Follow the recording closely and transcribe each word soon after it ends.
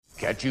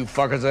Catch you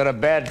fuckers at a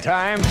bad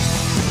time?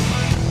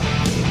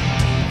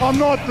 I'm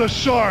not the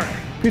shark.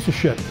 Piece of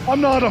shit.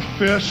 I'm not a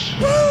fish.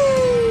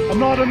 I'm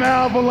not an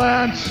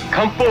avalanche.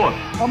 Come forth.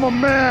 I'm a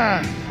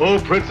man. O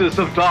princess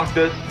of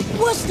darkness.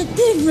 What's the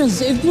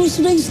difference if Bruce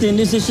Springsteen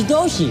is a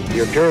Shidoshi?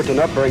 Your Puritan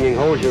upbringing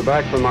holds you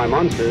back from my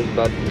monsters,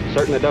 but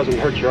certainly doesn't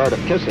hurt your art of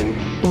kissing.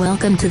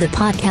 Welcome to the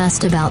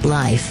podcast about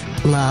life,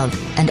 love,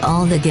 and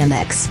all the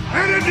gimmicks.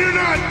 And if you're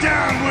not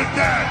down with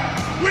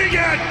that, we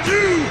got 2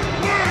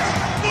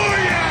 words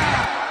for ya!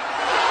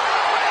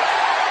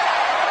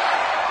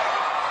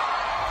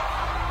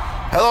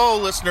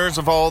 Hello, listeners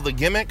of all the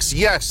gimmicks.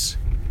 Yes,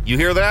 you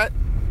hear that?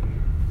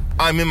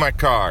 I'm in my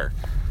car.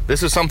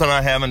 This is something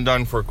I haven't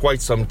done for quite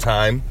some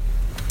time.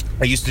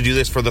 I used to do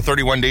this for the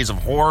 31 Days of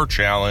Horror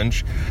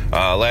Challenge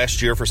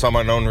last year for some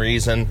unknown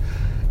reason.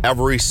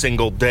 Every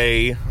single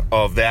day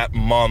of that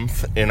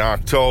month in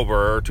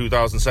October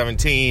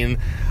 2017,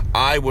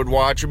 I would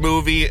watch a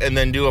movie and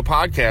then do a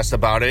podcast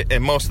about it.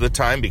 And most of the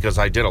time, because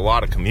I did a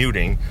lot of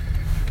commuting,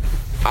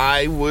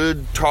 I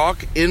would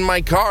talk in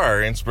my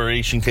car.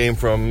 Inspiration came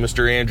from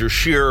Mr. Andrew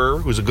Shearer,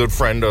 who's a good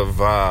friend of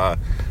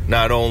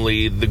not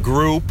only the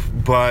group,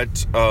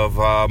 but of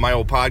my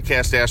old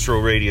podcast, Astro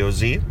Radio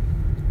Z.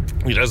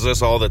 He does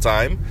this all the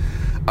time.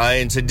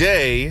 And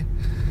today,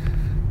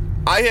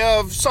 I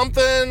have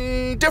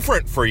something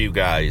different for you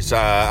guys.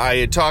 I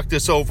had talked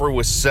this over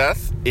with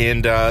Seth,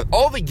 and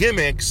all the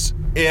gimmicks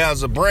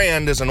as a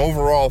brand, as an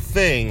overall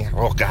thing.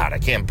 Oh, God, I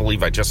can't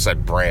believe I just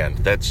said brand.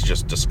 That's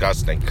just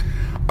disgusting.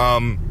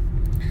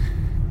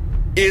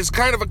 Is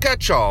kind of a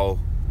catch-all.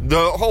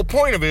 The whole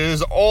point of it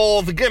is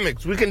all the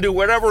gimmicks. We can do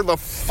whatever the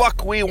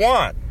fuck we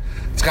want.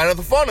 It's kind of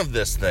the fun of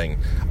this thing.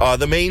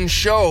 The main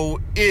show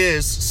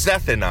is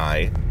Seth and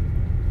I,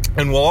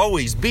 and will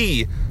always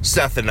be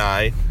Seth and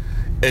I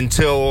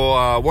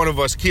until one of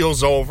us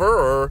keels over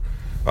or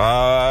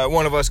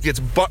one of us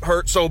gets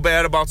butthurt so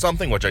bad about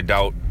something, which I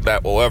doubt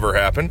that will ever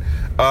happen,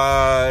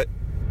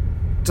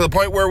 to the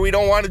point where we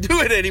don't want to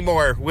do it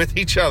anymore with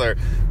each other.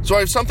 So I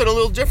have something a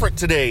little different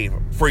today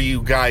for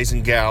you guys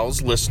and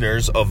gals,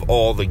 listeners of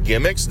all the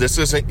gimmicks. This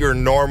isn't your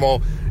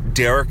normal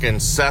Derek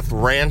and Seth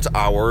rant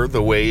hour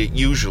the way it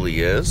usually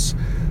is.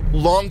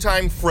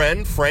 Longtime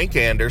friend Frank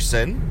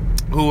Anderson,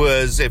 who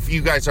is, if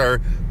you guys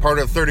are part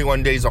of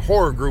 31 Days of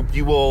Horror group,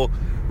 you will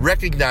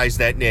recognize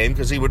that name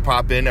because he would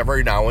pop in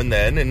every now and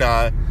then and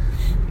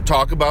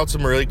talk about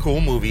some really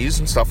cool movies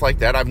and stuff like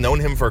that. I've known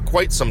him for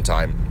quite some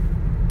time.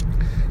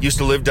 Used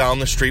to live down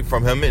the street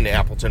from him in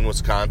Appleton,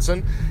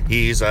 Wisconsin.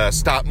 He's a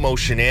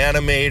stop-motion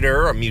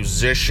animator, a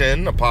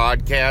musician, a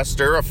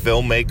podcaster, a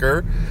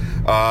filmmaker.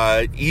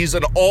 He's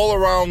an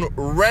all-around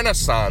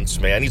renaissance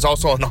man. He's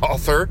also an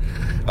author.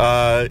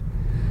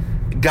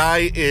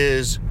 Guy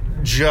is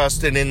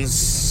just an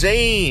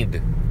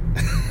insane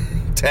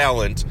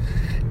talent.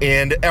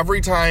 And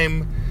every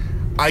time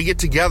I get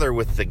together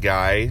with the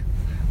guy,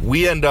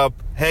 we end up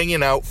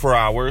hanging out for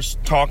hours,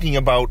 talking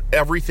about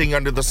everything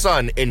under the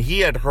sun. And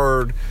he had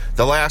heard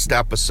the last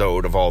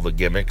episode of All the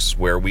Gimmicks,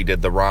 where we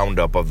did the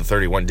roundup of the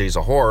 31 Days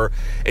of Horror.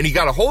 And he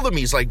got a hold of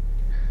me. He's like,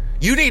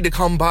 you need to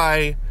come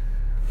by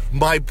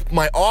my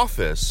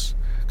office,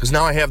 because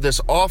now I have this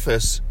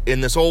office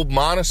in this old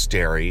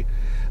monastery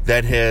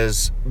that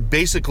has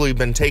basically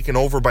been taken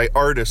over by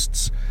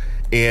artists.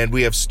 And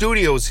we have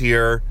studios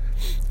here.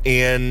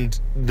 And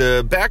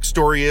the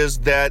backstory is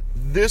that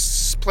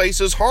this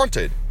place is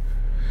haunted.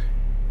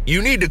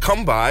 You need to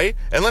come by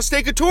and let's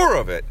take a tour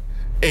of it.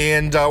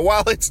 And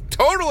while it's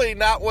totally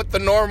not what the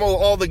normal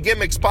All the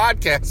Gimmicks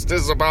podcast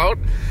is about,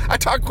 I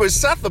talked with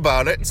Seth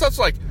about it, and Seth's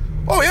like,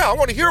 oh yeah, I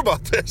want to hear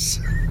about this.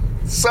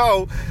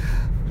 So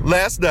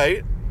last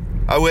night,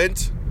 I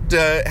went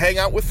to hang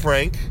out with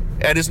Frank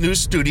at his new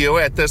studio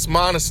at this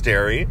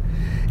monastery.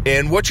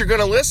 And what you're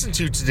going to listen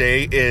to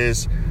today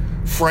is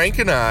Frank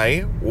and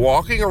I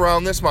walking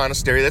around this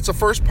monastery. That's the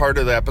first part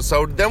of the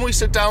episode. Then we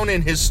sit down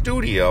in his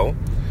studio,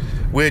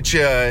 which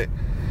I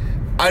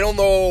don't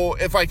know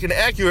if I can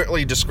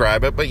accurately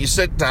describe it, but you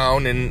sit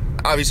down,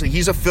 and obviously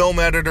he's a film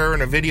editor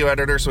and a video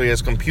editor, so he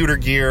has computer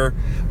gear,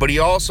 but he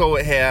also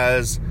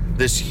has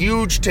this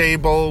huge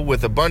table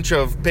with a bunch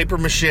of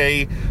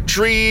papier-mâché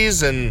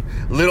trees and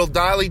little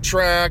dolly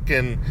track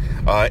and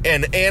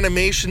an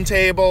animation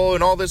table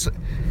and all this.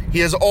 He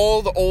has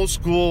all the old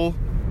school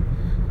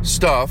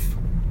stuff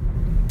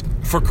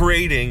for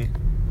creating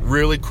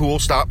really cool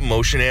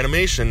stop-motion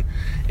animation,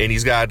 and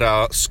he's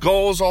got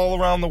skulls all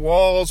around the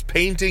walls,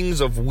 paintings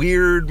of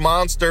weird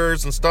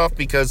monsters and stuff,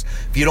 because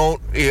if you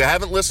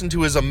haven't listened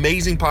to his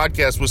amazing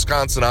podcast,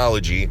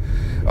 Wisconsinology,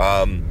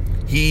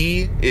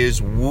 he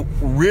is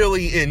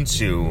really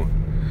into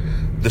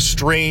the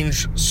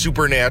strange,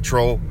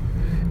 supernatural,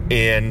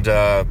 and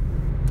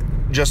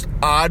just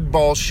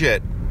oddball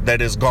shit that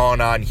has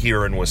gone on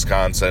here in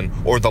Wisconsin,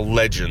 or the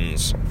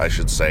legends, I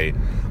should say,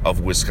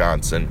 of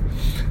Wisconsin.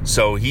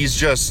 So he's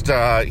just,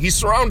 he's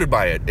surrounded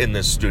by it in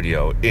this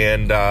studio.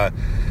 And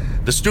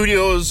the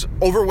studio's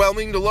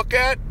overwhelming to look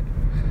at,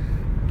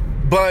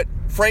 but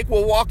Frank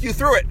will walk you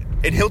through it,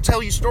 and he'll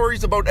tell you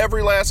stories about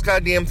every last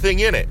goddamn thing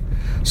in it.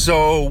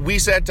 So we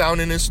sat down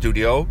in his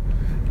studio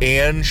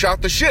and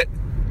shot the shit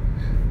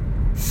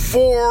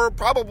for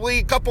probably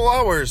a couple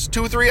hours,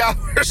 2-3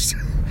 hours.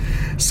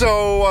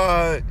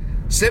 So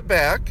sit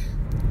back.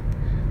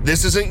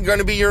 This isn't going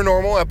to be your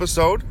normal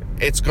episode.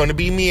 It's going to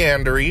be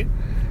meandery.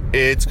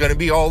 It's going to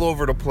be all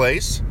over the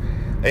place.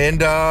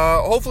 And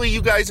hopefully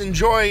you guys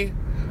enjoy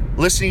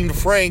listening to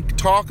Frank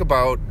talk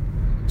about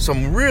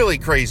some really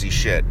crazy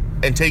shit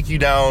and take you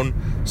down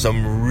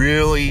some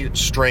really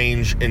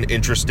strange and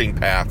interesting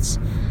paths.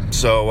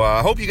 So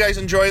I hope you guys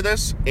enjoy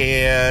this,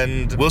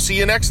 and we'll see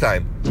you next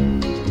time.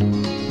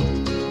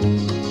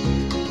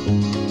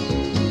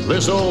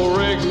 This old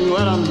rig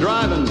that I'm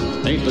driving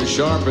ain't the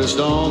sharpest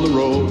on the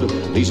road.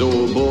 These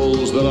old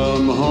bulls that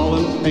I'm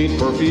hauling ain't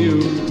for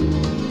few.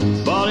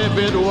 But if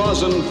it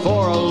wasn't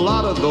for a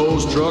lot of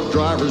those truck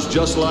drivers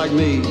just like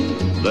me,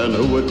 then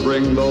who would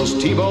bring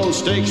those T-bone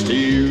steaks to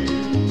you?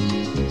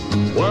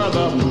 We're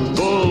the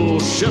bull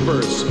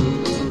shippers,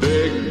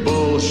 big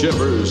bull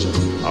shippers,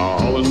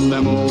 hauling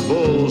them old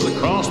bulls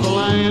across the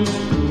land.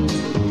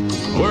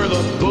 We're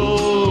the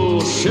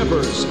bull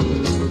shippers,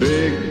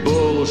 big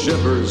bull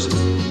shippers,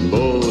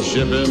 bull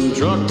shipping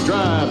truck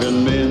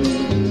driving men.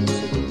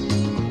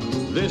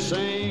 This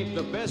ain't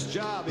the best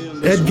job in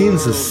this Ed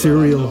Gein's a world,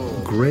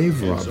 serial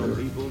grave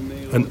robber,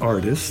 an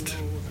artist,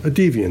 a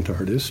deviant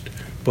artist,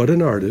 but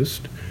an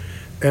artist,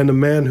 and a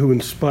man who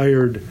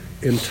inspired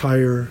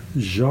entire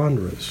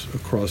genres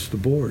across the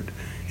board.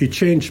 He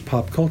changed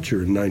pop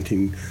culture in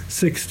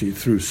 1960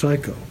 through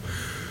Psycho.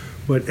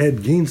 But Ed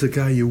Gein's a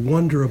guy you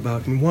wonder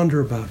about and wonder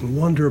about and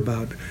wonder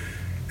about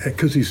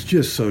because he's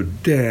just so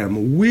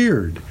damn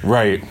weird.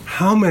 Right.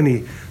 How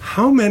many,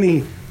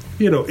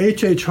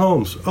 H.H.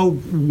 Holmes, oh,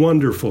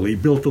 wonderful. He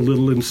built a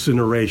little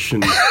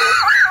incineration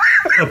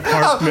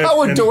apartment.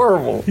 How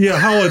adorable.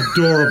 How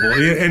adorable.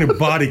 And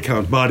body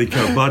count.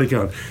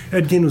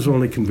 Ed Gein was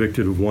only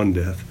convicted of one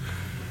death.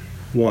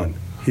 One.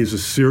 He's a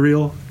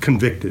serial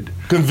convicted.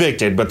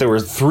 Convicted, but there were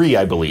 3,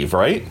 I believe,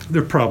 right?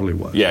 There probably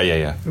was.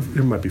 Yeah.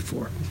 There might be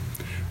 4.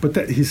 But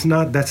that's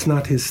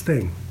not his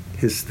thing.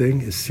 His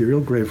thing is serial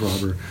grave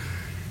robber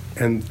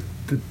and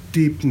the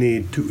deep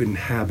need to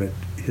inhabit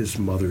his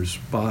mother's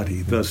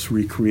body, thus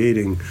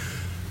recreating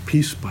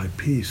piece by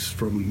piece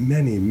from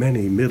many,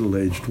 many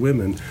middle-aged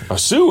women. A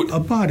suit. A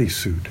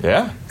bodysuit.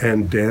 Yeah.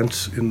 And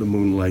dance in the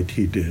moonlight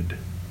he did.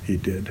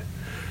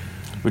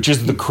 Which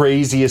is the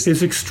craziest.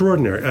 It's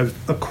extraordinary.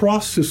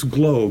 Across this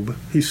globe,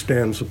 he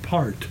stands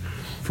apart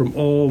from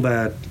all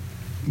that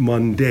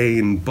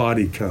mundane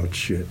body count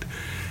shit.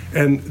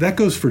 And that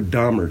goes for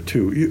Dahmer,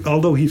 too.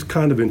 Although he's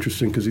kind of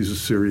interesting because he's a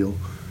serial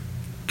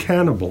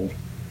cannibal.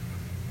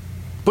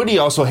 But he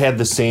also had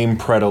the same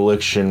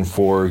predilection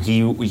for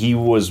he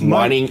was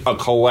wanting a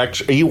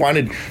collection. He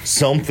wanted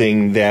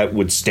something that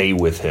would stay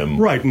with him.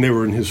 Right, and they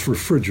were in his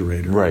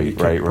refrigerator.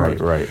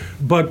 Right.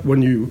 But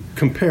when you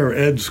compare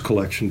Ed's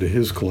collection to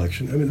his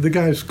collection, I mean, the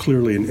guy's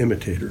clearly an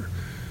imitator.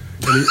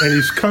 And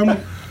he's come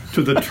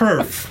to the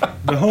turf,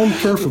 the home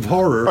turf of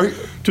horror,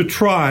 to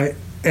try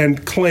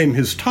and claim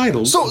his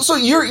title. So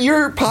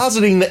you're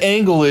positing the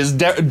angle is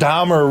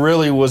Dahmer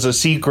really was a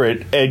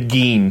secret Ed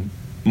Gein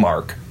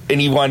mark. And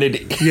he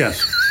wanted...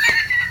 Yes.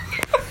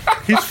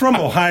 He's from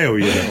Ohio,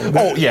 you know.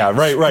 Oh, yeah,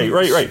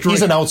 right.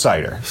 He's an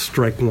outsider.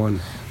 Strike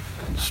one.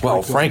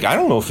 Well, Frank, I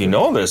don't know if you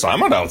know this.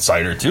 I'm an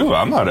outsider, too.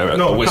 I'm not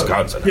a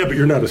Wisconsin. Yeah, but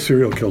you're not a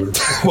serial killer.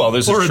 Well,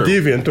 this is true. Or a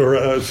deviant, or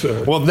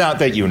a... well, not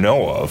that you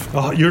know of.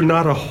 You're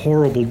not a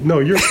horrible... No,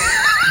 you're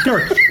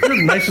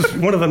the nicest,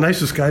 one of the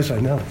nicest guys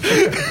I know.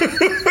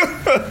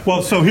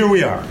 Well, so here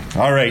we are.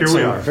 All right. Here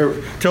we are.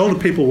 Tell the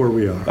people where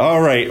we are.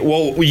 All right.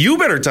 Well, you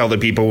better tell the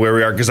people where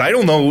we are, because I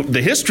don't know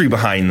the history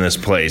behind this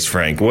place,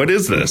 Frank. What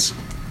is this?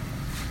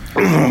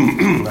 I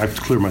have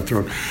to clear my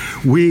throat.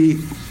 We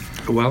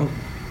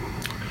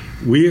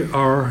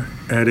are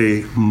at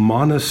a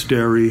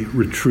monastery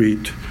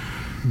retreat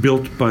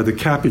built by the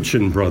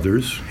Capuchin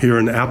brothers here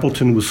in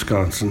Appleton,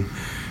 Wisconsin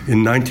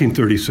in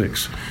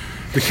 1936.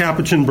 The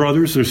Capuchin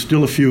brothers, there's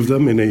still a few of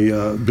them in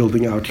a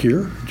building out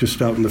here,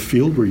 just out in the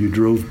field where you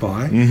drove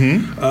by.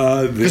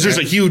 Because there's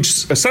a huge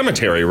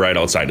cemetery right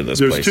outside of this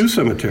place. There's 2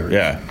 cemeteries.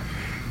 Yeah.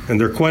 And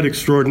they're quite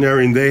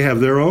extraordinary, and they have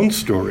their own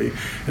story,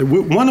 and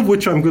one of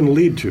which I'm going to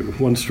lead to,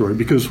 one story,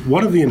 because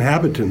one of the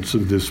inhabitants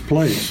of this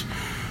place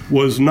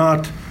was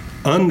not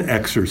an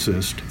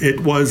exorcist.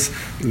 It was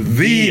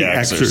the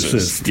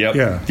exorcist.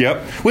 Yep.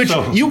 Which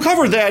you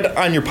covered that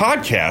on your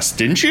podcast,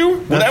 didn't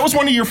you? Well, that was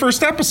one of your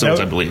first episodes,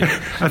 I believe.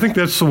 I think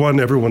that's the one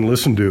everyone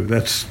listened to.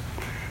 That's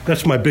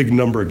my big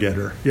number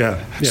getter.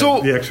 Yeah. So,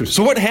 the exorcist.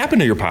 So what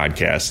happened to your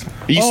podcast?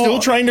 Are you still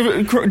trying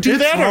to do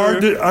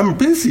that? I'm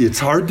busy. It's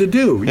hard to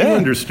do. You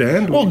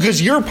understand? Well,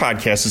 because your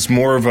podcast is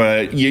more of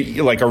a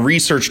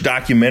research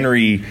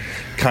documentary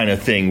kind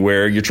of thing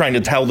where you're trying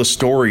to tell the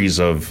stories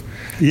of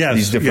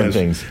these different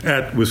things.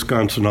 At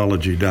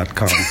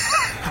Wisconsinology.com.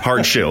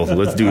 Hard shill.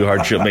 Let's do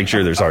hard shill. Make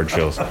sure there's hard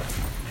shills.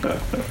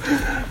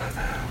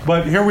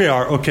 But here we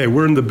are. Okay,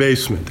 we're in the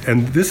basement.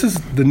 And this is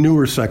the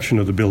newer section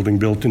of the building,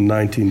 built in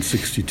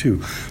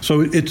 1962.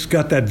 So it's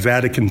got that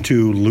Vatican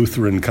II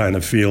Lutheran kind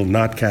of feel,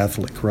 not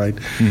Catholic, right?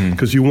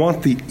 Because you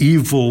want the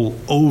evil,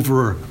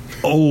 over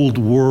old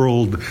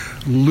world,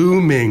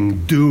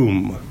 looming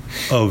doom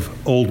of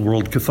old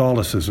world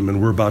Catholicism,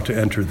 and we're about to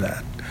enter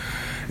that.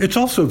 It's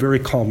also a very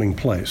calming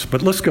place.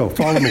 But let's go.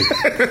 Follow me.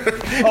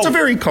 It's a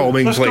very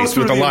calming place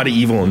with a lot of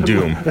evil and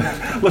doom.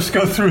 Let's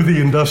go through the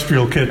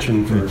industrial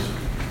kitchen first.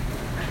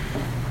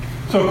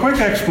 So a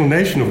quick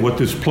explanation of what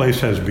this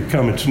place has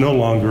become. It's no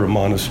longer a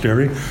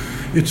monastery.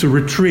 It's a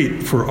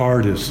retreat for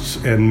artists,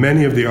 and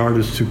many of the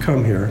artists who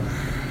come here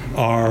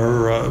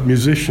are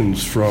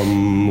musicians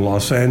from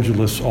Los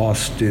Angeles,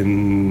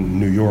 Austin,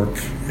 New York,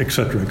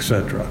 etc.,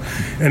 etc.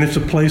 And it's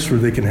a place where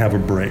they can have a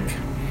break.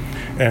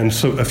 And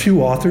so a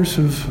few authors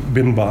have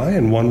been by,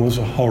 and one was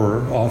a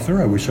horror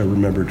author. I wish I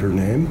remembered her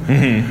name.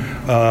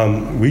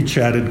 We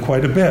chatted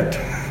quite a bit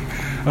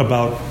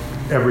about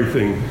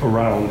everything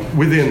around,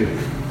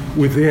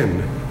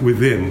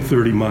 within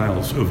 30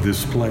 miles of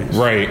this place.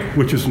 Right.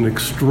 Which is an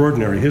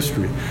extraordinary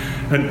history.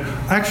 And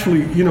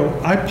actually,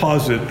 I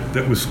posit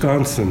that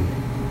Wisconsin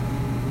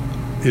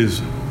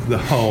is the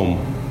home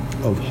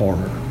of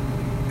horror.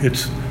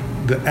 It's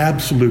the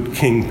absolute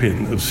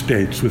kingpin of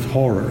states with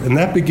horror. And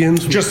that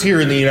begins with... Just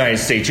here in the United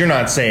States. You're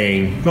not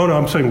saying... No,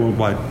 I'm saying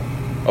worldwide.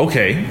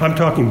 Okay. I'm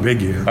talking big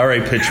here. All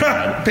right, pitch me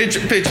on.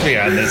 pitch me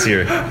on this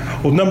here.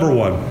 Well, number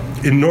one,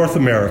 in North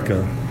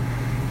America,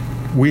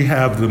 we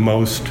have the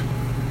most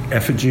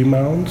effigy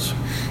mounds,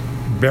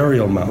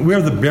 burial mound. We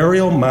are the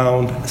burial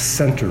mound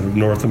center of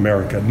North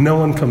America. No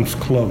one comes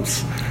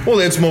close. Well,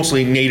 it's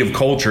mostly native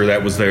culture.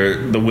 That was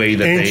the way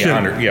that they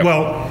honored. Yeah.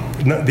 Well,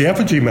 the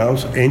effigy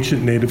mounds,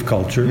 ancient native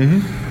culture.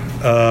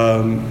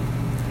 And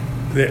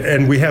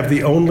we have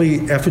the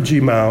only effigy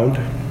mound.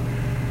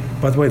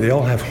 By the way, they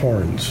all have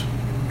horns,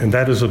 and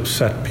that has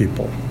upset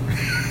people.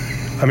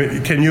 I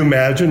mean, can you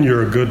imagine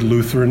you're a good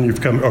Lutheran,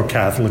 you've come, or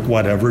Catholic,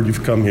 whatever,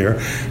 you've come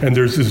here, and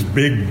there's this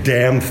big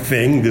damn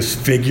thing, this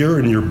figure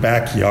in your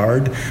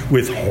backyard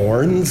with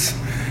horns?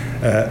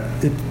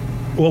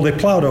 Well, they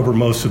plowed over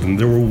most of them.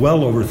 There were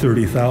well over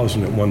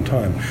 30,000 at one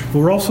time. But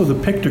we're also the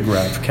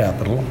pictograph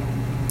capital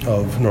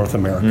of North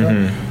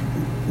America.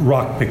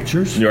 Rock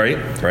pictures. Right.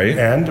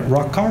 And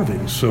rock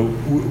carvings. So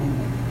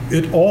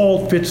it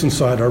all fits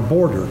inside our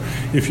border.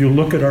 If you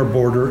look at our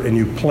border and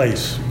you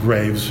place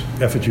graves,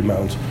 effigy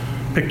mounds,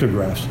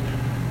 pictographs,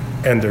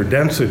 and their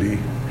density,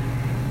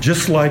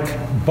 just like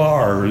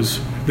bars,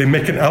 they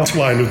make an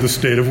outline of the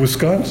state of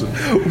Wisconsin.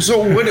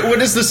 So what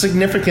is the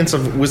significance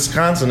of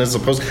Wisconsin as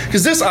opposed...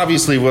 Because this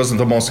obviously wasn't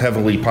the most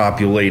heavily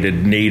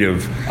populated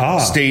native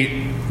state.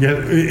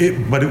 Yeah,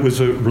 but it was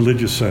a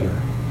religious center.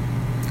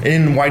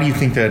 And why do you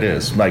think that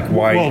is? Like,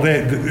 why? Well,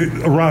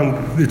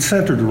 it's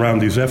centered around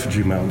these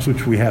effigy mounds,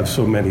 which we have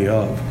so many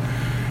of.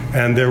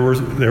 And there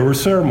were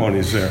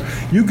ceremonies there.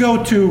 You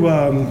go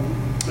to...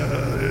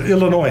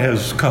 Illinois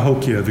has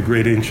Cahokia, the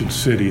great ancient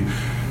city.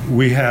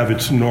 We have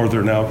its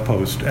northern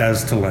outpost,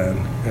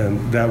 Aztalan,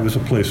 and that was a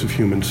place of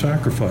human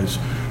sacrifice.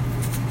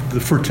 The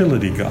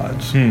fertility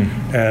gods,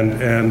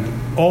 and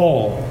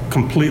all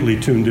completely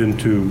tuned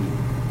into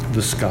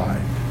the sky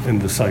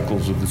and the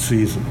cycles of the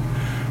season.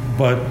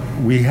 But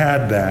we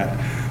had that.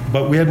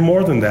 But we had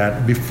more than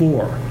that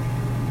before.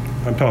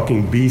 I'm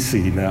talking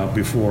BC now,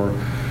 before.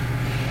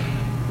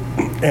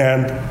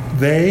 And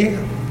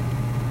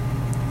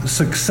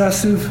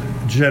successive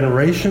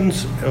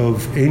generations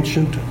of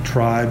ancient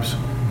tribes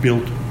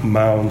built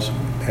mounds,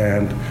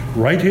 and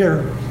right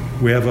here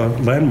we have a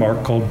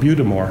landmark called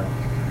Butimore.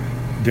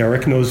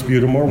 Derek knows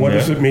Butimore. What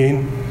does it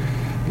mean?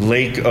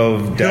 Lake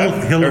of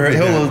Death? Hill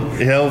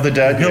of the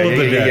Dead. Hill of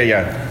the Dead.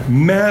 Yeah.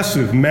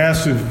 Massive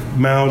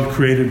mound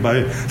created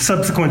by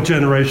subsequent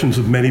generations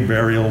of many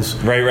burials.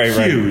 Right.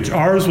 Huge.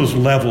 Ours was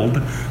leveled.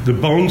 The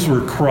bones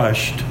were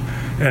crushed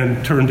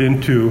and turned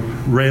into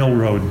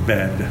railroad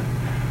bed.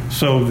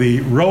 So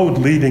the road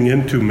leading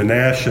into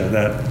Menasha,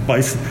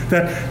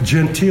 that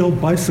genteel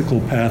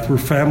bicycle path where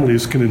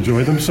families can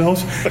enjoy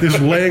themselves,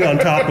 is laying on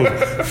top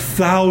of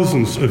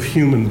thousands of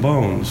human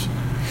bones.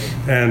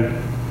 And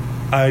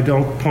I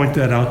don't point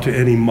that out to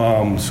any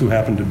moms who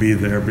happen to be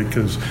there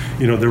because,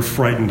 they're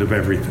frightened of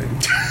everything.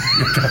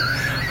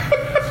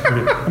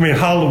 I mean,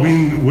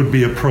 Halloween would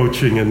be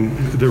approaching, and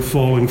they're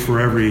falling for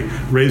every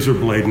razor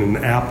blade and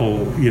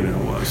apple,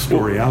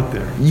 story out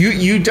there.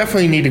 You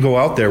definitely need to go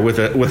out there with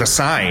a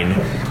sign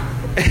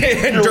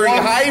during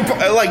the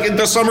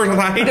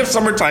height of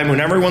summertime when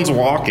everyone's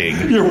walking.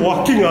 You're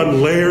walking on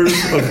layers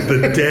of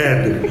the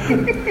dead,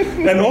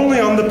 and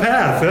only on the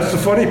path. That's the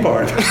funny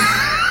part.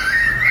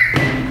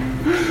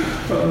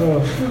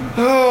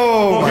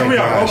 Here we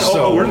are.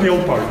 We're in the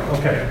old part.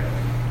 Okay,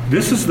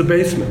 this is the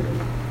basement.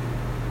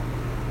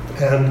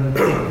 And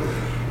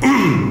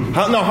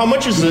how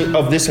much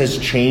of this has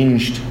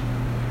changed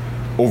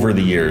over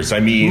the years? I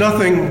mean,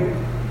 nothing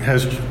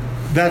has.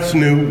 That's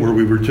new. Where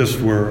we were.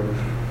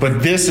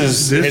 But this has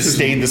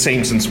stayed the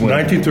same since when?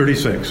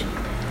 1936.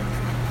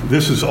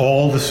 This is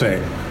all the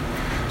same.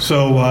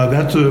 So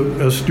that's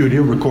a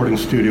studio, recording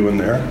studio in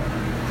there.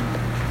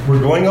 We're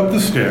going up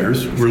the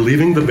stairs. We're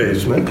leaving the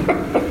basement.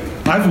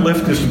 I've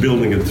left this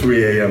building at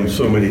 3 a.m.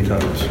 so many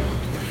times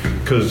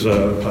because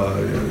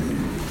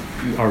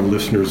our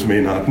listeners may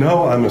not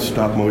know, I'm a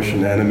stop-motion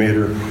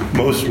animator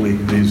mostly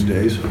these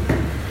days.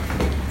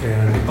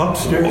 And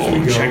upstairs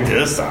we go. Check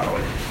this out.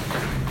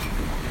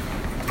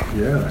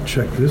 Yeah,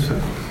 check this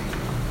out.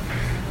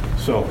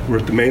 So we're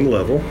at the main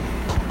level.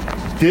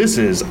 This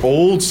is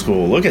old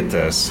school. Look at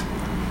this.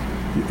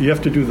 You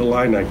have to do the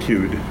line I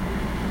cued.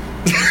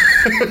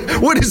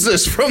 What is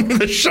this, from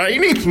The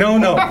Shining? No.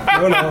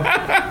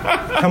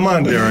 Come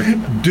on, Derek.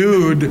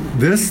 Dude,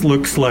 this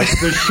looks like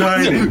The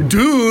Shining.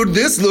 Dude,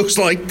 this looks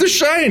like The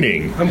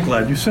Shining. I'm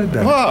glad you said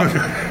that. Wow.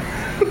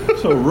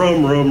 So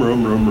room.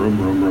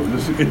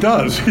 It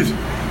does.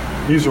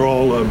 These are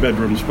all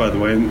bedrooms, by the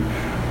way. And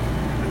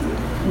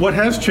what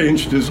has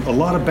changed is a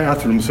lot of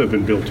bathrooms have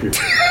been built here.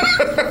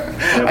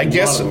 I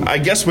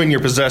guess when you're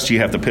possessed, you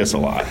have to piss a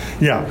lot.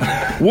 Yeah.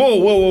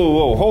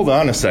 Whoa. Hold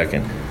on a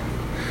second.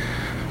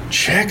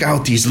 Check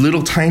out these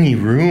little tiny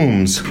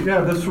rooms.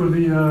 Yeah, that's where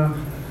the...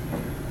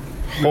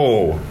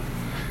 Oh.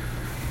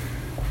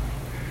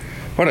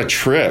 What a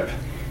trip.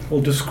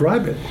 Well,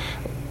 describe it.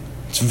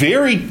 It's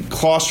very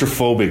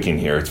claustrophobic in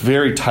here. It's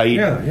very tight.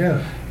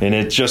 Yeah. And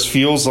it just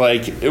feels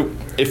like...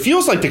 It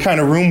feels like the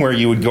kind of room where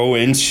you would go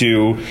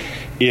into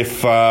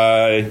if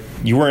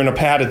you were in a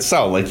padded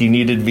cell, like you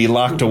needed to be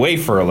locked away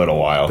for a little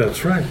while.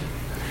 That's right.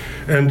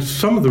 And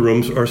some of the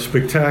rooms are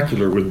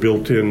spectacular with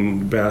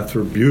built-in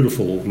bathroom,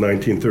 beautiful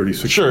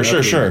 1936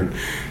 Sure. And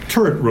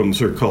turret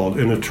rooms are called,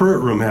 and a turret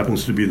room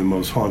happens to be the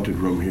most haunted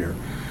room here.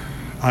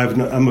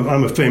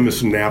 I'm a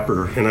famous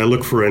napper, and I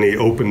look for any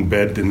open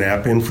bed to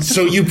nap in.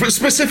 So you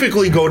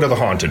specifically go to the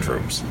haunted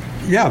rooms?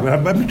 Yeah, but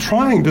I've been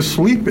trying to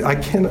sleep. I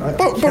can't.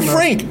 But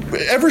Frank,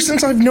 ever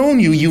since I've known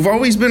you, you've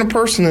always been a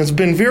person that's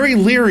been very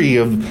leery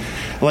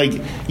of, like,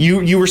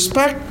 you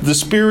respect the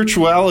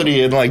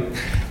spirituality and, like,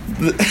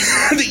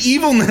 the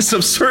evilness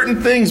of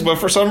certain things, but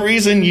for some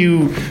reason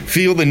you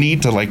feel the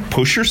need to, like,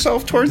 push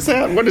yourself towards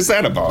that? What is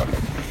that about?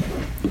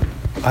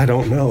 I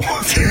don't know.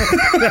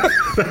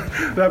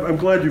 I'm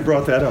glad you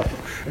brought that up.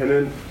 And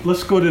then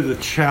let's go to the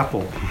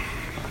chapel.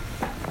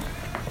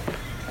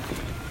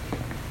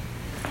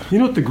 You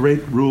know what the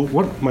great rule,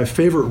 what my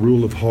favorite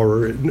rule of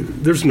horror,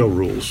 there's no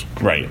rules.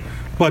 Right.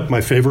 But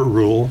my favorite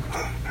rule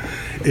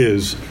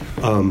is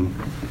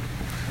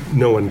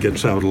no one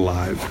gets out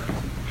alive.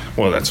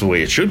 Well, that's the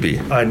way it should be.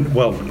 I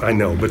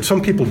know, but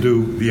some people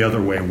do the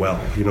other way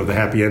well. You know, the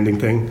happy ending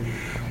thing,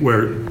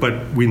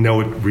 but we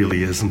know it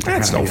really isn't.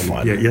 That's no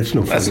fun. Yeah, it's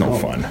no fun. That's no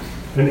fun.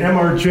 And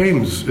M.R.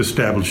 James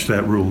established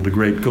that rule, the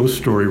great ghost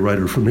story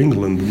writer from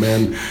England, the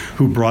man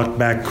who brought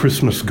back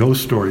Christmas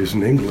ghost stories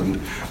in England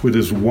with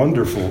his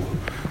wonderful,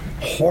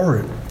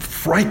 horrid,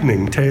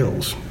 frightening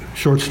tales,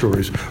 short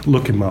stories.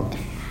 Look him up.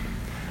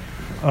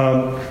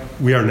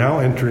 We are now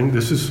entering,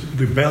 this is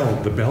the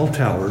bell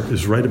tower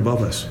is right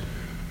above us.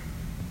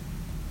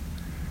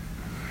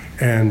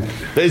 And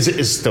is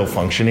it still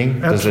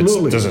functioning?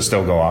 Absolutely. Does it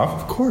still go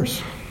off? Of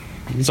course.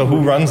 So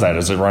who runs that?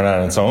 Does it run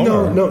on its own?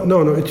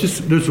 No. It's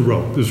just there's a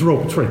rope. There's a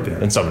rope. It's right there.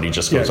 And somebody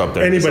just goes up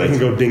there. Anybody can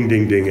go ding,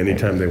 ding, ding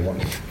anytime they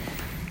want.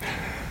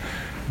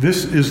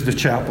 This is the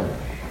chapel.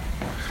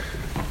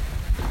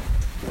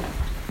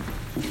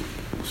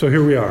 So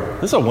here we are.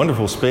 This is a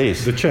wonderful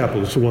space. The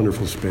chapel. It's a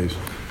wonderful space.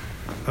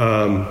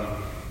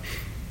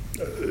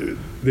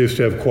 They used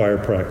to have choir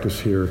practice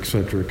here, et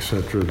cetera, et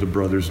cetera. The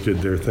brothers did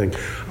their thing.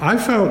 I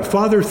found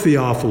Father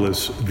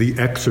Theophilus, the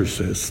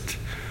exorcist.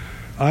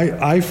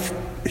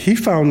 He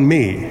found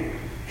me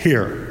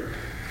here.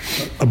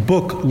 A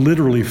book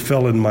literally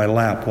fell in my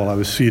lap while I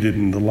was seated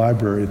in the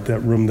library at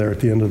that room there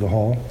at the end of the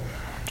hall.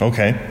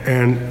 Okay.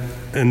 And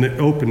it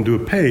opened to a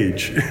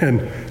page,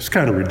 and it's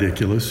kind of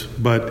ridiculous,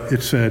 but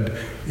it said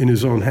in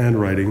his own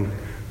handwriting,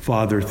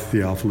 Father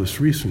Theophilus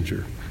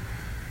Riesinger.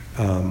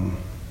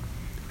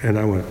 And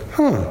I went,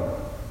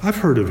 I've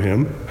heard of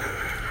him.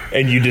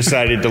 And you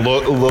decided to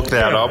look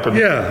that up?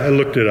 Yeah, I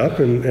looked it up,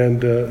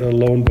 and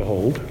lo and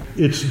behold,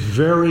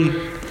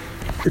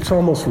 it's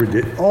almost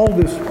ridiculous. All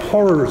this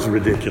horror is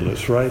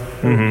ridiculous, right?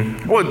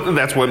 Mm-hmm. Well,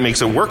 that's what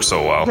makes it work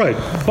so well. Right.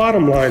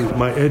 Bottom line,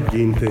 my Ed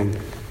Gein thing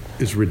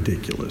is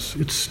ridiculous.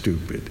 It's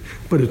stupid,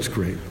 but it's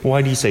great.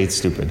 Why do you say it's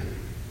stupid?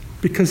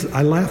 Because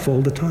I laugh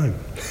all the time.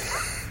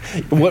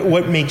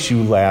 What makes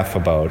you laugh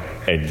about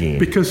Ed Gein?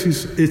 Because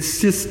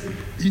it's just...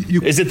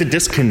 Is it the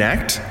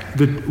disconnect?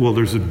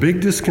 There's a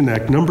big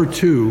disconnect. Number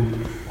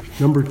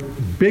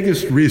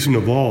biggest reason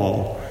of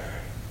all,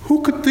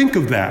 who could think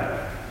of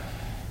that?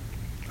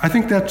 I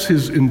think that's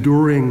his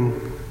enduring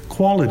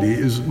quality,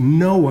 is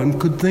no one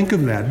could think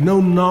of that.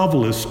 No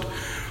novelist.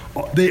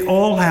 They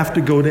all have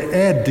to go to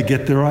Ed to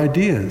get their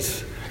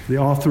ideas. The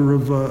author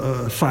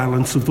of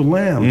Silence of the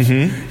Lambs.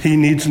 Mm-hmm. He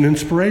needs an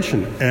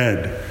inspiration.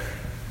 Ed.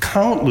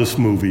 Countless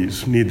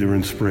movies need their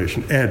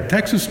inspiration. Ed,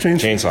 Texas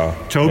Chainsaw.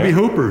 Tobe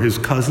Hooper, his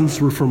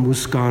cousins were from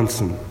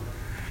Wisconsin.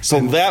 So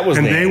that was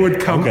and they would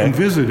come and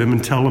visit him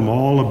and tell him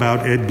all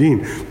about Ed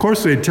Gein. Of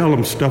course, they'd tell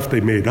him stuff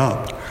they made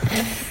up.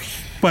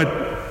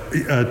 But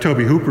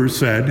Toby Hooper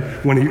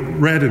said when he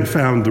read and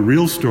found the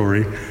real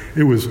story,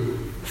 it was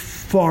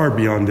far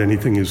beyond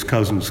anything his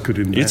cousins could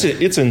invent.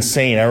 It's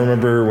insane. I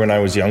remember when I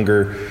was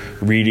younger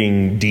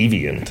reading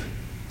Deviant.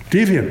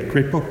 Deviant,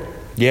 great book.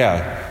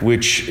 Yeah,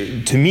 which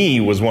to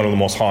me was one of the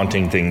most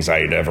haunting things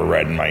I had ever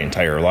read in my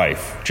entire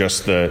life.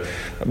 Just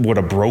what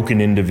a broken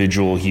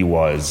individual he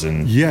was.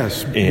 And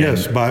yes,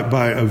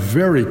 by a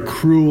very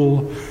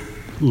cruel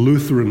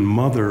Lutheran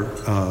mother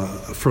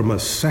from a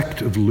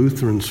sect of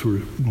Lutherans who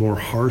were more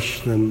harsh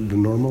than the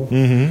normal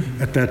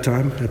at that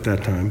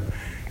time.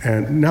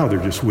 And now they're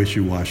just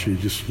wishy-washy,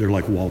 they're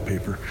like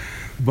wallpaper.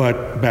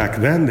 But back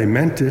then they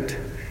meant it.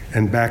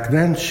 And back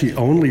then, she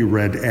only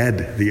read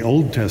Ed, the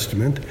Old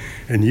Testament,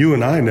 and you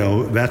and I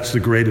know that's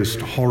the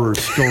greatest horror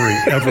story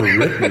ever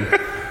written.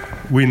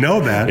 We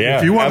know that. Yeah,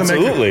 if you want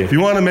absolutely. if you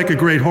want to make a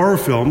great horror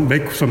film,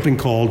 make something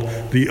called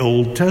the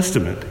Old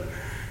Testament.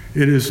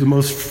 It is the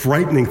most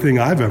frightening thing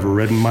I've ever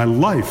read in my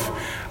life.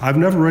 I've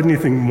never read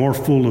anything more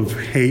full of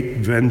hate,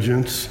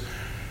 vengeance,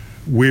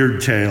 weird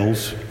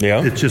tales.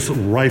 Yeah. It's just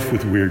rife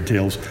with weird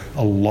tales.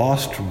 A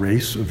lost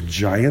race of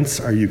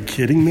giants? Are you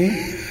kidding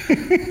me?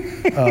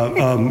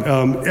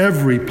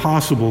 Every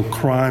possible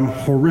crime,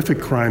 horrific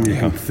crime you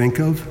can think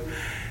of,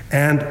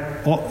 and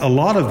a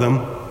lot of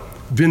them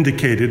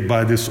vindicated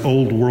by this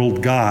old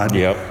world God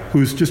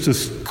who's just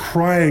this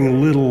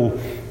crying little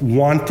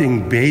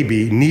wanting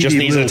baby, needy just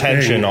needs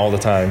attention thing. All the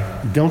time.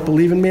 You don't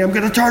believe in me? I'm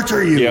going to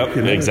torture you. Yep,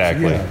 you know,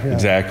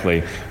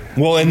 exactly.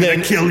 Well, and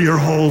then kill your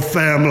whole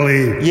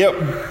family.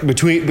 Yep.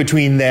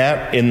 Between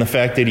that and the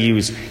fact that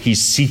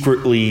he's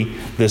secretly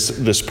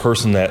this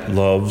person that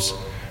loves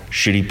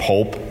shitty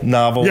pulp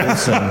novels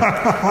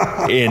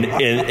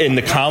and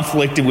the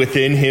conflict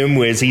within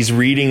him as he's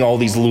reading all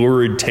these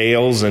lurid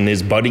tales and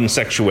his budding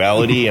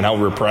sexuality and how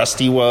repressed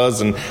he was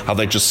and how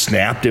that just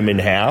snapped him in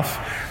half.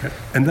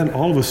 And then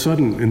all of a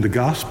sudden in the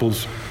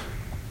Gospels,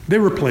 they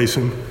replace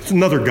him. It's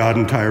another God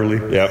entirely.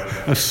 Yep.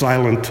 A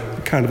silent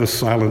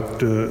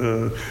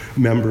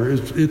member.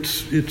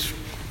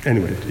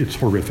 Anyway, it's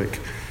horrific.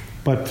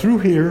 But through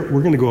here,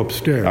 we're going to go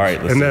upstairs. All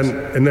right,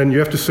 and then you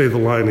have to say the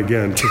line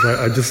again, because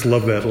I just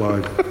love that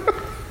line.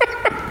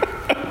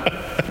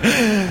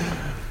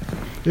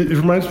 It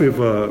reminds me of,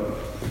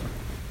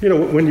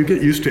 when you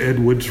get used to Ed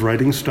Wood's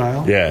writing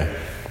style. Yeah.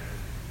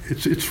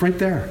 It's right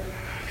there.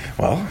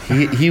 Well,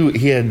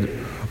 he had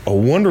a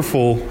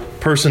wonderful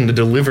person to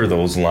deliver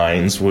those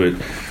lines,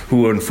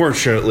 who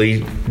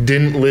unfortunately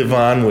didn't live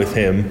on with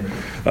him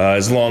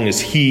as long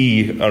as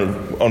he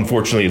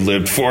unfortunately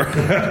lived for.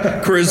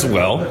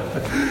 Criswell.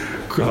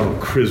 Oh,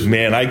 Criswell.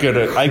 Man, I could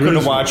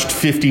have watched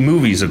 50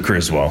 movies of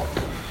Criswell.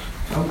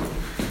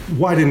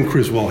 Why didn't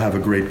Criswell have a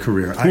great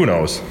career? Who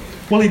knows?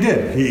 Well, he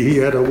did. He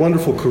had a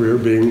wonderful career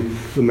being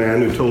the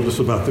man who told us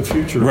about the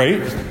future.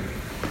 Right.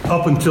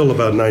 Up until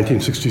about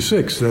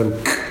 1966. Then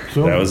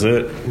that was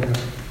it. Yeah.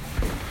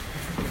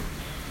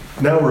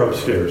 Now we're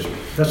upstairs.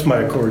 That's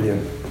my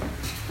accordion.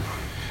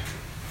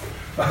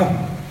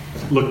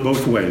 Look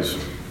both ways.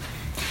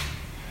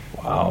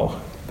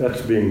 Wow.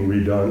 That's being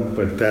redone,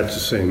 but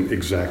that's the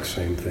exact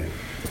same thing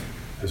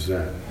as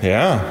that.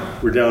 Yeah.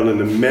 We're down an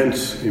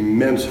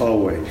immense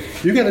hallway.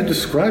 You got to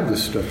describe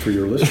this stuff for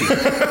your listeners.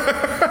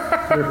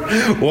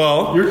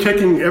 Well, you're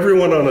taking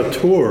everyone on a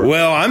tour.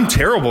 Well, I'm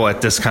terrible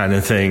at this kind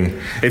of thing.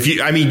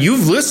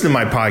 You've listened to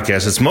my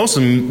podcast. It's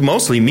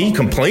mostly me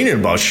complaining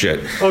about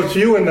shit. Oh, it's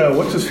you and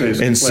what's his face?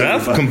 And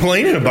Seth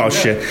complaining about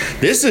shit.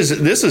 This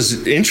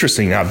is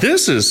interesting. Now,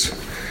 this is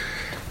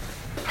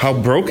how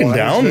broken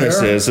down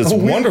this is. It's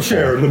wonderful.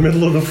 In the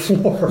middle of the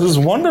floor. This is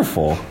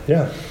wonderful.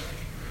 Yeah.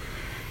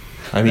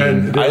 I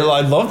mean,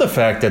 I love the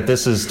fact that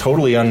this is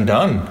totally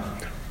undone.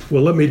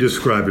 Well, let me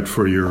describe it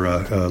for your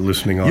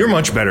listening audience. You're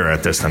much better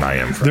at this than I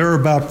am. There are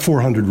about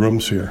 400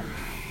 rooms here.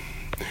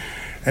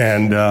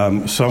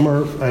 And some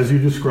are, as you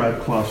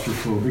described,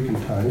 claustrophobic and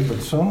tiny,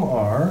 but some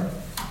are...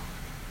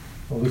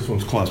 Well, this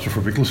one's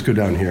claustrophobic. Let's go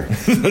down here.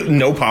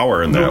 No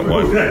power in that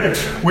one.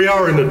 We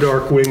are in the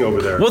dark wing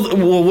over there.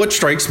 Well, what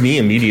strikes me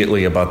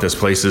immediately about this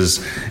place is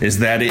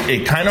that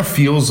it kind of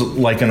feels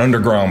like an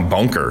underground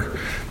bunker,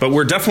 but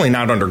we're definitely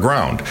not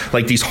underground.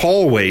 Like these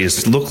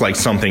hallways look like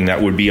something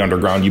that would be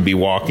underground. You'd be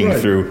walking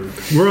through.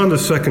 We're on the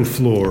second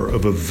floor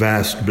of a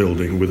vast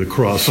building with a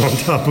cross on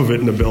top of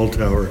it and a bell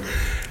tower.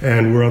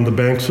 And we're on the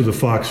banks of the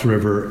Fox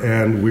River,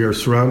 and we are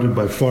surrounded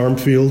by farm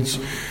fields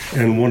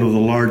and one of the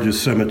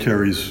largest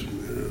cemeteries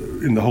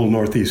in the whole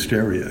northeast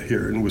area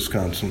here in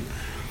Wisconsin,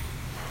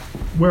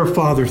 where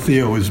Father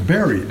Theo is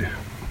buried.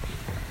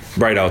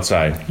 Right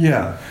outside.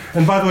 Yeah.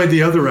 And by the way,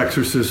 the other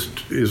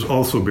exorcist is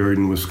also buried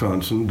in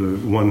Wisconsin, the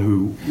one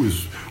who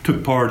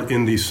took part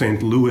in the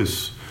St.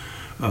 Louis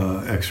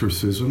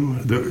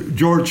exorcism, the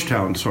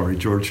Georgetown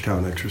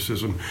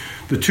exorcism,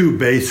 the two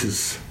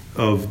bases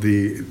of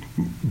the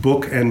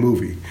book and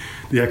movie,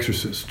 The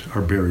Exorcist,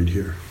 are buried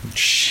here.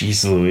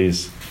 Jeez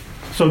Louise.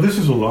 So this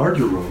is a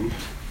larger room.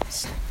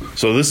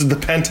 So this is the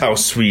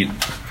penthouse suite.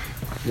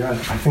 Yeah,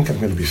 I think I'm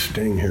going to be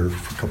staying here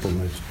for a couple of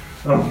nights.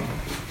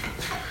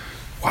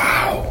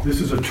 Wow. This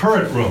is a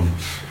turret room.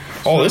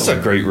 Oh, this is a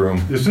great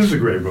room. This is a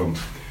great room.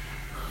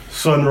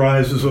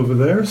 Sunrise is over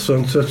there,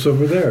 sunset's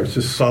over there. It's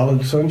just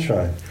solid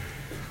sunshine.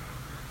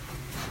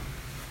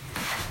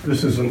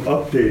 This is an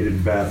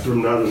updated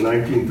bathroom, not a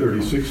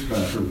 1936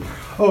 bathroom.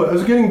 Oh, I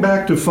was getting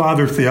back to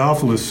Father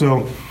Theophilus.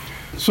 So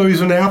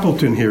he's in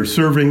Appleton here,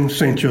 serving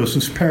St.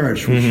 Joseph's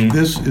Parish, which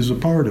this is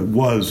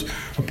was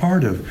a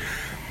part of.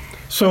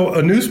 So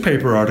a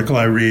newspaper article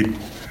I read,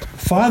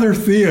 Father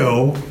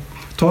Theo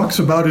talks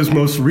about his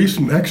most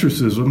recent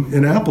exorcism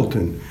in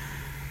Appleton.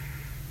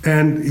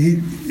 And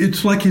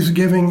it's like he's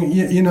giving,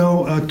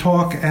 a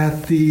talk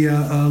at the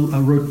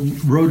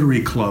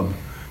Rotary Club.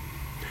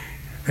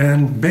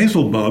 And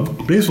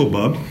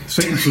Beelzebub,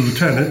 Satan's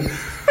lieutenant,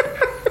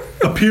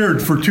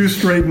 appeared for 2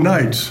 straight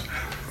nights.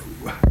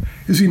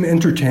 Is he an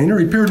entertainer?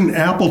 He appeared in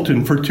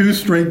Appleton for 2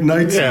 straight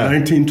nights in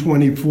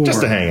 1924.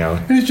 Just to hang out.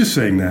 And he's just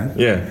saying that.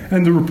 Yeah.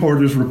 And the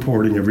reporter's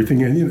reporting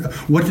everything. And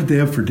what did they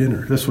have for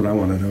dinner? That's what I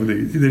want to know.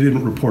 They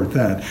didn't report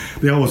that.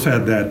 They always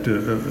had that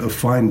a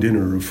fine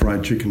dinner of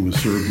fried chicken was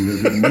served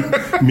and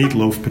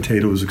meatloaf,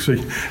 potatoes,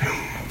 etc.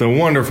 The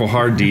wonderful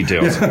hard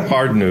details,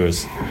 hard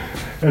news.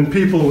 And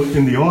people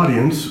in the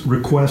audience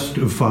request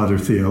of Father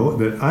Theo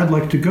that I'd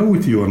like to go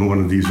with you on one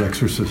of these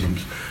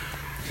exorcisms.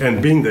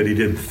 And being that he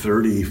did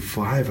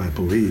 35, I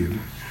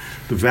believe,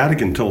 the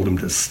Vatican told him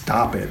to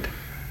stop it.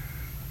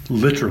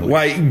 Literally.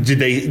 Why did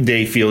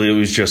they feel it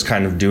was just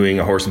kind of doing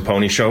a horse and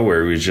pony show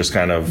where he was just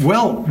kind of...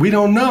 Well, we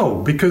don't know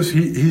because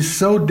he's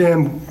so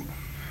damn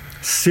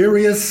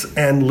serious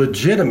and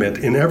legitimate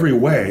in every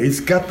way. He's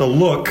got the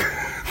look.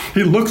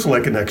 He looks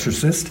like an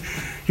exorcist.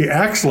 He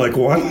acts like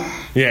one.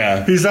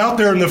 Yeah. He's out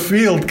there in the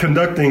field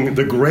conducting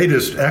the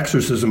greatest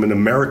exorcism in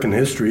American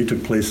history. It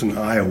took place in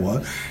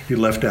Iowa. He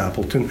left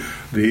Appleton.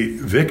 The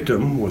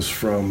victim was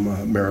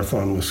from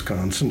Marathon,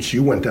 Wisconsin. She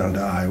went down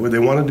to Iowa. They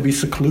wanted to be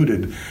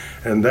secluded.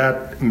 And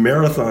that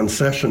marathon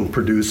session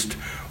produced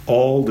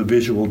all the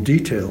visual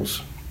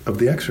details of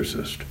The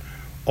Exorcist.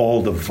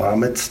 All the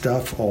vomit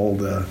stuff, all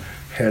the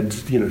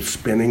heads,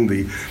 spinning,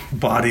 the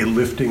body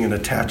lifting and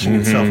attaching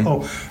itself.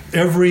 Oh,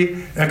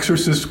 every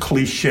exorcist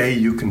cliche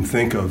you can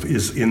think of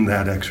is in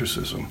that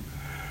exorcism.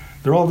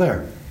 They're all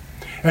there.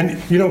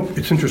 And,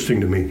 it's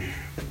interesting to me.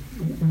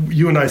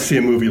 You and I see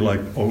a movie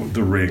like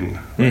The Ring.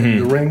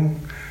 The Ring.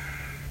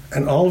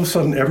 And all of a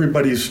sudden,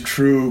 everybody's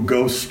true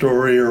ghost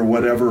story or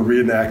whatever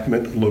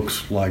reenactment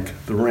looks like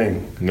The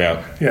Ring.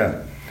 Yeah.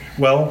 Yeah.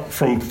 Well,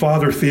 from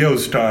Father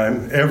Theo's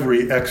time,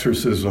 every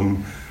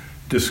exorcism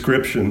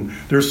description,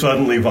 they're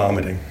suddenly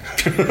vomiting.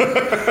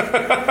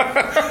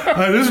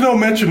 There's no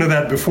mention of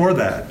that before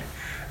that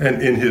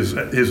and in his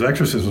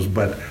exorcisms,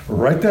 but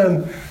right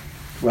then,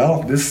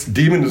 well, this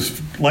demon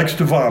likes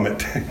to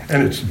vomit,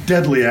 and it's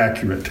deadly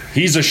accurate.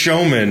 He's a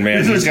showman,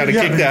 man. He's got to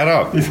kick that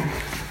up.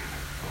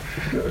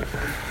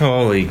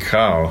 Holy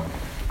cow.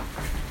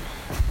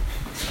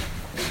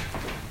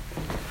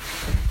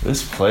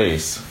 This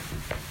place.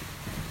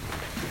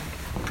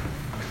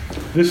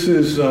 This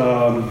is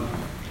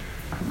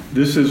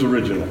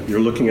original. You're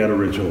looking at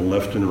original,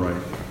 left and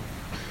right.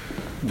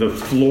 The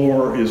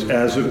floor is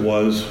as it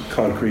was,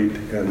 concrete,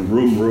 and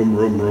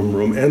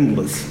room,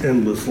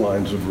 endless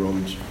lines of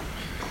rooms.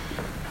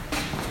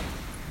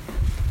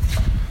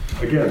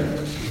 Again,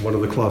 one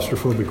of the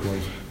claustrophobic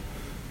ones.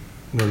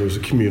 And then there's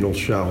a communal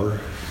shower.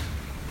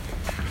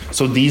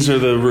 So these are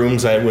the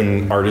rooms that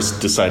when artists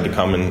decide to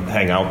come and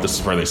hang out, this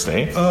is where they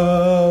stay?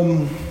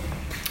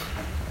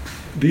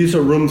 These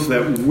are rooms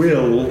that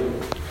will,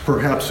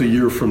 perhaps a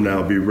year from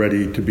now, be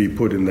ready to be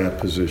put in that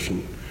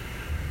position.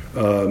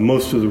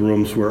 Most of the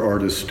rooms where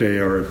artists stay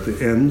are at the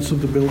ends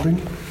of the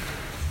building,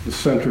 the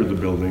center of the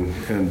building,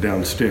 and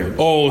downstairs.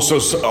 Oh,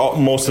 so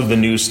most of the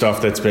new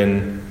stuff that's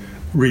been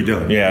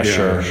redone. Yeah,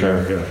 sure.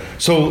 Yeah.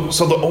 So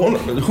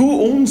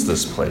who owns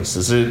this place?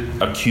 Is it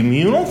a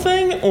communal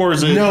thing, or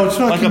is it no, it's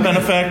not like a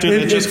benefactor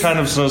that just kind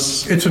of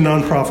says... It's a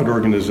nonprofit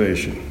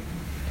organization.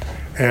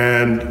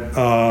 And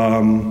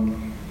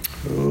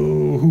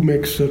who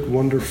makes that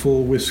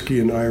wonderful whiskey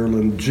in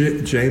Ireland?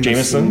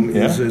 Jameson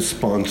is a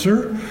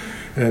sponsor.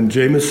 And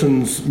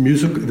Jameson's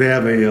music, they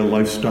have a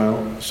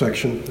lifestyle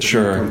section.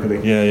 Sure. Company.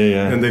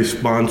 Yeah. And they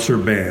sponsor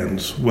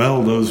bands.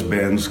 Well, those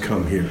bands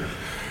come here.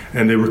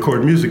 And they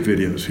record music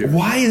videos here.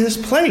 Why this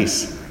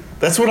place?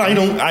 That's what I'm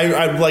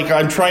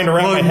trying to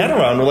wrap my head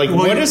around.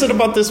 What is it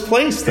about this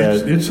place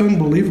that... It's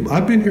unbelievable.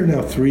 I've been here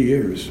now 3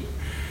 years.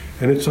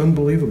 And it's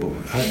unbelievable.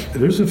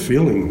 There's a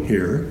feeling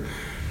here.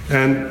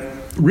 And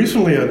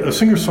recently, a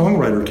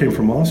singer-songwriter came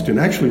from Austin.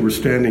 Actually, we're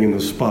standing in the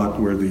spot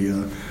where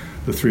the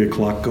 3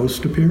 o'clock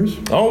ghost appears.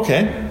 Oh,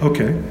 okay.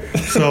 Okay.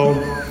 So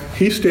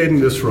he stayed in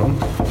this room,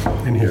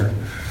 in here.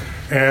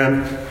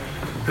 And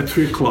at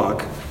 3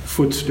 o'clock,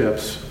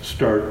 footsteps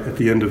start at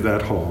the end of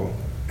that hall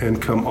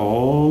and come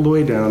all the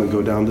way down and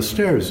go down the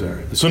stairs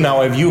there. So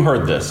now, have you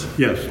heard this?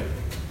 Yes.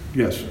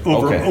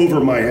 Over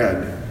my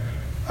head.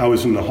 I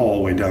was in the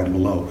hallway down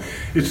below.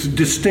 It's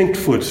distinct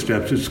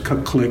footsteps. It's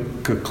click.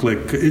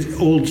 It's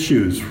old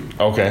shoes.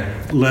 Okay.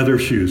 Leather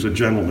shoes, a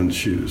gentleman's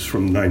shoes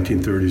from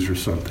 1930s or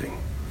something.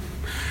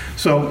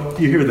 So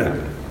you hear that.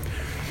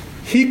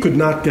 He could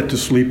not get to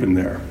sleep in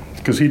there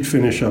because he'd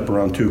finish up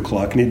around 2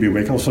 o'clock and he'd be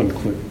awake. All of a sudden,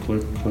 click,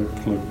 click, click,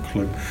 click,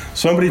 click.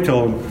 Somebody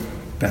told him,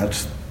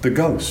 that's the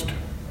ghost.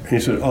 And he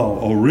said,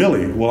 oh,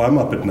 really? Well, I'm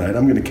up at night.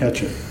 I'm going to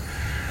catch it.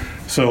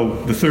 So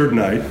the third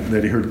night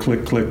that he heard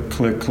click, click,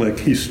 click, click,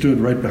 he stood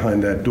right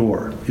behind that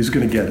door. He's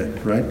going to get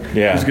it, right?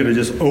 Yeah. He's going to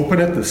just open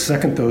it the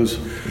second those...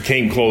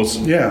 Came close.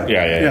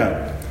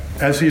 Yeah.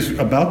 As he's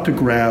about to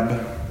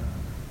grab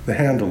the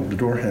handle, the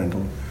door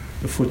handle,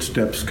 the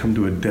footsteps come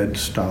to a dead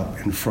stop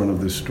in front of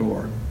this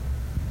door.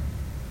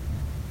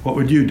 What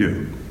would you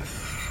do?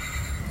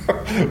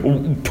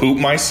 Poop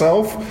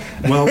myself?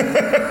 Well,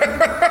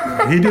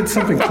 he did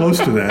something close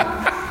to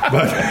that.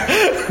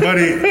 But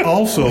he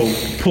also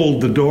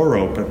pulled the door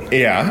open.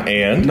 Yeah,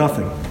 and?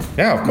 Nothing.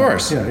 Yeah, of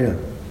course. Yeah.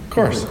 Of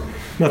course.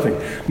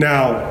 Nothing.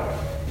 Now,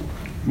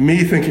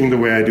 me thinking the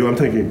way I do, I'm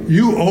thinking,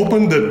 you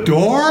opened the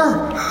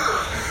door?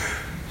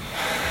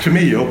 To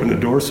me, you open the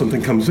door,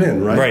 something comes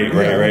in, right? Right.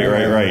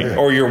 Yeah.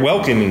 Or you're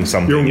welcoming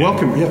something. You're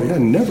welcome. Yeah,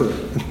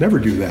 never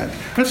do that.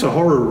 That's a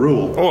horror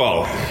rule.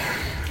 Well,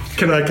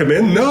 can I come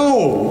in?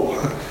 No.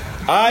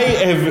 I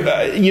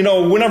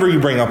have, whenever you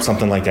bring up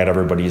something like that,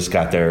 everybody's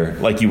got their,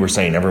 like you were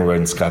saying,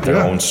 everyone's got their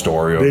own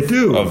story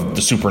of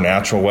the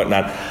supernatural,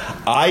 whatnot.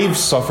 I've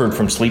suffered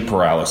from sleep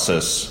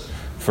paralysis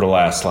for the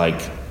last,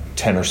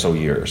 10 or so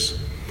years.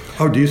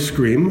 Oh, do you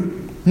scream?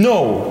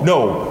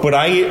 No, but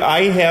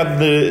I have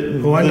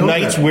the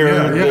nights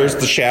where there's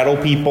the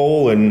shadow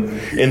people and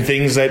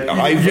things that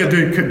I've... Yeah,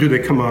 do they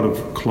come out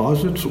of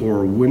closets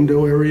or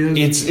window areas?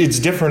 It's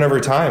different every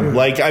time.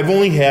 Yeah. I've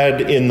only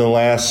had in the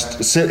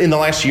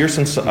last year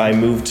since I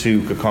moved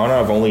to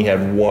Kaukauna, I've only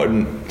had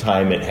one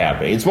time it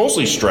happen. It's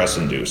mostly stress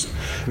induced,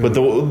 but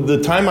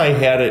the time I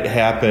had it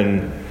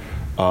happen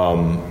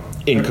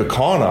in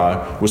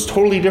Kaukauna was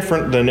totally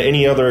different than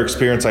any other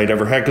experience I'd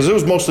ever had, because it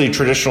was mostly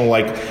traditional,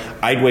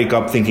 I'd wake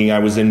up thinking I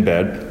was in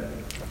bed.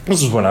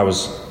 This is when I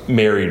was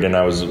married and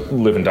I was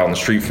living down the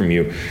street from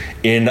you,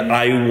 and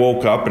I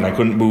woke up and I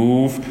couldn't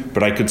move,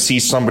 but I could see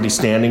somebody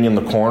standing in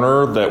the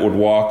corner that would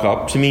walk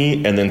up to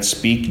me and then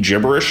speak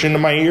gibberish into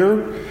my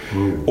ear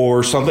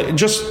or something,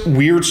 just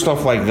weird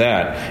stuff like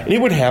that. And it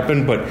would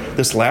happen, but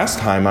this last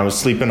time I was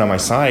sleeping on my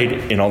side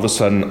and all of a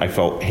sudden I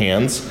felt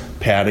hands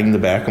patting the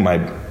back of my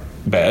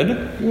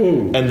bed.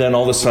 Whoa. And then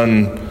all of a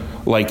sudden,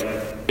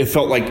 it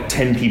felt like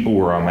 10 people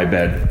were on my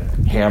bed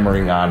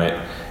hammering on it.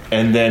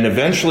 And then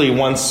eventually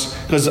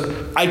because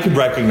I could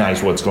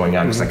recognize what's going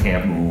on because I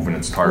can't move and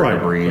it's hard to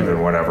breathe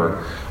and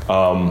whatever.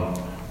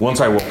 Once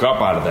I woke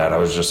up out of that, I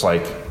was just I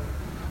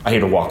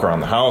had to walk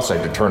around the house. I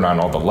had to turn on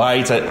all the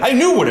lights. I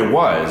knew what it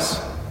was.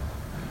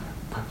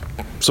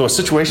 So a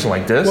situation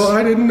like this... Well,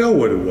 I didn't know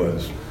what it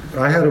was.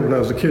 I had it when I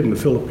was a kid in the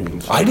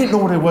Philippines. I didn't know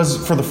what it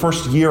was for the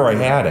first year I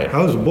had it.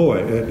 I was a boy.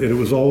 It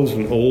was always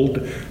an old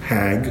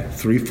hag,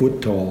 3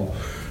 foot tall,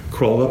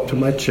 crawled up to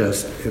my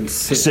chest and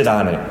sit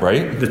on it,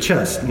 right? The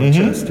chest.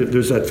 Chest.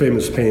 There's that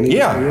famous painting.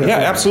 Yeah,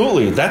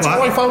 absolutely. That's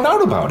how I found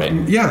out about it.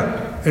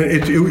 Yeah.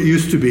 It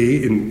used to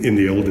be, in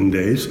the olden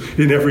days,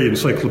 in every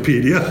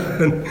encyclopedia.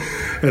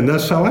 And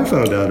that's how I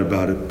found out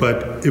about it.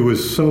 But it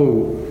was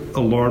so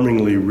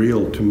alarmingly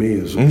real to me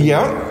as a boy.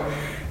 Yeah.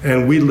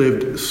 And we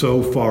lived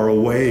so far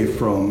away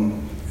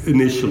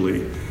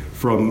initially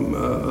from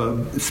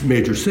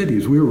major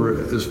cities. We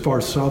were as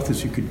far south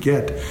as you could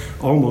get,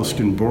 almost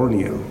in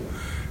Borneo.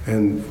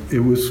 And it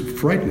was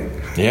frightening.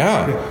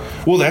 Yeah.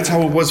 Well, that's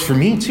how it was for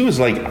me, too.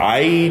 Is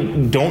I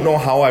don't know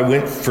how I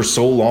went for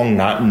so long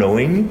not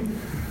knowing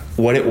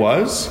what it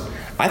was.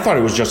 I thought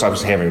it was just I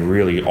was having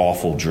really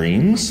awful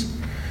dreams.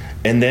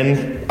 And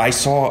then I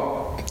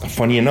saw,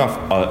 funny enough,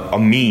 a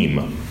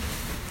meme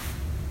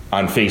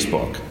on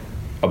Facebook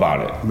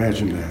about it.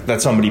 Imagine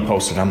that somebody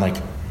posted. I'm like,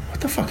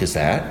 what the fuck is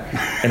that?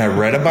 And I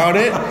read about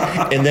it,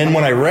 and then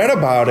when I read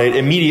about it,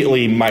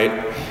 immediately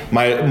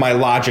my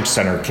logic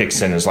center kicks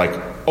in. Is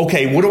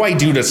okay, what do I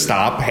do to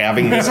stop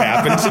having this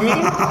happen to me?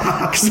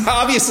 Because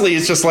obviously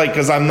it's just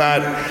because I'm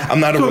not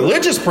a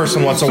religious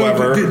person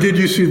whatsoever. So did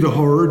you see the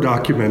horror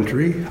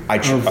documentary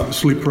of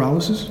sleep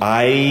paralysis?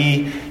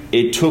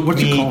 It took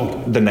What's me it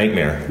called? The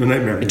Nightmare. The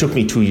Nightmare. It took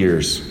me 2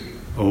 years.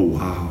 Oh,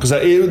 wow. Because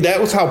that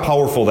was how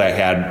powerful that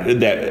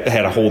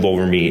had a hold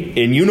over me.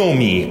 And you know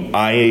me,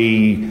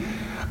 I'm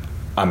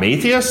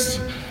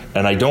atheist,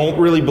 and I don't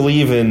really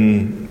believe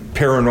in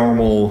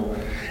paranormal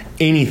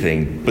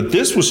anything. But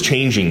this was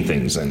changing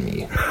things in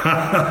me.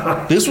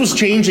 This was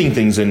changing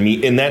things in me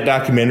in that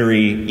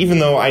documentary, even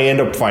though I end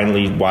up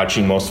finally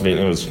watching most of it.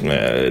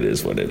 It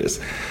is what it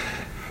is.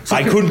 So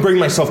I couldn't bring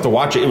myself to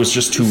watch it. It was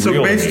just too real.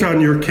 So based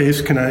on your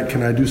case, can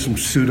I do some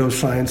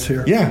pseudoscience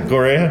here? Yeah, go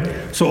right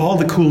ahead. So all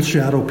the cool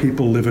shadow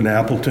people live in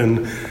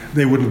Appleton.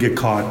 They wouldn't get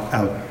caught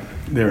out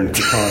there in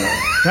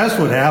Kaukauna. That's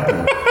what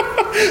happened.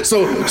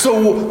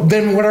 So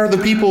then what are the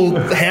people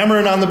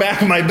hammering on the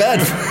back of my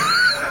bed?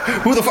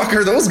 Who the fuck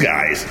are those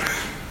guys?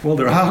 Well,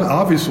 they're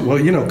obviously... Well,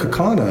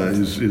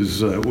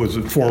 Kaukauna was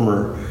a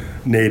former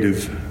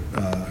native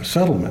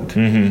settlement.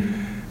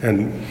 Mm-hmm.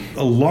 And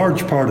a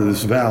large part of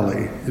this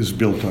valley is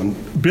built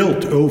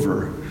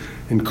over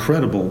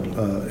incredible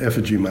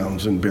effigy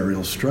mounds and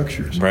burial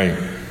structures. Right.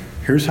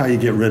 Here's how you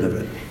get rid of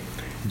it.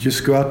 You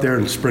just go out there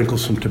and sprinkle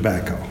some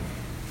tobacco.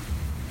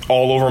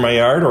 All over my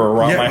yard or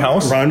around my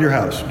house? Around your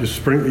house.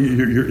 Just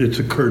it's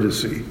a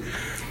courtesy.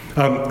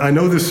 I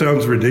know this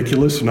sounds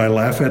ridiculous, and I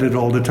laugh at it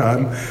all the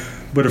time,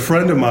 but a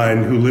friend of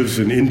mine who lives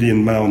in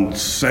Indian Mound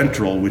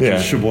Central, which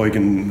is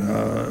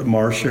Sheboygan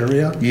Marsh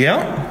area.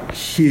 Yeah.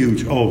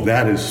 Huge. Oh,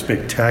 that is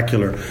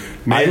spectacular.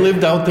 Man, I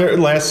lived out there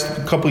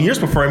last couple of years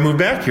before I moved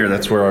back here.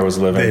 That's where I was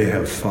living. They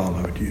have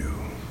followed you.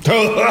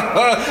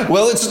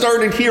 Well, it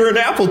started here in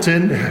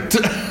Appleton.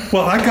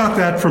 Well, I got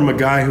that from a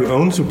guy who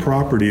owns a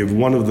property of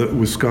one of the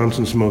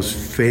Wisconsin's most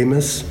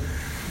famous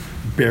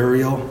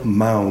burial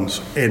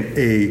mounds, and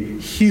a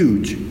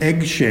huge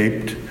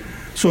egg-shaped,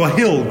 so a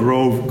hill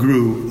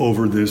grew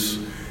over this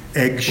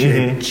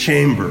egg-shaped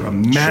chamber, a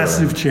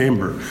massive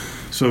chamber.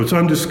 So it's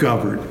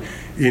undiscovered.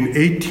 In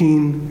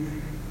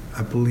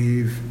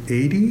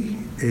 1880,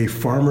 a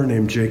farmer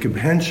named Jacob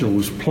Henschel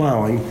was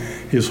plowing.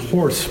 His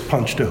horse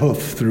punched a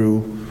hoof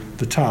through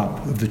the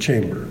top of the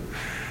chamber.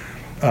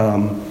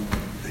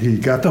 He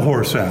got the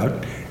horse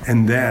out,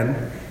 and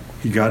then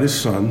he got his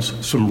sons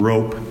some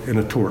rope and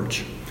a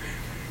torch.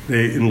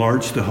 They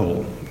enlarged the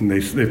hole, and they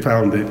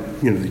found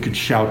that they could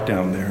shout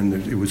down there, and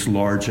it was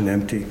large and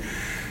empty.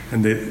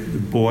 And the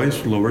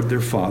boys lowered their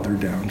father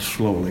down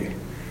slowly,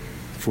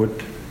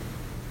 foot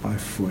by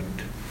foot.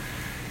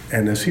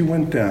 And as he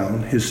went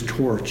down, his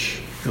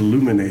torch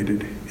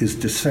illuminated his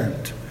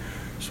descent.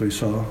 So he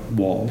saw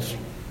walls,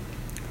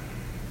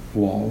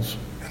 and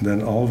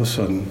then all of a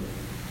sudden,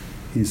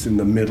 he's in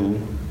the middle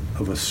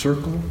of a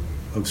circle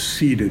of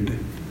seated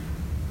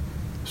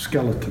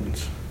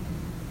skeletons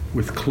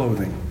with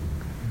clothing.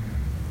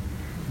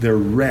 They're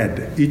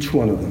red, each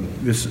one of them.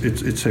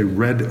 It's a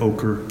red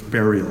ochre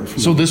burial.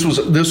 So this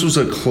was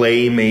a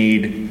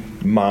clay-made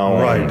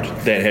mound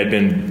that had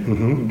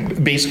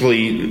been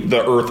basically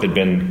the earth had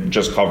been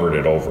just covered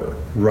it over.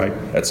 Right.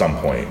 At some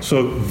point.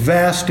 So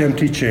vast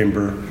empty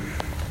chamber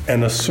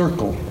and a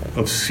circle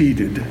of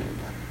seated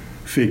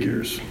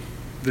figures,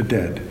 the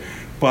dead.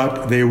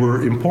 But they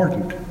were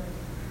important.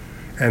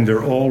 And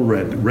they're all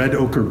red. Red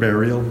ochre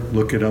burial,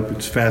 look it up.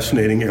 It's a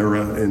fascinating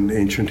era in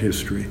ancient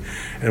history.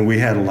 And we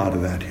had a lot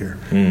of that here.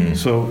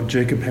 So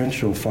Jacob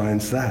Henschel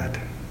finds that.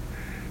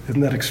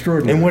 Isn't that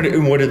extraordinary?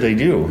 And what did they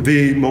do?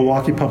 The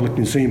Milwaukee Public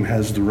Museum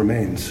has the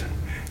remains.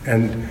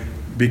 And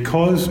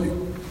because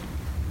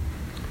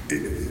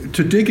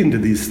to dig into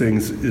these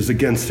things is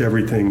against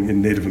everything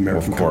in Native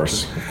American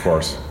culture. Of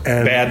course.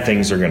 And bad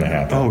things are going to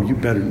happen. Oh, you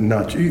better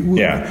not.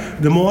 Yeah.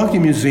 The Milwaukee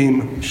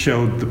Museum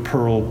showed the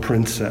Pearl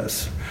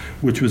Princess,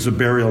 which was a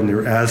burial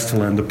near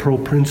Aztalan. The Pearl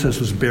Princess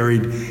was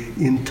buried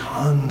in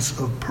tons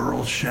of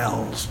pearl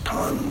shells,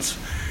 tons.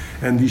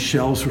 And these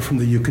shells were from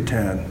the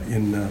Yucatan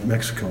in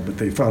Mexico, but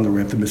they found their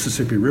way up the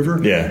Mississippi River.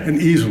 Yeah.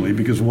 And easily,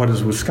 because what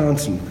is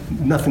Wisconsin?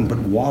 Nothing but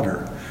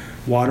water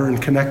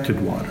and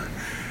connected water.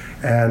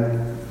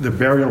 And the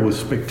burial was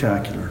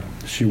spectacular.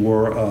 She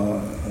wore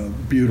a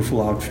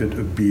beautiful outfit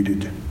of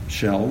beaded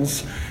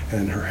shells,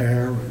 and her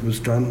hair was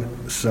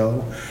done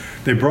so.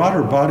 They brought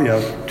her body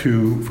out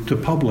to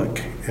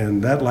public,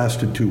 and that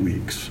lasted 2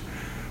 weeks.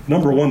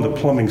 Number one, the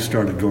plumbing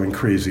started going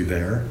crazy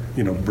there,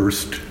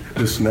 burst,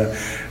 this and that.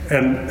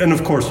 And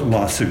of course,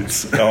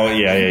 lawsuits. Oh,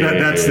 yeah.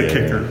 That's the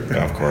kicker.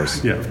 Yeah, of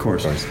course. Yeah, of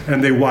course.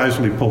 And they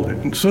wisely pulled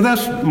it. So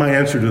that's my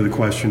answer to the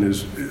question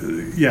is,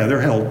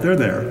 they're held, they're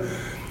there.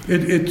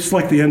 It's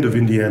like the end of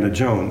Indiana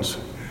Jones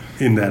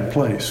in that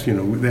place.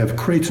 They have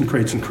crates and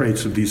crates and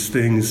crates of these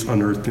things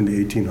unearthed in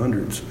the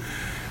 1800s,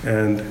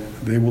 and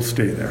they will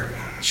stay there.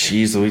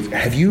 Jeez Louise,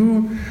 have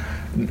you,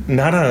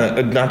 not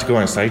to go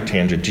on a side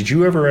tangent, did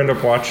you ever end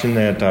up watching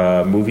that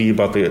movie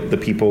about the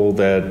people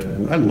that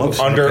I love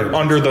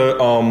under the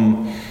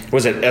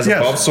was it As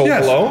Above, So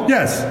Below?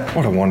 Yes.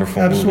 What a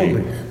wonderful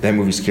Absolutely. movie. That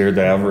movie scared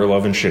the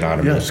ever-loving shit out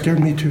of me. Yeah, it scared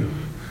me too.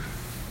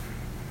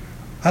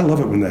 I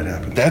love it when that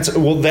happens. That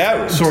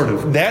sort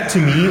of. That to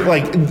me,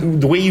 like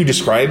the way you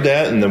described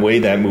that and the way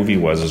that movie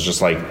was, is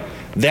just like,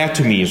 that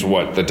to me is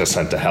what the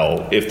descent to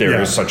hell, if there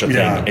is such a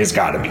thing, has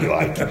got to be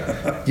like.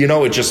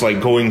 It's just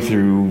like going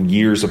through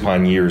years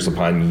upon years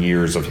upon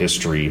years of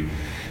history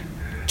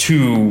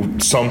to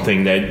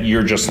something that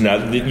you're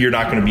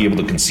not going to be able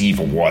to conceive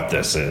of what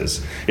this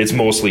is. It's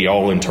mostly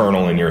all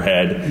internal in your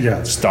head.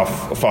 Yeah.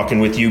 Stuff fucking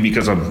with you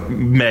because of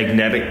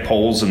magnetic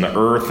poles in the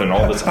earth and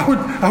all this.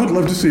 I would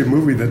love to see a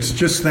movie that's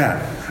just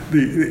that.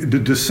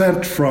 The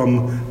descent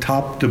from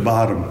top to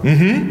bottom.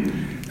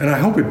 And I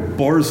hope it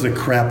bores the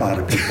crap out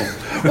of people.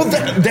 Well,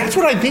 that's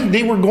what I think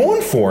they were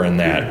going for in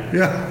that.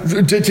 Yeah.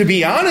 To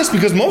be honest,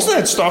 because most of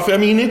that stuff, I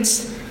mean,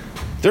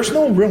 there's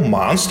no real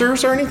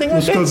monsters or anything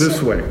like that. Let's go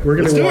this way. We're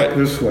going to walk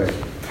this way.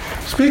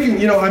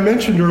 Speaking, I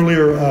mentioned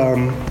earlier,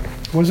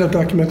 what was that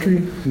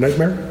documentary?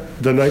 Nightmare?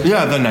 The Nightmare?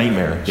 Yeah, The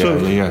Nightmare. So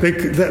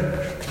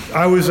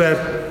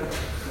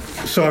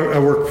I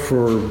work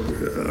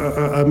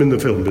I'm in the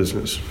film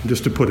business,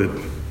 just to put it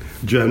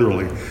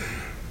generally.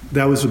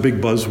 That was a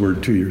big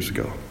buzzword 2 years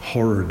ago.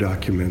 Horror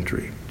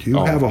documentary. Do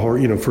you have a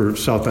horror? For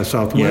South by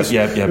Southwest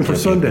and for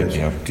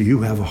Sundance. Do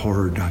you have a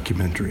horror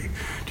documentary?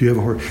 Do you have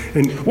a horror?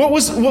 And what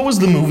was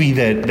the movie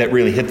that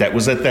really hit that?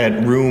 Was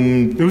that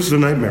Room? It was The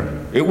Nightmare.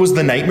 It was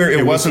The Nightmare.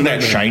 It wasn't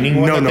that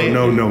Shining one. No.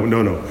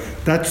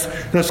 That's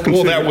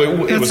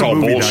considered. It was all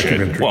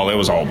bullshit. Well, it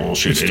was all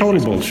bullshit. It's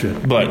total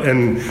bullshit. But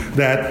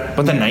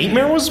The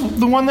Nightmare was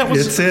the one that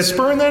was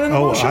spurring that into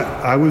motion.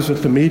 I was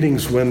at the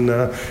meetings when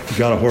you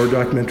got a horror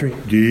documentary.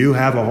 Do you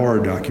have a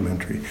horror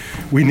documentary?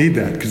 We need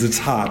that because it's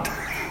hot.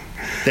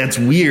 That's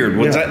weird.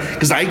 What's that?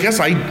 Because I guess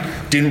I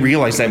didn't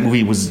realize that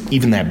movie was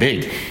even that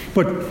big.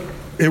 But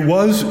it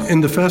was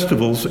in the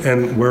festivals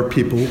and where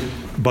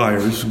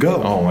buyers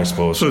go. Oh, I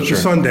suppose. So it's a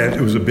Sundance.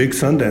 It was a big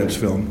Sundance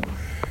film.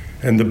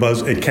 And the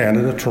buzz in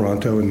Canada,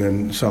 Toronto, and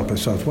then South by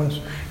Southwest.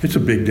 It's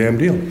a big damn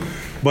deal.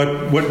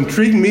 But what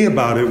intrigued me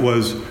about it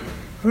was,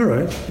 all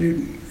right,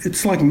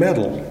 it's like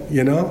metal,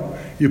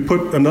 You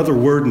put another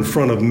word in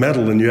front of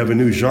metal and you have a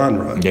new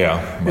genre.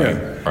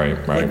 Right.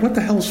 Like, what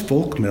the hell's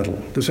folk metal?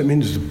 Does that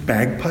mean there's a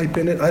bagpipe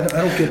in it? I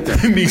don't get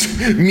that.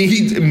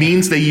 It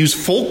means they use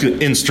folk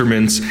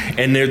instruments,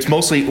 and it's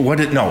mostly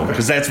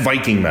because that's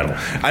Viking metal.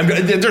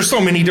 There's so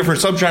many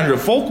different subgenres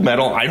of folk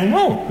metal. I don't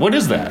know. What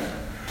is that?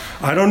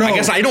 I don't know. I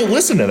guess I don't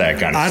listen to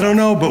that kind of stuff. I don't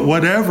know, but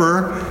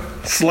whatever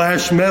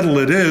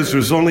 /metal it is,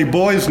 there's only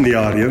boys in the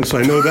audience.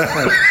 I know that.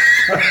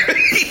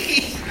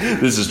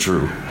 This is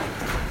true.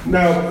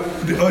 Now,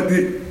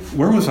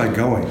 where was I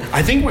going?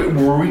 I think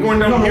were we going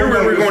down here?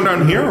 Were we going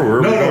down here?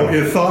 Or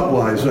No.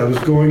 Thought-wise, I was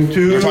going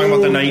to. You're talking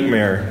about The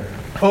Nightmare.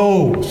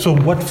 Oh, so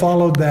what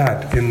followed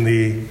that in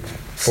the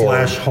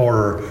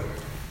 /horror,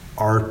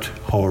 art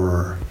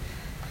horror?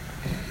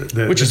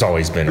 Which has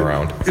always been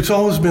around. It's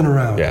always been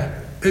around. Yeah.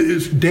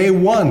 It's day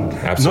one.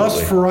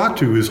 Absolutely.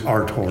 Nosferatu is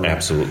art horror.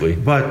 Absolutely.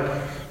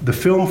 But the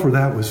film for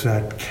that was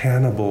that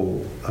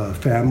Cannibal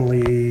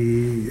Family,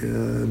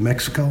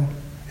 Mexico.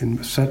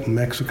 Set in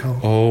Mexico.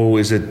 Oh,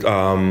 is it?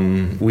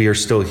 We Are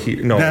Still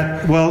Here. No,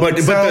 but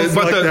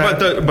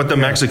the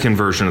Mexican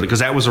version of it, because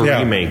that was a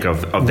remake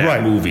of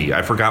that movie.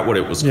 I forgot what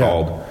it was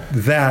called.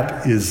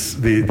 That is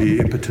the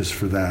impetus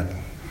for that.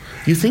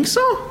 You think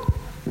so?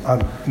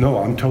 No,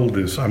 I'm told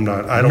this. I'm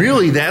not. I don't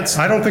really.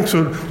 I don't think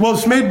so. Well,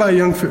 it's made by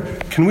young.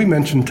 Can we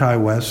mention Ty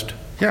West?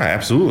 Yeah,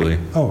 absolutely.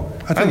 Oh,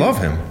 I love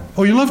him.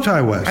 Oh, you love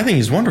Ty West? I think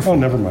he's wonderful. Oh,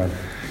 never mind.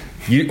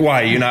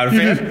 Why? You're not a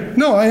fan?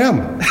 No, I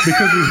am.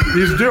 Because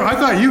he's different. I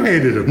thought you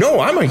hated him. No,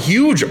 I'm a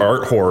huge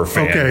art horror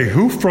fan. Okay,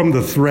 who from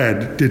The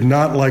Thread did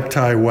not like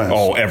Ty West?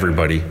 Oh,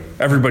 everybody.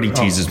 Everybody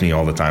teases me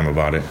all the time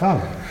about it.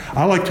 Oh.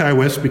 I like Ty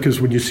West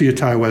because when you see a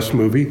Ty West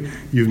movie,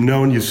 you've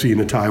seen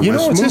a Ty West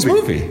movie. It's his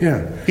movie.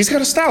 Yeah. He's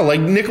got a style, like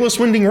Nicholas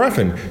Winding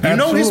Refn. You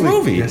know his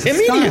movie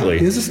immediately.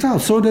 He has a style.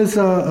 So does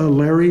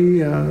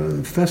Larry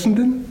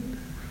Fessenden.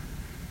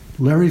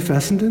 Larry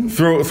Fessenden?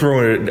 Throw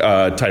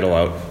a title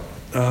out.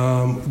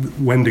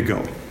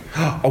 Wendigo.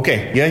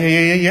 Okay.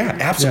 Yeah.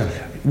 Absolutely.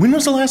 Yeah. When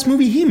was the last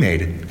movie he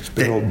made? It's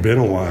been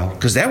a while.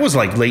 Because that was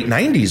like late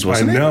 90s,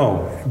 wasn't it? I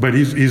know. But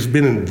he's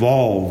been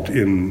involved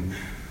in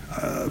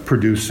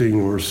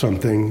producing or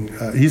something.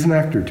 He's an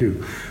actor,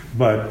 too.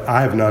 But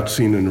I have not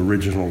seen an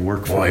original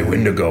work for him. Boy,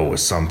 Wendigo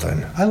was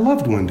something. I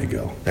loved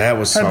Wendigo. That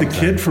was something. Had the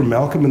kid from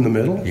Malcolm in the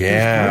Middle.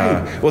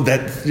 Yeah. Well,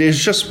 that is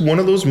just one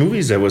of those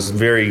movies that was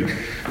very,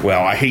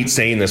 well, I hate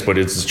saying this, but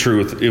it's the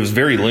truth. It was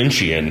very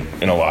Lynchian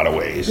in a lot of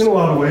ways. In a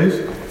lot of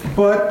ways.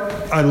 But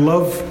I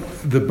love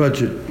the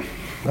budget.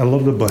 I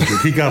love the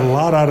budget. He got a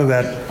lot out of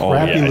that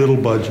crappy little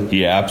budget.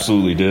 He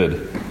absolutely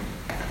did.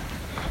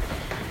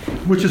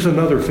 Which is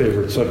another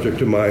favorite subject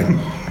of mine.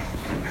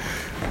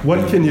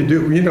 What can you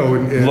do?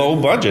 Low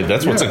budget.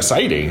 That's what's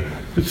exciting.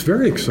 It's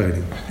very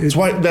exciting. It's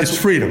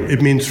freedom.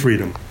 It means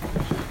freedom.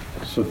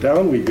 So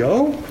down we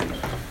go.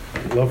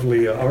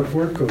 Lovely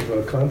artwork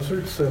of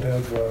concerts that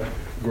have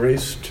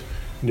graced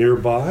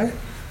nearby.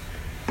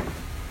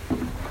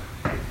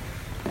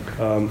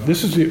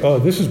 This is,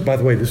 by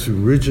the way, this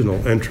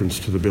original entrance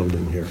to the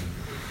building here.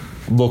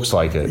 Looks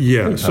like it.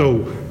 Yeah.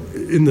 So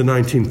in the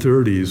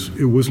 1930s,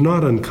 it was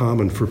not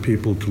uncommon for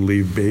people to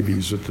leave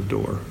babies at the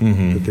door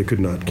that they could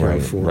not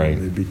care for. Right.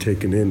 They'd be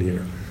taken in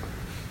here.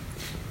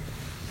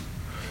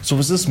 So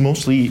was this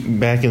mostly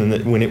back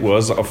when it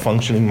was a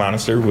functioning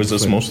monastery? Was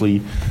this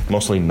mostly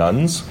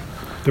nuns?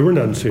 There were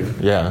nuns here.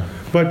 Yeah.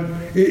 But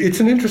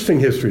it's an interesting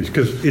history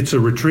because it's a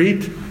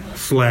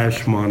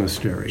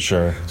retreat/monastery.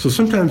 Sure. So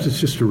sometimes it's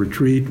just a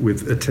retreat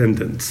with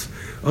attendants.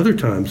 Other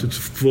times it's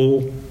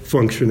full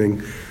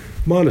functioning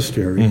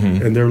monastery,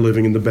 and they're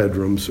living in the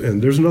bedrooms.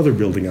 And there's another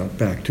building out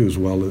back too as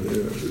well,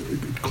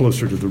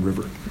 closer to the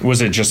river. Was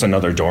it just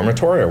another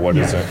dormitory, or what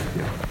is it?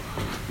 Yeah.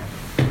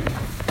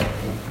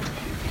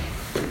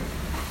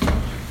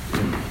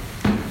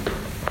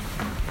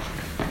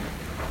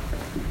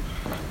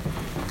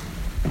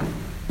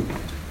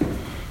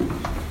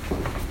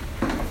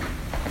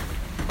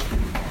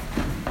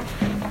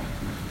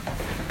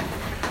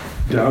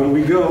 Down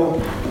we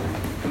go.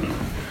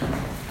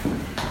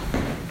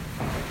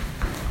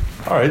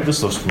 All right,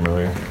 this looks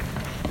familiar.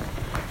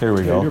 Here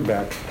we go. You're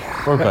back.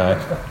 We're back.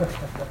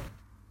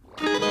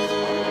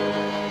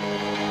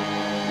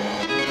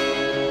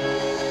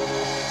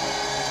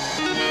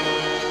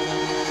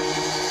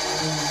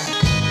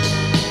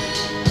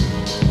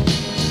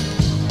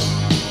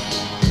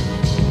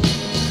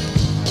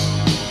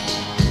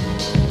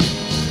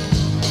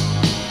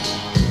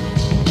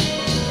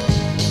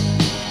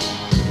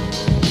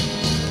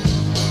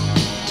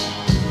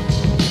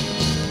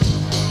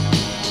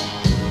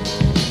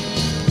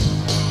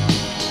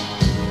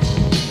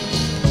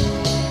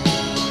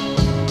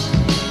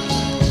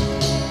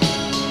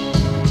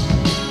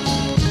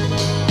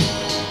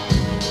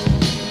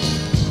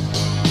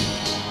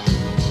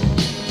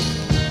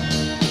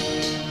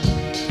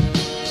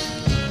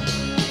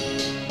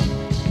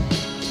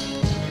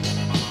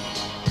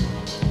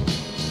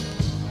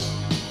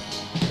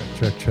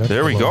 Check.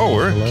 There we go.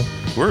 Hello.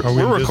 We're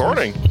in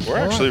recording. business? We're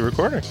All actually right.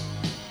 recording.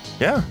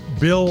 Yeah.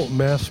 Bill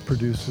mass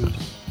produces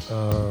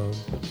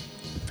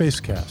face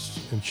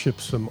casts and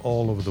ships them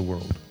all over the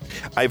world.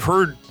 I've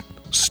heard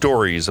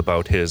stories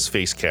about his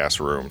face cast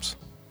rooms.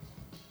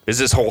 Is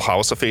this whole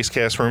house a face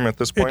cast room at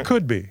this point? It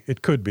could be.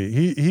 It could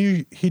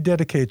be. He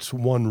dedicates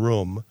one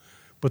room,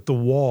 but the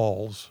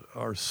walls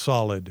are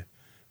solid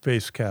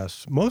face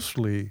casts,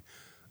 mostly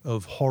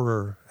of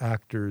horror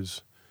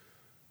actors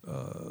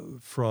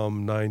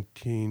from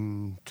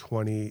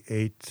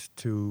 1928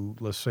 to,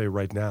 let's say,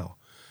 right now.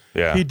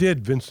 Yeah. He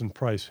did Vincent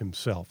Price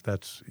himself.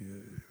 That's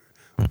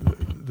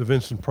the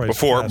Vincent Price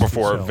Before cast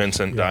himself.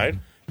 Vincent died?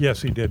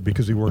 Yes, he did,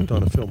 because he worked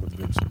on a film with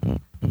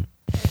Vincent.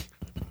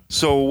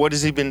 So what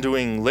has he been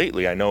doing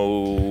lately? I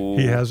know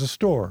He has a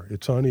store.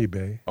 It's on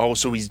eBay. Oh,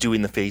 so he's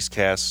doing the face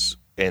casts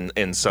and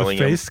selling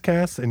The them. face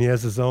casts, and he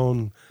has his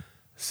own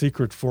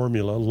secret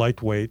formula,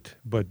 lightweight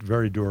but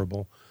very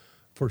durable,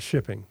 for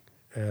shipping.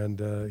 And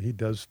he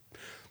does,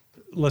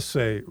 let's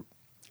say,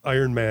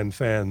 Iron Man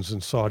fans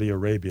in Saudi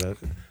Arabia,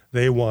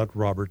 they want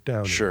Robert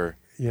Downey. Sure.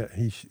 Yeah,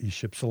 he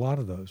ships a lot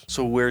of those.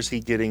 So where's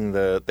he getting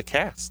the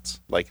casts?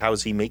 Like, how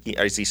is he making?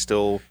 Is he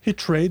still? He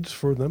trades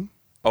for them.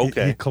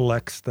 Okay. He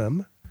collects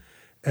them,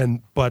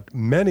 but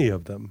many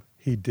of them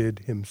he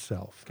did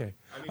himself. Okay.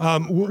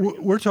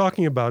 We're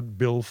talking about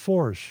Bill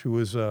Forsh, who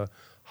is a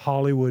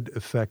Hollywood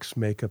effects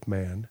makeup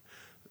man.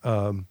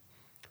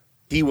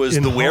 He was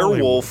in the Hollywood.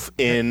 werewolf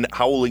in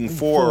Howling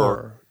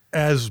 4.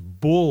 As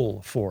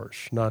Bull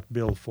Forsh, not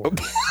Bill Forsh.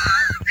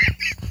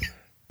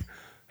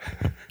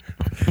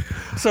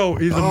 So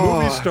he's a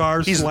movie star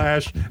 /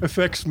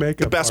 effects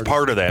makeup The best artist.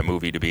 part of that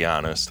movie, to be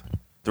honest.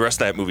 The rest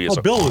of that movie is.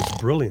 Bill was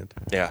brilliant.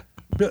 Yeah.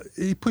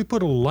 He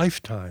put a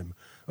lifetime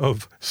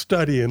of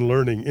study and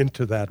learning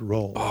into that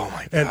role. Oh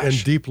my And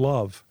gosh. deep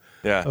love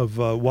Yeah. of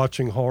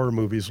watching horror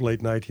movies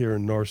late night here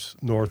in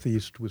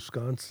northeast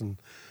Wisconsin.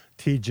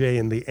 TJ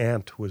and the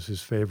Ant was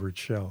his favorite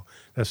show.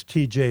 That's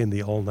TJ and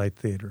the All Night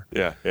Theater.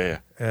 Yeah.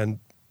 And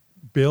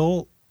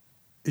Bill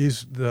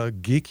is the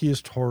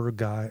geekiest horror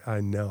guy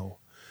I know.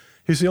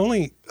 He's the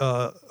only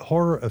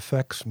horror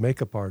effects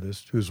makeup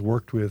artist who's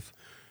worked with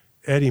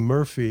Eddie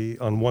Murphy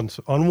on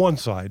one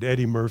side,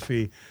 Eddie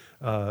Murphy,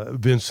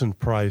 Vincent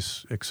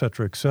Price, et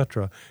cetera,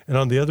 and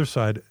on the other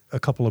side, a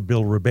couple of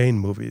Bill Rebane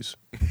movies.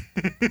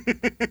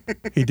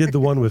 He did the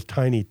one with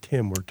Tiny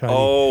Tim,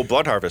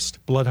 Blood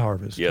Harvest. Blood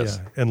Harvest, Yes.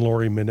 yeah, and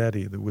Lori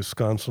Minetti, the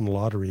Wisconsin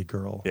lottery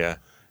girl. Yeah.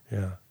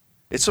 Yeah.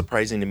 It's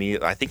surprising to me.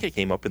 I think it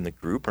came up in the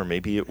group, or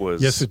maybe it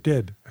was. Yes, it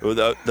did.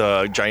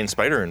 The giant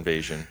spider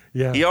invasion.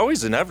 Yeah. He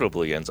always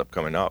inevitably ends up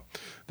coming up.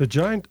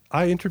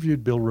 I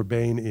interviewed Bill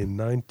Rebane in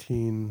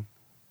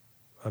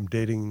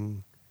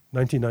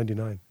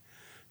 1999.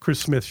 Chris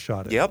Smith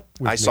shot it. Yep,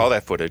 with I me. saw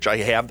that footage. I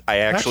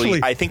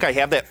think I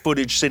have that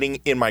footage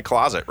sitting in my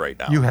closet right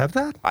now. You have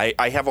that?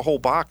 I have a whole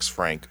box,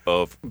 Frank,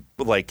 of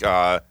like.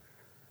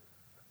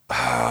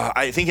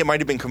 I think it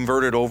might have been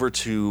converted over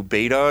to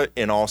beta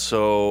and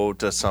also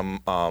to some.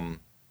 I'm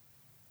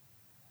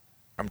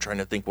trying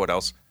to think what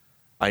else.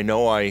 I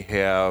know I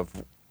have.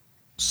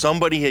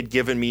 Somebody had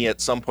given me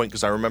at some point,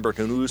 because I remember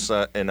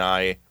Hanusa and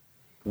I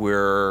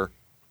were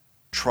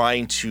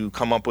trying to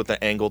come up with an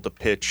angle to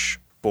pitch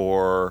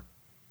for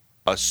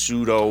a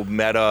pseudo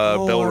meta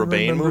Bill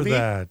Rebane movie.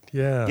 That.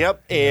 Yeah.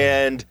 Yep.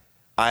 And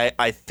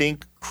I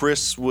think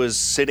Chris was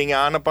sitting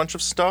on a bunch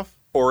of stuff,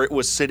 or it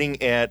was sitting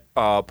at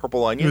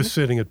Purple Onion. It was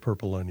sitting at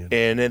Purple Onion.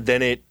 And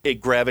then it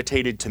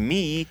gravitated to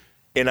me,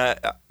 and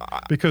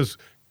because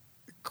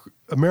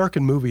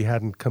American Movie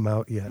hadn't come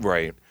out yet.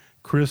 Right.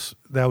 Chris,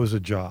 that was a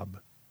job.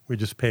 We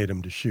just paid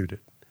him to shoot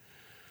it.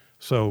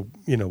 So,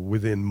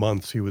 within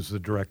months, he was the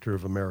director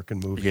of American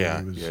Movie.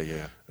 Yeah, He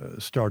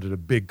started a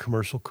big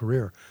commercial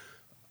career.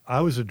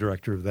 I was a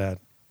director of that.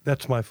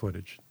 That's my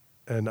footage.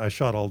 And I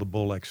shot all the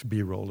Bull-X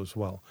B-roll as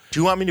well. Do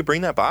you want me to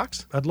bring that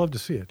box? I'd love to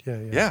see it. Yeah.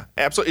 Yeah,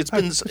 absolutely. It's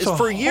a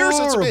for years.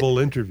 It's a horrible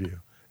interview.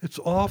 It's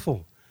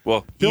awful.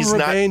 Well, Bill he's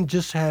Rebane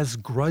just has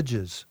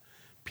grudges,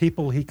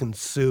 people he can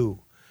sue.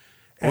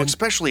 Well,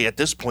 especially at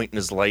this point in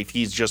his life,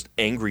 he's just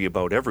angry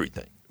about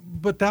everything.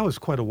 But that was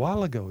quite a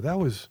while ago. That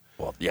was...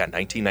 Well, yeah,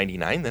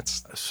 1999,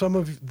 that's... Some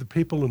of the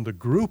people in the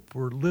group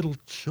were little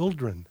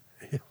children.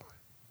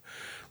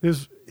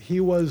 He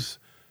was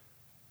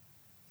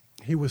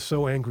He was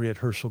so angry at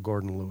Herschel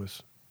Gordon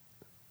Lewis.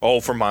 Oh,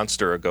 from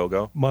Monster A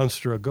Go-Go?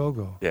 Monster A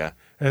Go-Go. Yeah.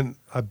 And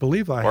I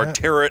believe Or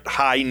Terror at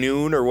High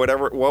Noon or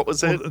whatever. What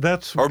was it? Well,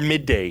 that's... Or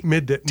Midday.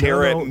 Midday.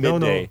 Terror at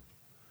Midday.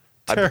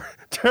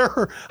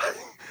 Terror.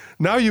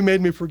 Now you made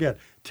me forget.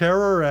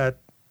 Terror at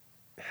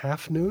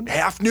Half Noon?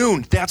 Half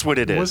Noon. That's what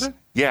it is. Was it?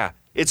 Yeah.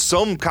 It's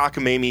some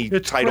cockamamie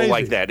title crazy.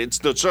 like that. It's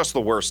just the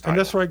worst title. And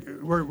that's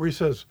right, where he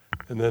says,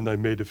 and then I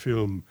made a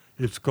film.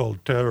 It's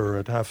called Terror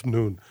at Half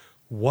Noon.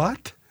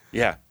 What?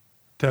 Yeah.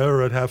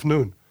 Terror at Half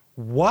Noon.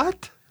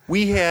 What?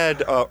 We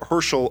had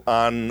Herschel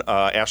on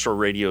Astro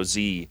Radio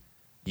Z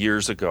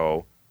years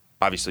ago,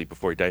 obviously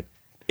before he died.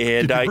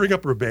 And Did you bring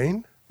up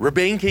Rebane?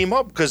 Rebane came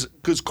up because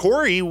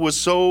Corey was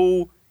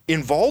so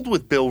involved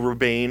with Bill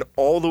Rebane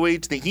all the way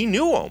to he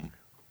knew him.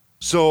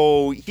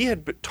 So he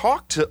had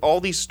talked to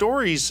all these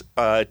stories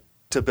to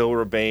Bill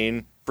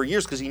Rebane for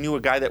years because he knew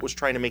a guy that was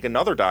trying to make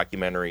another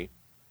documentary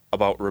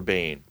about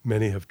Rebane.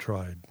 Many have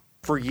tried.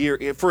 For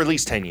at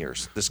least 10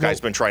 years. This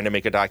guy's been trying to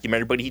make a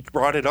documentary, but he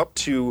brought it up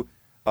to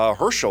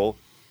Herschel,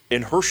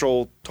 and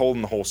Herschel told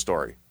him the whole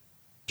story.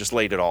 Just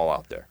laid it all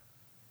out there.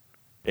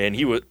 And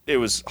it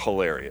was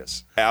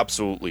hilarious.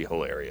 Absolutely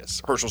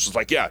hilarious. Herschel's just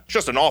like, yeah, it's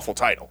just an awful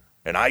title.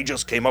 And I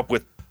just came up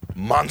with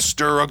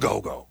Monster A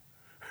Go-Go.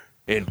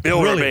 And Bill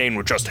Rebane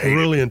would just hate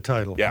brilliant it.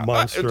 title. Yeah,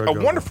 Monster a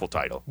wonderful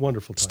title.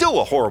 Wonderful title.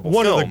 Still a horrible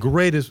film. One of the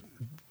greatest.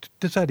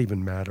 Does that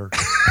even matter?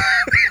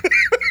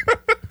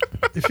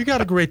 If you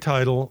got a great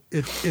title,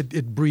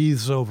 it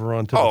breathes over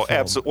onto the film. Oh,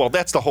 absolutely. Well,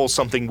 that's the whole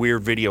Something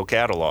Weird video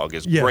catalog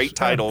is great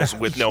titles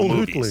with no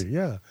movies.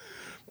 Yeah.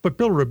 But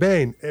Bill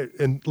Rebane,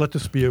 and let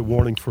this be a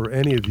warning for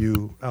any of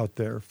you out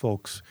there,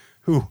 folks,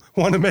 who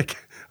want to make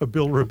a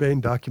Bill Rebane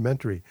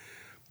documentary,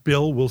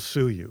 Bill will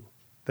sue you.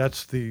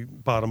 That's the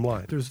bottom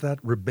line. There's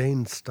that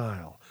Rebane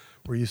style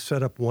where you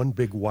set up one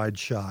big wide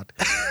shot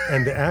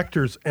and the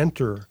actors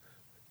enter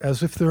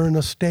as if they're in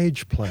a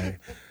stage play.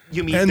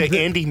 You mean the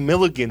Andy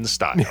Milligan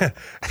style?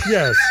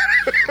 Yes.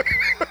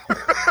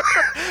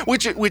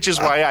 Which is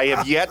why I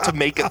have yet to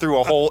make it through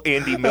a whole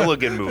Andy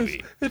Milligan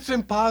movie. It's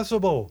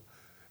impossible.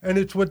 And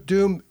it's what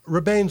doomed...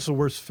 Rebane's the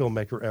worst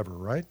filmmaker ever,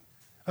 right?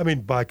 I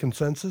mean, by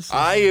consensus?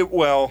 I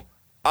will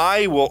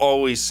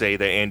always say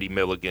that Andy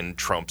Milligan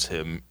trumps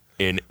him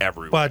in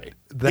every way.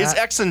 His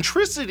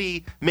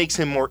eccentricity makes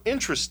him more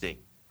interesting.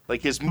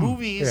 Like, his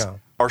movies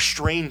are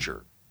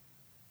stranger.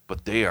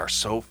 But they are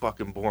so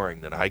fucking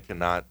boring that I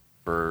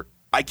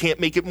can't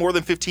make it more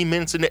than 15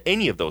 minutes into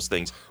any of those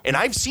things. And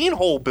I've seen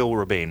whole Bill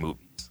Rebane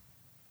movies.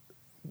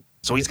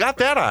 So he's got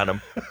that on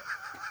him.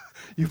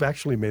 You've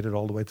actually made it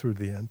all the way through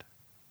the end.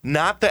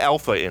 Not the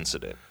Alpha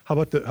incident. How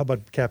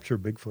about Capture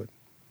Bigfoot?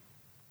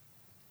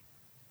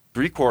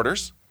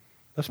 3/4.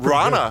 That's pretty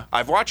Rana. good.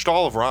 I've watched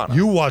all of Rana.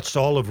 You watched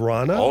all of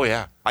Rana? Oh,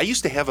 yeah. I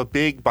used to have a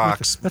big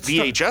box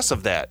VHS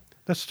of that.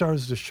 That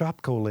stars the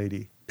Shopko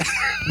lady.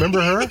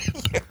 Remember her?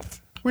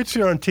 Yes. We'd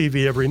see her on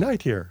TV every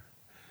night here.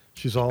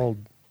 She's all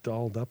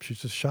dolled up.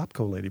 She's a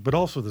Shopko lady, but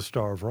also the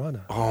star of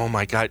Rana. Oh,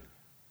 my God.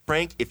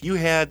 Frank, if you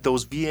had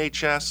those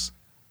VHS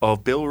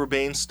of Bill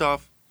Rebane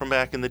stuff from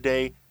back in the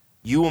day,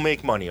 you will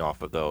make money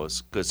off of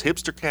those because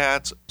hipster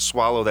cats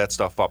swallow that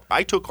stuff up.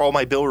 I took all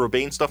my Bill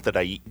Rebane stuff that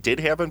I did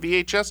have on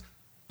VHS,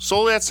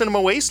 sold it at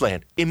Cinema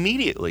Wasteland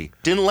immediately.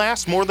 Didn't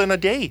last more than a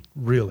day.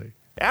 Really?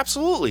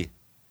 Absolutely.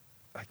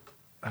 I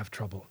have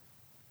trouble.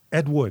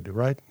 Ed Wood,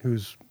 right?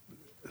 Who's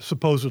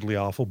supposedly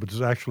awful, but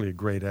is actually a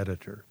great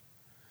editor.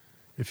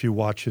 If you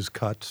watch his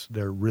cuts,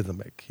 they're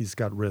rhythmic. He's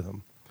got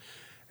rhythm.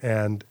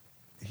 And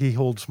he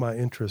holds my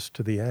interest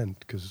to the end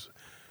because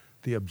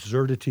the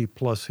absurdity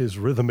plus his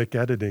rhythmic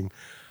editing.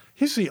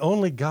 He's the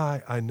only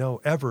guy I know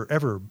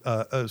ever,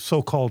 a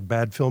so-called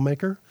bad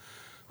filmmaker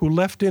who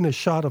left in a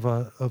shot of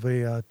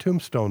a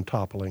tombstone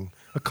toppling,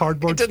 a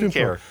cardboard tombstone. He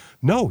didn't care.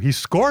 No, he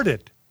scored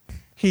it.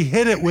 He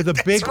hit it with a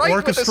big right,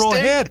 orchestral with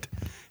a hit.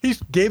 He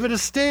gave it a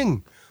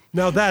sting.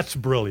 Now that's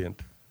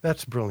brilliant.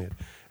 That's brilliant.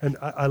 And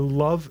I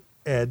love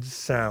Ed's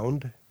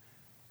sound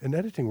and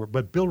editing work,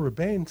 but Bill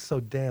Rebane's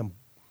so damn,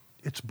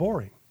 it's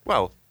boring.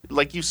 Well,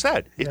 like you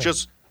said, it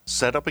just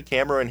set up a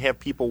camera and have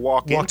people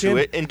walk into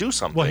it and do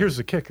something. Well, here's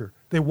the kicker.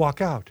 They walk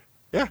out.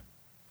 Yeah.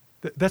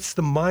 That's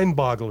the mind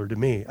boggler to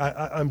me.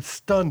 I'm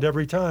stunned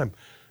every time.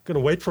 Going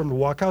to wait for him to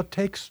walk out.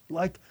 Takes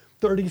like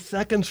 30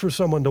 seconds for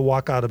someone to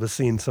walk out of a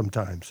scene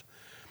sometimes.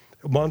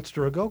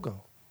 Monster A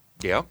Go-Go.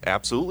 Yeah,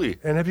 absolutely.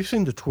 And have you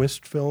seen the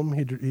Twist film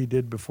he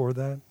did before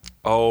that?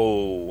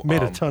 Oh.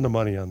 Made a ton of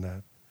money on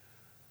that.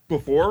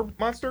 Before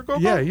Monster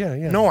Go-Go?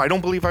 Yeah. No, I don't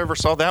believe I ever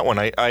saw that one.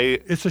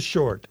 It's a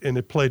short, and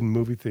it played in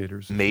movie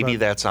theaters. Maybe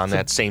that's on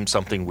that same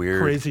Something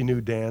Weird. Crazy New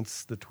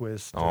Dance, The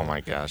Twist. Oh,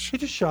 my gosh. He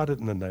just shot it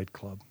in a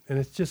nightclub, and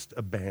it's just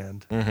a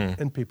band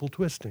and people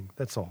twisting.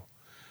 That's all.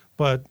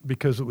 But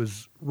because it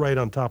was right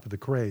on top of the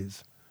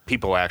craze.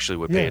 People actually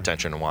would pay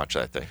attention and watch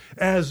that thing.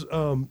 As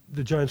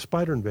the Giant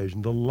Spider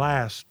Invasion, the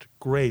last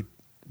great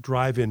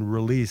drive-in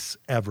release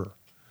ever.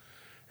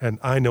 And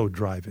I know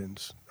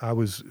drive-ins. I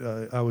was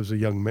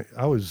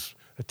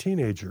a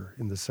teenager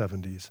in the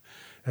 70s,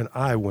 and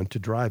I went to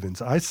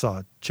drive-ins. I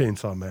saw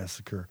Chainsaw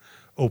Massacre.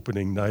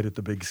 opening night at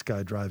the Big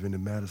Sky Drive-In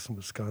in Madison,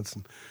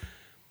 Wisconsin.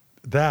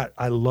 That,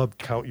 I loved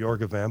Count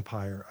Yorga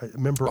Vampire. I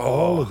remember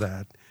all of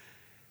that.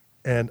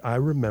 And I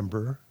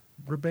remember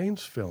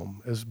Rebane's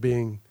film as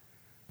being,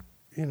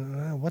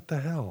 what the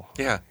hell?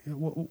 Yeah.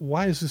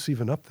 Why is this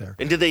even up there?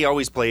 And did they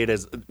always play it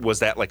as, was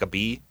that like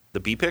the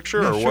B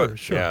picture or what?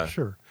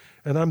 Sure.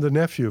 And I'm the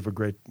nephew of a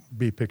great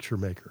B picture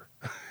maker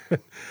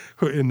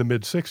in the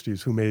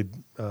mid-'60s who made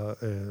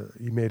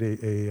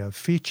a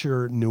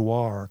feature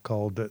noir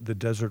called The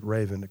Desert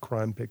Raven, a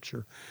crime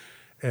picture.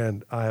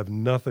 And I have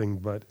nothing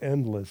but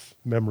endless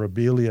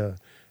memorabilia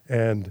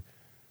and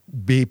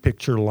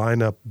B-picture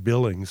lineup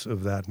billings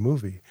of that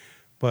movie.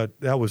 But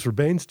that was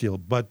Rebane's deal.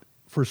 But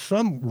for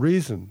some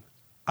reason,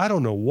 I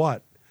don't know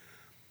what,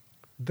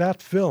 that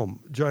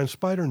film, Giant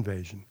Spider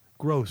Invasion,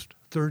 grossed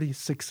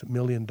 $36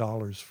 million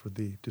for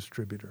the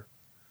distributor.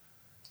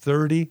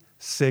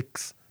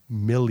 $36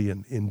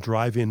 million in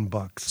drive-in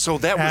bucks. So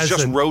that was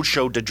just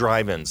roadshow to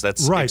drive-ins.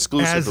 That's right,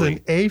 exclusively. As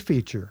an A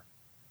feature.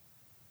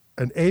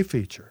 An A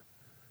feature.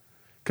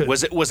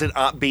 Was it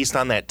based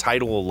on that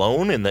title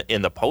alone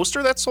in the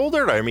poster that sold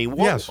it? I mean,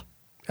 what? Yes,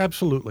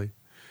 absolutely.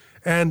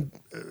 And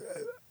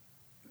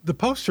the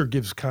poster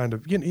gives kind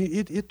of,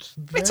 it's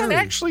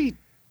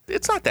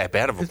not that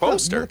bad of a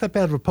poster. Not that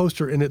bad of a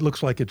poster, and it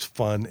looks like it's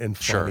fun and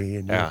funny,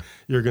 and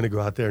you're going to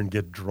go out there and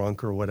get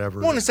drunk or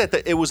whatever. Well,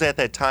 it was at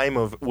that time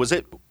of, was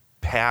it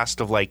past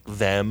of like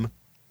them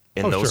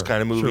in those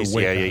kind of movies?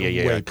 Sure,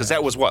 yeah. Because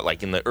that was what,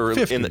 like in the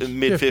early, 50s, in the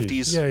mid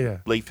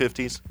 50s, late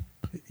 50s.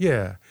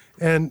 Yeah,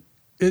 and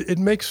it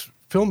makes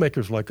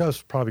filmmakers like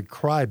us probably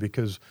cry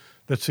because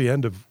that's the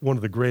end of one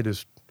of the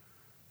greatest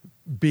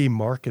B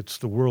markets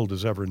the world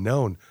has ever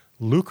known,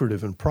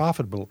 lucrative and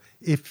profitable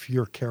if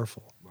you're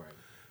careful. Right.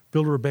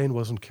 Bill Rebane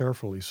wasn't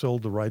careful. He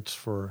sold the rights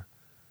for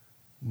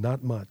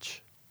not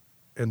much,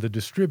 and the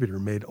distributor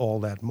made all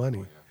that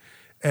money.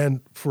 And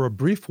for a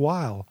brief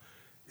while,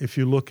 if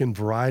you look in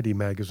Variety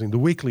magazine, the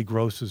weekly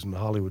grosses in the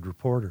Hollywood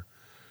Reporter,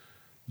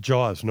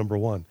 Jaws,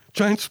 #1,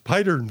 Giant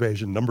Spider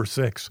Invasion,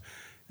 #6.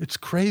 It's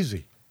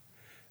crazy.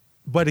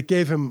 But it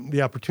gave him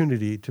the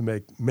opportunity to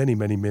make many,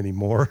 many, many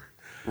more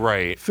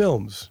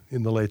films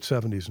in the late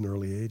 70s and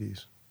early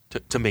 80s.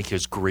 To make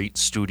his great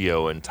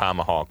studio in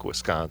Tomahawk,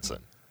 Wisconsin.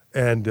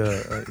 And,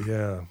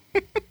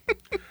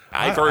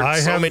 I've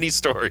heard so many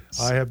stories.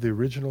 I have the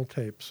original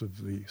tapes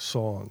of the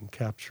song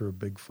Capture a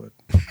Bigfoot.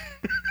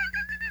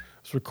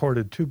 It's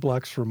recorded 2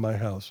 blocks from my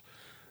house.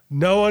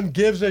 No one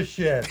gives a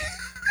shit.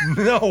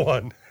 No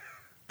one.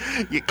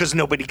 Because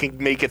nobody can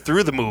make it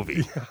through the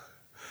movie. Yeah.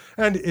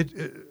 And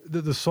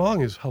the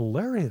song is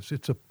hilarious.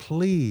 It's a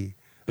plea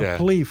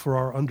for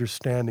our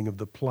understanding of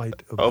the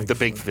plight of the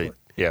Bigfoot.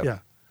 Yeah.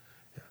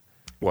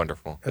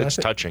 Wonderful. And it's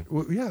touching.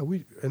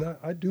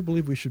 I do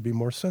believe we should be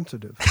more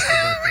sensitive.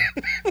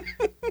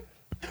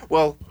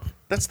 Well,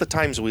 that's the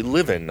times we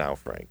live in now,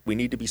 Frank. We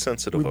need to be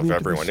sensitive of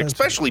everyone,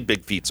 especially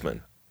big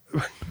feetsmen.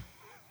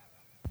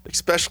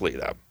 Especially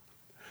them.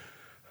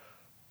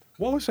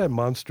 What was that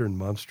monster in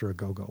Monster A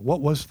Go-Go?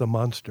 What was the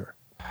monster?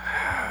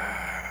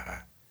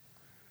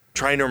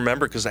 Trying to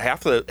remember, because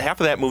half of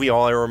that movie,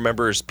 all I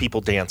remember is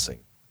people dancing.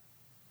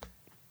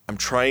 I'm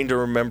trying to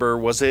remember,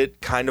 was it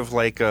kind of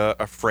like a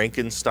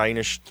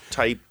Frankensteinish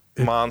type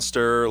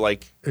monster?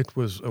 Like it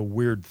was a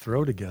weird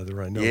throw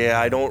together, I know. Yeah,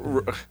 I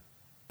don't...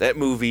 That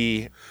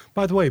movie...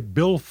 By the way,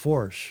 Bill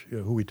Forsh,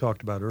 who we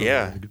talked about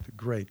earlier, the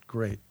great,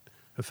 great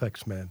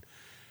effects man,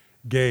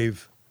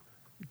 gave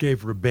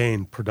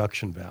Rebane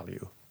production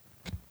value.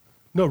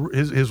 No,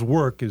 his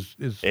work is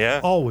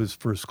always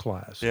first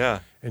class. Yeah.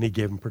 And he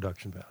gave him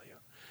production value.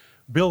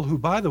 Bill, who,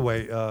 by the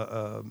way,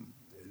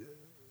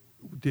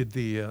 did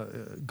the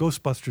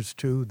Ghostbusters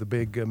 2, the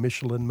big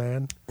Michelin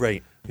Man.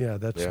 Right. Yeah,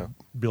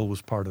 Bill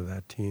was part of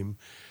that team.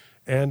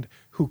 And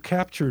who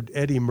captured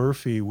Eddie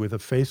Murphy with a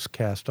face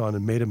cast on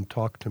and made him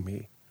talk to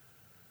me.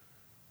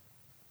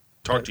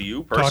 Talk to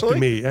you personally? Talk to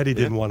me. Eddie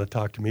didn't want to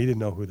talk to me. He didn't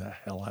know who the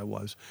hell I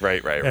was.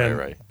 Right.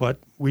 But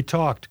we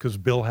talked because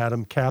Bill had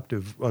him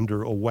captive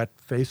under a wet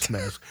face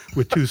mask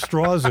with 2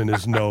 straws in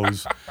his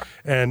nose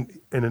and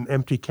an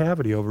empty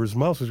cavity over his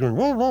mouth. He was going,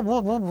 whoa, whoa,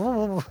 whoa, whoa,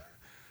 whoa.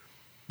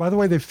 By the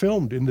way, they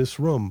filmed in this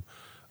room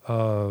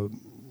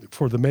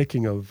for the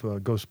making of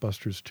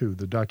Ghostbusters 2,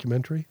 the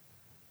documentary.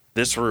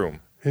 This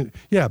room?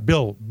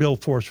 Bill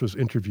Force was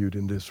interviewed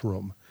in this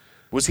room.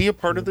 Was he a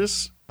part of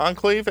this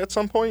enclave at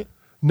some point?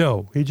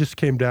 No, he just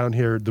came down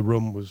here. The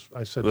room was,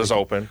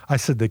 open. I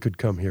said they could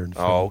come here and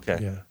film. Oh, okay.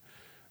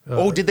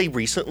 Yeah. Did they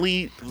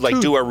recently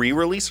do a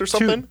re-release or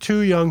something? Two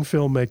young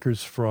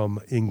filmmakers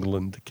from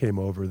England came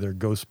over. They're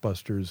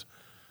Ghostbusters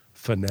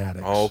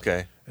fanatics. Oh,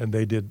 okay. And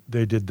they did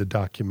the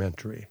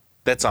documentary.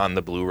 That's on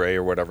the Blu-ray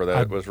or whatever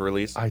that was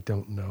released? I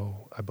don't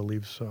know. I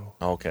believe so.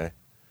 Okay.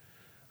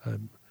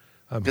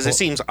 Because it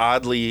seems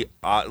oddly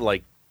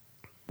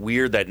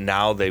weird that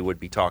now they would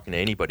be talking to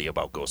anybody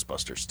about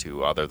Ghostbusters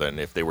 2 other than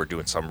if they were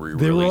doing some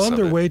re-release. They were on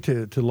their way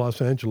to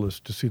Los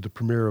Angeles to see the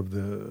premiere of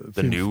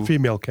the new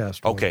female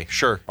cast. Okay,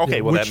 sure.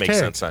 Okay, well that makes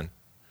sense then.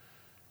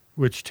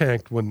 Which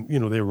tanked when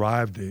they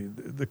arrived.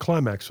 The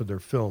climax of their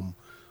film,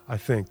 I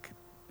think,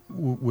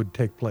 would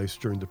take place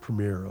during the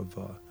premiere of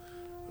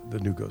the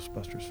new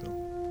Ghostbusters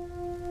film.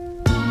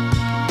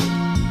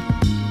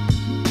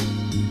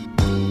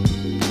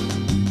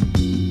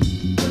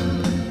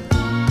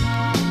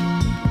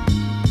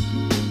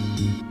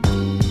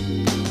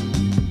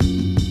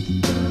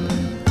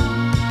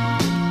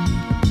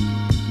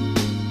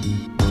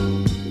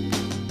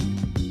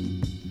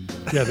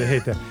 Yeah, they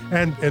hate that.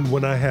 And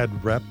when I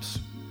had reps,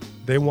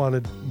 they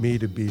wanted me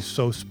to be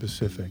so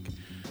specific.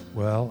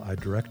 Well, I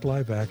direct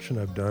live action.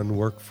 I've done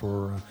work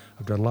for,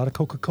 I've done a lot of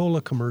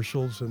Coca-Cola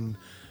commercials and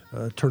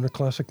Turner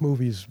Classic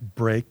Movies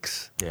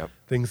breaks,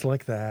 things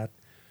like that.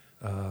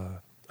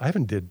 I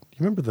haven't you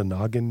remember the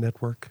Noggin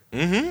Network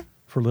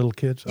for little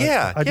kids?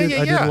 Yeah, I did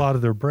a lot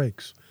of their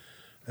breaks.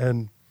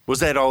 And was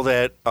that all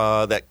that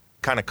that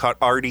kind of cut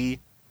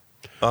arty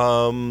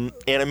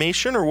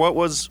animation, or what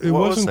was it?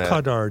 What wasn't was that?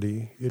 cut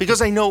arty.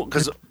 Because I know,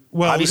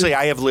 obviously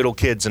I have little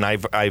kids, and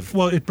I've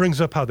well, it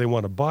brings up how they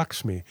want to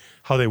box me,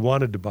 how they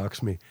wanted to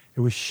box me. It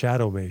was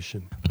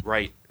Shadowmation.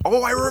 Right.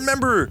 Oh, I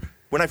remember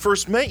when I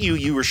first met you.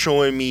 You were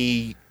showing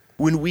me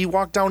when we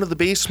walked down to the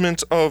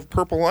basement of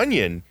Purple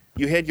Onion.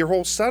 You had your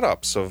whole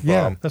setups of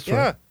that's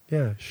right.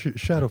 Yeah,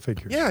 shadow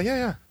figures.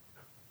 Yeah.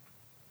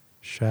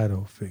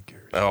 Shadow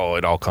figures. Oh,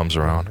 it all comes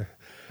around.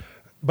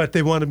 But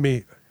they wanted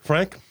me,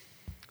 Frank.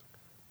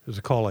 There's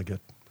a call I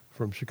get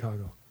from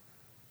Chicago.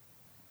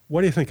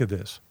 What do you think of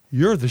this?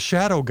 You're the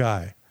shadow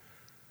guy.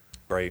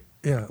 Right.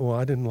 Yeah, well,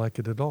 I didn't like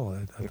it at all.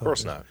 Of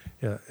course not.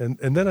 Yeah, and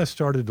then I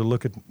started to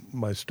look at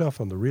my stuff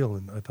on the reel,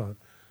 and I thought,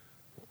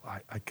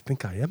 I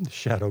think I am the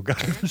shadow guy.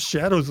 There's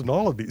shadows in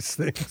all of these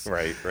things.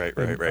 Right.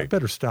 I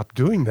better stop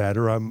doing that,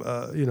 or I'm,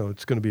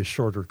 it's going to be a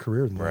shorter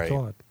career than I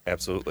thought.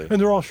 Absolutely.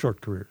 And they're all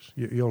short careers.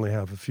 You only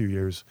have a few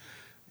years.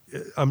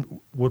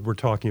 What we're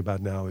talking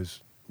about now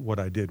is what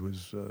I did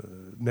was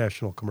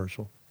national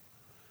commercial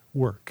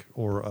work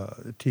or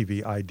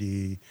TV,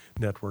 ID,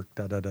 network,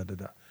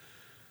 da-da-da-da-da.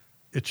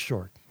 It's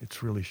short.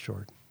 It's really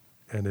short.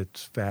 And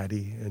it's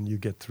fatty, and you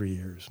get 3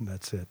 years, and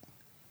that's it.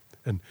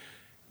 And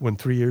when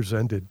 3 years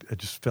ended, it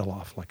just fell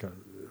off like a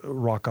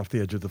rock off the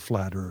edge of the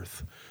flat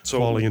earth,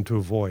 falling into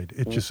a void.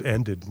 It just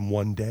ended in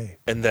one day.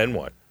 And then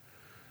what?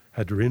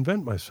 Had to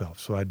reinvent myself,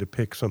 so I had to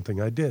pick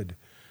something I did.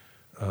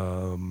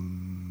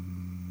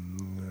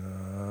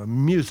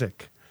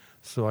 Music.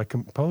 So I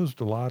composed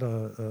a lot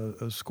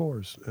of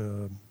scores,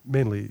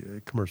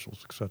 mainly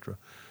commercials, etc.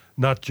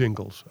 Not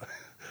jingles.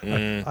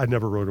 I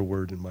never wrote a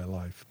word in my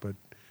life, but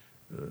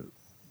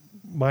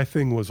my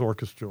thing was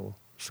orchestral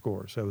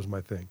scores. That was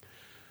my thing.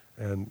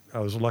 And I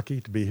was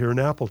lucky to be here in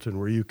Appleton,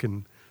 where you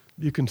can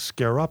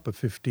scare up a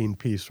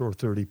 15-piece or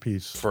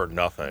 30-piece for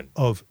nothing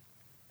of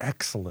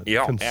excellent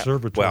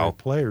conservatory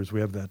players.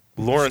 We have that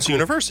Lawrence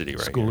University,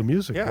 right? School of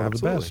Music, one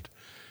absolutely. of the best.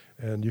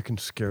 And you can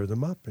scare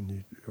them up,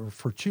 or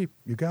for cheap,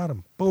 you got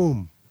them.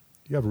 Boom.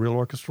 You have a real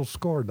orchestral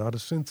score, not a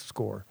synth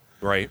score.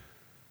 Right.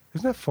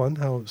 Isn't that fun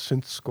how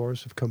synth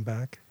scores have come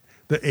back?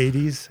 The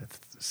 80s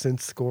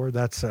synth score,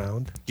 that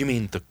sound. You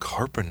mean the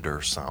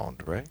Carpenter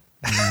sound, right?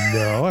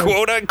 No.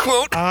 Quote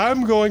unquote.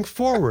 I'm going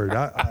forward.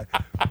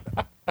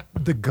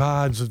 The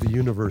gods of the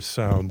universe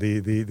sound,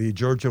 the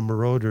Giorgio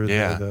Moroder,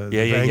 the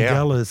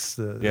Vangelis.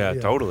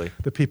 Totally.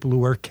 The people who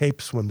wear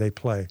capes when they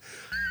play.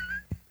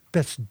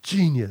 That's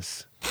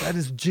genius. That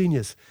is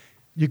genius.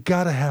 You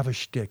got to have a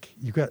shtick.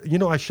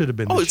 I should have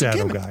been the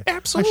shadow guy.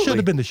 Absolutely. I should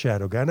have been the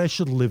shadow guy, and I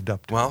should have lived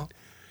up to it. Well,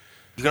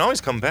 you can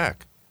always come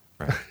back.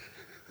 Right?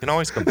 You can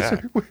always come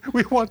back.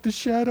 We want the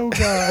shadow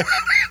guy.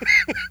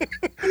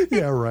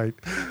 Yeah, right.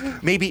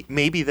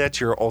 Maybe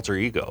that's your alter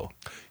ego.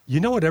 You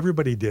know what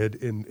everybody did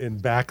in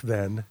back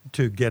then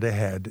to get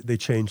ahead? They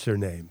changed their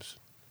names.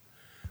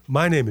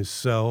 My name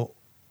is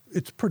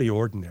it's pretty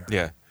ordinary.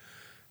 Yeah.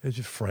 It's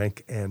just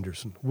Frank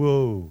Anderson.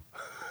 Whoa.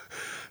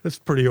 That's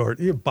pretty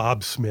ordinary.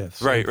 Bob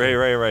Smith.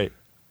 Right.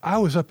 I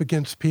was up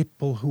against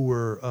people who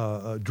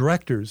were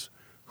directors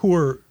who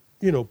were,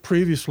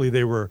 previously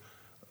they were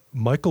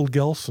Michael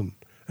Gelson.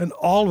 And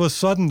all of a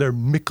sudden they're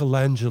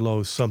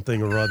Michelangelo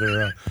something or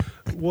other,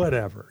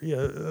 whatever.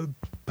 Yeah,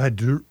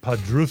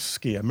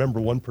 Padrewski. I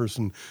remember one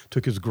person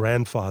took his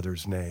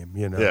grandfather's name,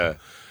 Yeah.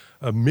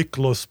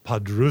 Miklos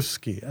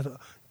Padrewski.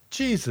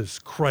 Jesus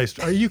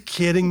Christ, are you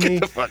kidding me?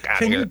 Get the fuck out of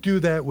Can here. you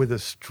do that with a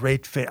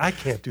straight face? I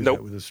can't do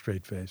that with a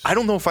straight face. I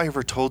don't know if I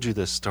ever told you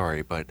this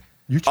story, but...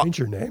 You changed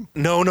your name?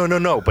 No.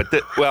 But,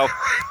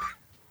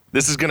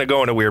 this is going to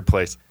go in a weird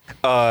place.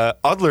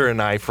 Udler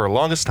and I, for the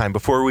longest time,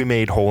 before we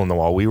made Hole in the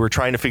Wall, we were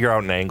trying to figure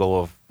out an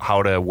angle of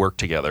how to work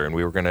together, and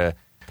we were going to...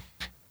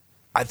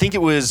 I think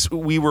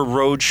we were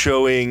road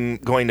showing,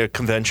 going to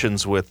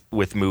conventions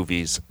with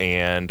movies,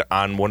 and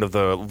on one of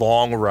the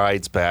long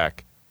rides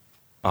back...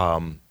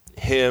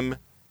 him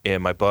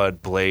and my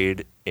bud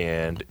Blade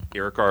and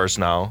Eric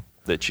Arsnow,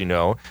 that you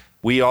know,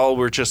 we all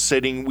were just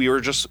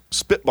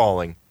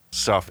spitballing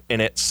stuff.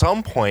 And at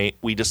some point,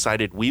 we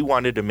decided we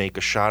wanted to make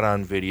a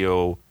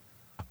shot-on-video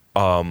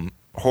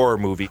horror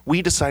movie.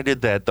 We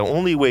decided that the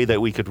only way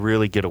that we could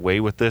really get away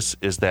with this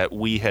is that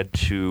we had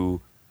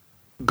to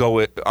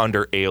go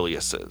under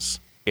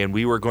aliases. And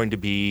we were going to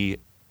be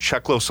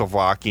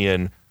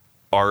Czechoslovakian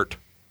art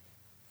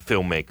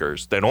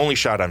filmmakers that only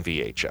shot on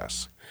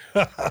VHS.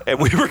 And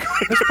we were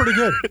that's pretty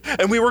good.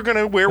 And we were going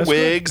to wear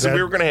wigs, and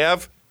we were going to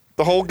have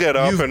the whole get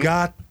up. You've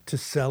got to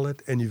sell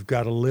it, and you've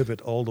got to live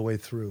it all the way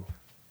through.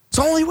 It's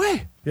the only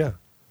way. Yeah.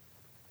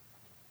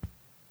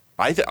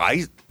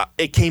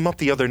 It came up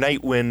the other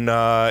night when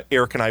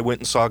Eric and I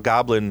went and saw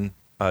Goblin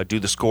do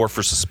the score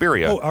for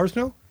Suspiria. Oh,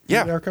 Arsno?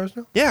 Yeah. Eric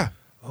Arsno? Yeah.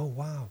 Oh,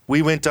 wow.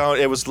 We went down.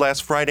 It was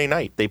last Friday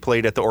night. They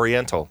played at the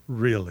Oriental.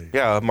 Really?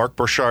 Yeah. Mark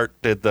Borchardt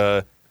did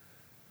the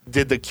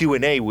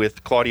Q&A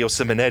with Claudio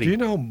Simonetti. Do you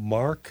know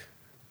Mark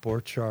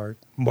Borchardt?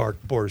 Mark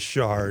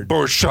Borchardt.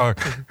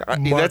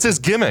 Borchardt. That's his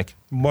gimmick.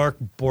 Mark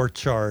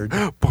Borchardt.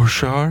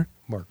 Borchardt.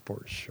 Mark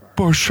Borchardt.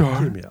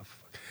 Borchardt. Give me a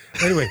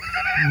Anyway,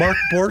 Mark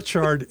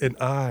Borchardt and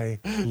I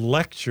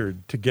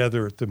lectured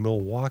together at the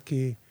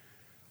Milwaukee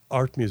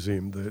Art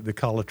Museum, the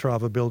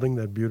Calatrava building,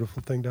 that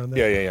beautiful thing down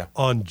there. Yeah.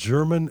 On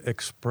German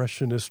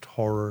expressionist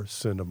horror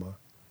cinema.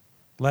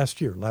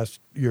 Last year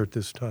at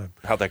this time.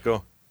 How'd that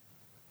go?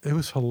 It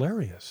was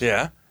hilarious.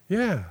 Yeah?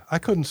 Yeah. I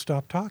couldn't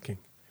stop talking.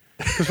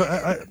 Because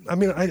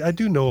I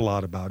do know a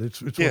lot about it.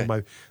 It's one of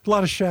a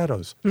lot of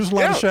shadows. There's a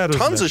lot of shadows.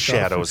 Tons of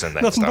shadows in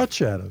that Nothing stuff. but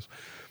shadows.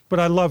 But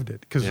I loved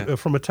it because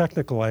from a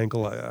technical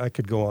angle, I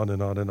could go on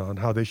and on and on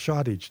how they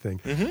shot each thing.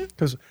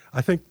 Because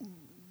I think,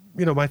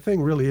 my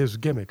thing really is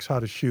gimmicks, how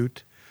to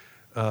shoot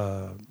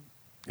in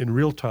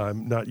real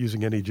time, not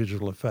using any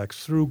digital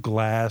effects, through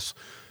glass,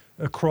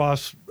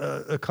 across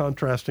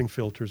contrasting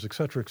filters, et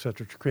cetera,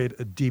 to create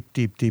a deep,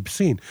 deep, deep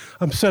scene.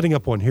 I'm setting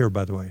up one here,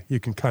 by the way. You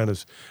can kind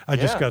of, I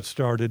just got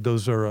started.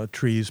 Those are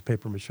trees,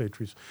 papier-mâché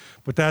trees.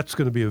 But that's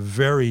going to be a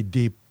very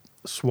deep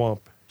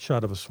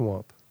shot of a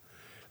swamp.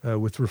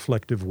 With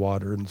reflective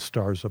water and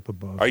stars up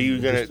above. Are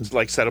you going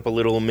to set up a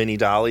little mini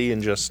dolly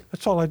and just...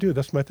 That's all I do.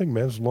 That's my thing,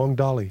 man. It's long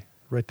dolly,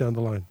 right down the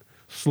line.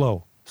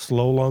 Slow,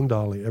 long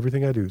dolly.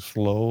 Everything I do,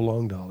 slow,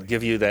 long dolly.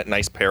 Give you that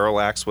nice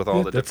parallax with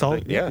all the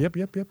different things. Yeah.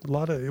 Yep. A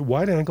lot of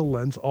wide-angle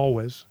lens,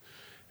 always.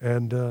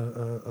 And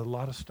a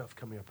lot of stuff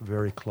coming up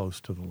very close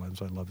to the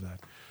lens. I love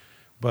that.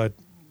 But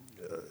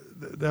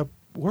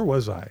where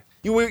was I?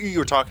 You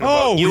were talking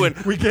about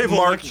we gave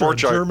Mark a lecture on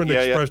German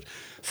expression.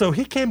 Yeah. So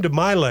he came to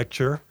my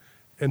lecture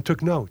and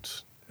took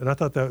notes. And I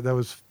thought that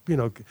was,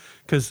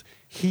 because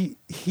he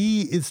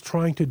is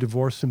trying to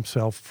divorce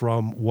himself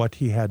from what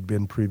he had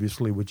been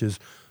previously, which is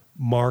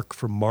Mark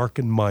from Mark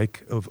and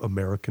Mike of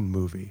American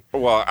Movie.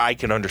 Well, I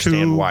can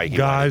understand why he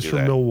guys wanted to do from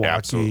that. Milwaukee,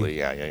 Absolutely,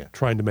 yeah.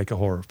 trying to make a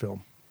horror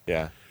film.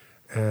 Yeah.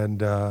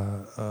 And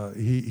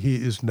he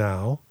is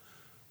now,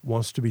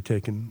 wants to be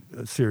taken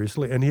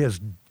seriously, and he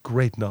has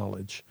great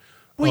knowledge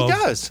he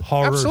does.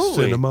 Horror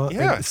Absolutely. cinema,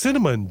 yeah. and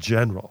cinema in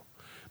general.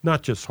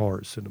 Not just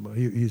horror cinema.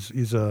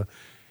 He's a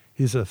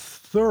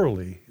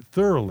thoroughly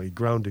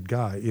grounded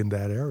guy in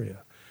that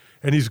area,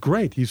 and he's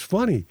great. He's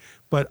funny,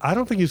 but I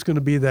don't think he's going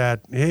to be that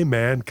hey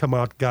man come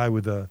out guy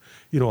with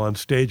on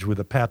stage with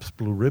a Pabst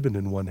Blue Ribbon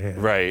in one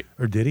hand. Right.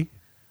 Or did he?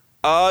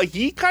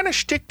 He kind of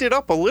shticked it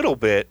up a little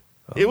bit.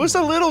 It was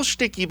a little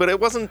shticky, but it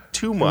wasn't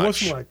too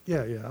much. It wasn't like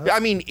yeah. I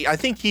mean, I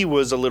think he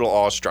was a little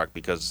awestruck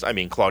because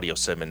Claudio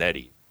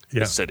Simonetti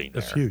is sitting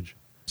there. That's huge.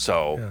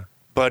 So,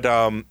 but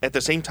at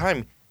the same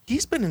time.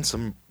 He's been in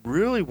some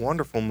really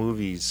wonderful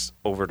movies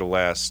over the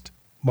last...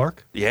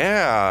 Mark?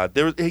 Yeah.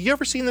 Have you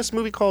ever seen this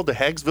movie called The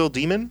Hagsville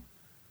Demon?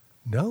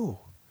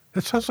 No.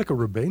 That sounds like a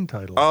Rebane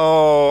title.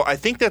 Oh, I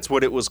think that's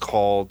what it was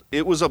called.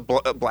 It was a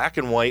black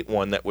and white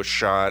one that was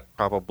shot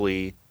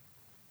probably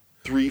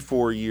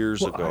 3-4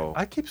 years ago.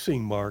 I keep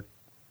seeing Mark.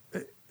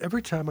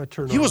 Every time I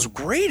turn on... He was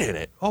great in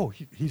it. Oh,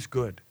 he's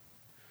good.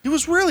 He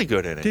was really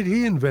good in it. Did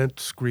he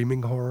invent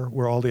screaming horror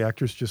where all the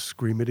actors just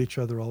scream at each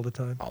other all the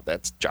time? Oh,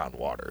 that's John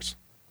Waters.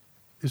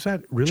 Is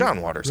that really?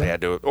 John Waters had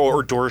to,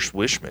 or Doris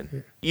Wishman. Yeah.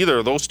 Either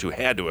of those two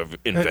had to have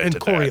invented and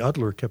Corey that.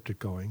 Udler kept it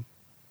going.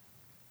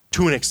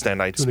 To an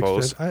extent, I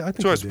suppose. I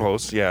think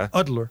yeah.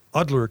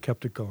 Udler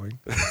kept it going.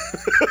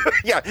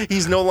 Yeah,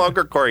 he's no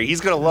longer Corey. He's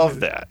going to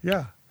love that.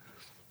 Yeah.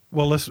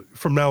 Well,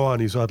 from now on,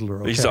 he's Udler.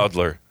 Okay? He's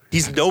Udler.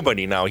 He's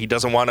nobody now. He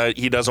doesn't want to.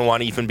 He doesn't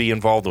want to even be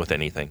involved with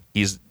anything.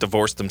 He's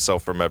divorced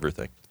himself from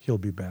everything. He'll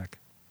be back.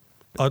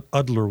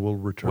 Udler will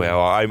return.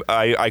 Well,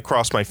 I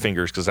cross my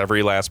fingers because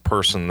every last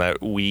person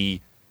that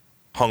we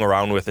hung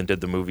around with and did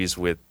the movies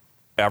with,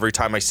 every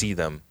time I see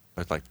them,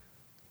 I was like,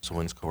 so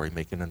when's Corey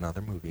making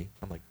another movie?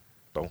 I'm like,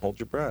 don't hold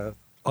your breath.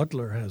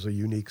 Udler has a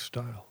unique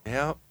style.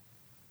 Yeah.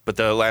 But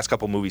the last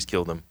couple movies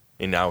killed him.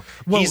 And now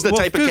he's the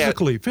type of cat.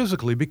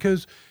 Physically,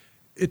 because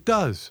it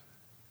does.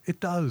 It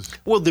does.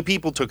 Well,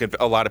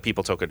 a lot of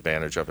people took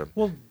advantage of him.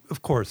 Well,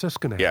 of course, that's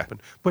going to happen.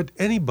 But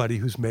anybody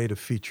who's made a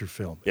feature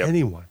film,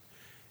 anyone,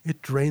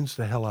 it drains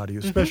the hell out of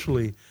you,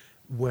 especially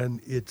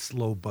when it's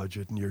low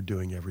budget and you're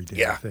doing every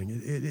damn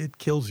thing. It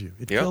kills you.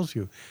 It kills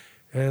you.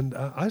 And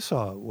I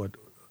saw what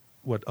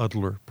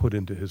Udler put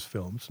into his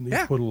films, and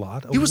he put a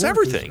lot. He was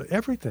everything.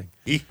 Everything.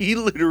 He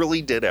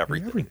literally did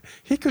everything.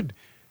 He could.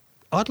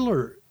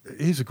 Udler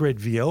He's a great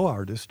VO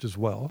artist as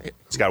well.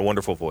 He's got a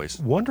wonderful voice.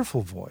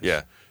 Wonderful voice.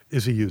 Yeah.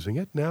 Is he using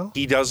it now?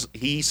 He does.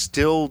 He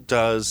still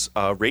does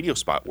radio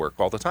spot work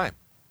all the time.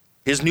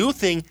 His new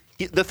thing.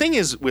 The thing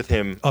is with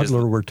him.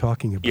 Udler, we're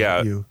talking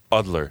about you.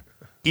 Udler.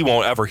 He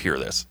won't ever hear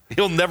this.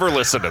 He'll never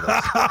listen to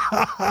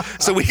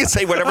this. So we can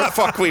say whatever the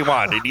fuck we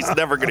want, and he's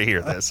never going to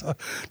hear this.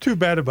 Too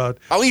bad about.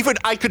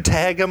 I could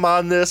tag him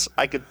on this.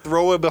 I could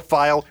throw him a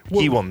file.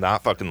 He will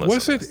not fucking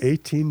listen. Was it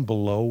 18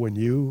 below when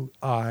you,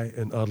 I,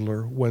 and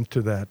Udler went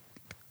to that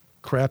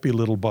crappy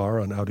little bar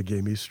on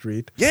Outagamie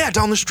Street? Yeah,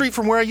 down the street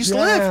from where I used to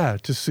live. Yeah,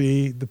 to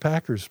see the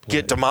Packers play.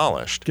 Get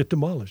demolished.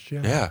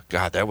 Yeah. Yeah.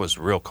 God, that was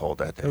real cold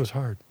that day. That was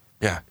hard.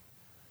 Yeah.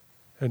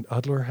 And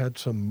Udler had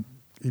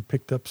he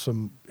picked up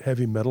some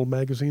heavy metal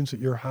magazines at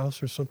your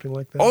house or something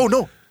like that? Oh,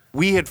 no.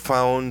 We had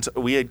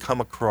come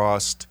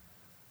across,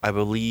 I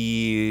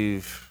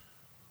believe,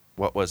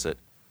 what was it?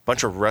 A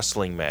bunch of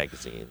wrestling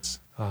magazines.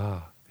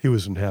 He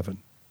was in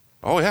heaven.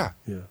 Oh, yeah.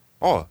 Yeah.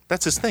 Oh,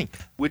 that's his thing.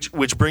 Which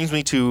brings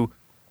me to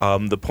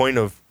the point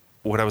of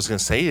what I was going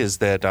to say is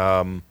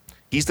that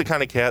he's the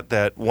kind of cat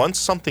that once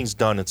something's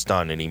done, it's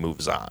done, and he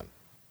moves on.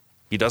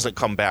 He doesn't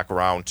come back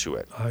around to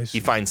it. He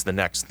finds the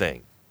next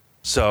thing.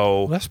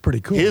 So that's pretty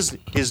cool.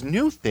 His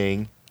new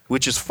thing,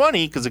 which is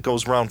funny because it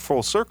goes around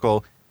full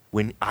circle.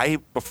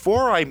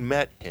 Before I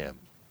met him,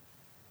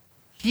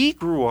 he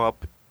grew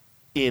up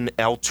in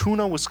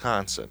Altoona,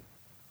 Wisconsin,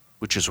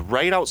 which is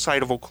right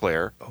outside of Eau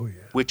Claire. Oh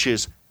yeah. Which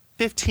is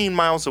 15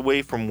 miles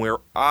away from where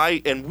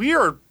and we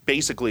are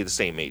basically the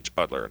same age,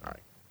 Udler and I,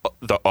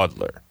 the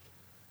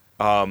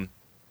Udler.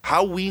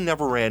 How we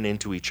never ran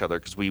into each other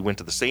because we went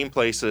to the same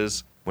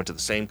places, went to the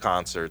same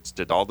concerts,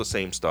 did all the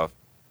same stuff.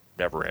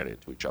 Never ran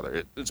into each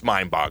other. It's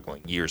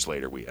mind-boggling. Years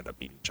later, we end up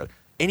meeting each other.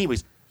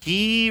 Anyways,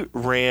 he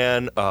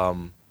ran.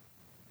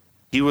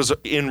 He was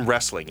in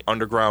wrestling,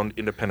 underground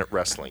independent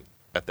wrestling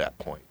at that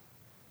point,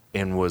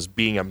 and was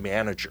being a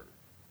manager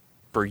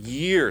for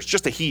years,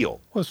 just a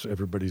heel. What's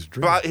everybody's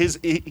dream?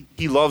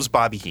 He loves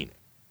Bobby Heenan,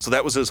 so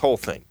that was his whole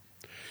thing.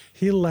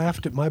 He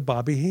laughed at my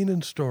Bobby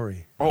Heenan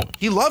story. Oh,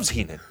 he loves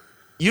Heenan.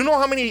 You know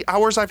how many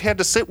hours I've had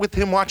to sit with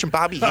him watching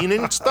Bobby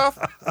Heenan stuff?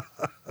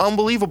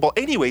 Unbelievable.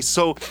 Anyway,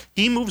 so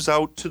he moves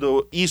out to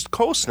the East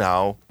Coast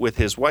now with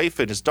his wife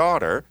and his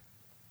daughter,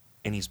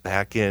 and he's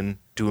back in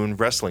doing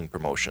wrestling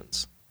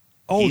promotions.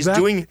 Oh,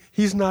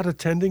 he's not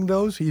attending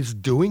those? He's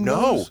doing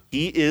those?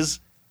 No,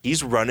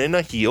 he's running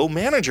a heel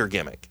manager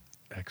gimmick.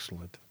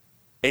 Excellent.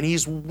 And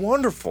he's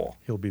wonderful.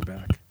 He'll be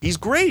back. He's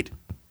great.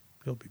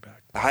 He'll be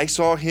back. I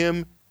saw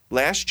him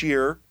last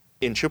year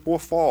in Chippewa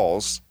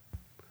Falls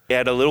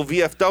at a little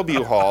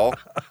VFW hall,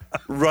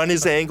 run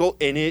his angle,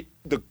 and it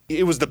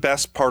was the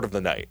best part of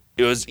the night.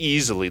 It was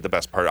easily the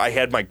best part. I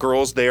had my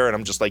girls there, and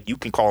I'm just like, you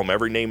can call him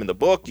every name in the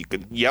book. You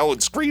can yell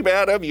and scream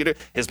at him.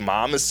 His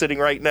mom is sitting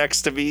right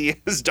next to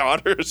me. His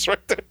daughter is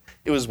right there.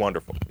 It was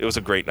wonderful. It was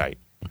a great night.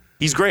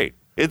 He's great.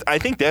 I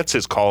think that's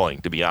his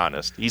calling, to be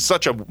honest. He's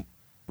such a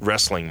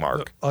wrestling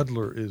mark.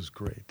 Udler is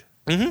great.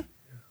 Mm-hmm. Yeah.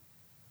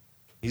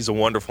 He's a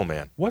wonderful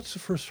man. What's the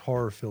first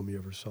horror film you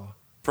ever saw?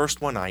 First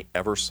one I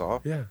ever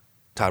saw? Yeah.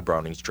 Todd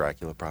Browning's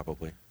Dracula,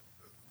 probably.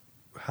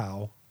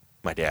 How?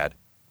 My dad.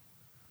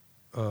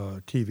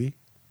 TV?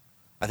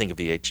 I think a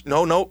VH.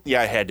 No.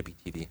 Yeah, it had to be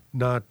TV.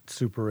 Not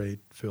Super 8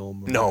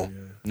 film? No.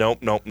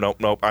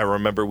 Nope. I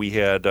remember we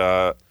had,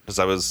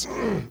 because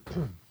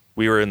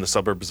we were in the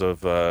suburbs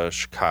of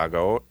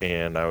Chicago,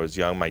 and I was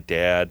young. My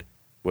dad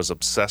was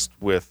obsessed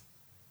with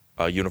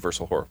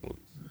Universal horror movies.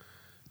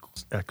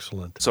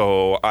 Excellent.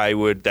 So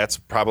that's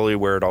probably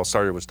where it all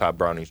started, was Todd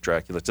Browning's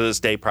Dracula. To this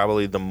day,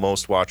 probably the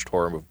most watched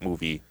horror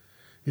movie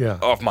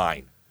of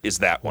mine is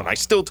that one. I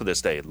still, to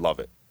this day, love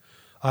it.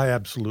 I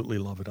absolutely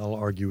love it. I'll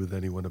argue with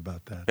anyone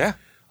about that. Yeah.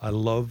 I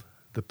love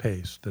the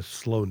pace, the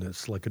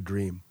slowness, like a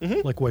dream,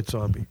 like White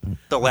Zombie.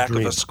 The lack of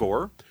a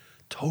score.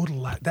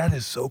 Total that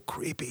is so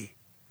creepy.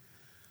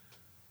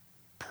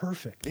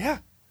 Perfect. Yeah.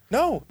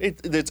 No,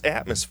 it's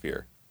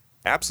atmosphere.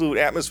 Absolute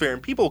atmosphere.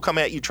 And people come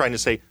at you trying to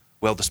say,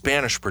 well, the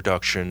Spanish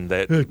production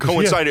that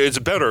coincided, it's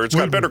better. It's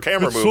got better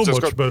camera moves. So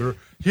much better.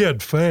 He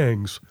had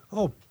fangs.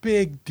 Oh,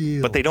 big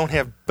deal. But they don't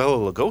have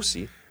Bela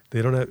Lugosi.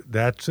 They don't have.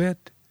 That's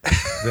it.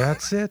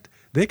 That's it.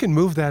 They can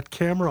move that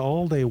camera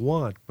all they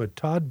want, but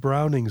Todd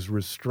Browning's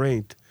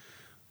restraint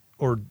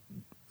or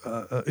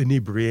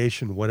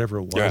inebriation, whatever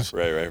it was,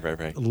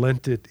 right.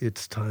 lent it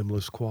its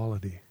timeless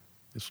quality.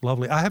 It's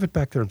lovely. I have it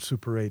back there on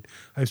Super 8.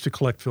 I used to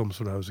collect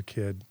films when I was a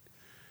kid.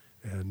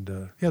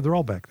 And, they're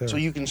all back there. So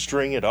you can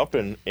string it up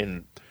and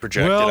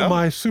project it Well, out?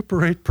 my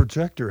Super 8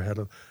 projector had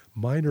a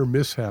minor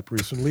mishap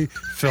recently,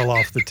 fell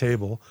off the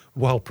table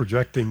while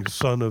projecting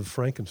Son of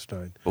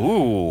Frankenstein.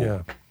 Ooh.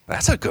 Yeah.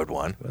 That's a good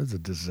one. That's a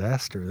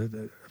disaster.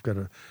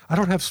 I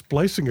don't have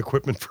splicing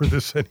equipment for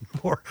this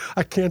anymore.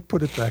 I can't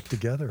put it back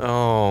together.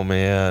 Oh,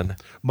 man.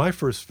 My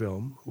first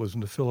film was in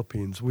the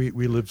Philippines. We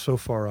lived so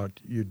far out,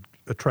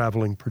 a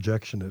traveling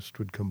projectionist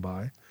would come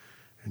by,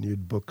 and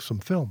you'd book some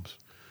films.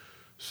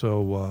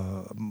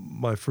 So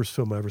my first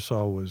film I ever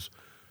saw was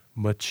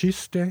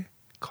Machiste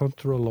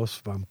contra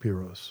los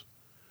Vampiros,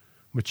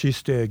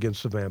 Machiste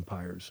against the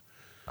vampires.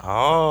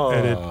 Oh.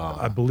 And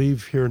I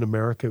believe here in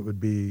America it would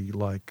be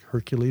like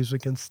Hercules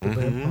against the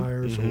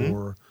vampires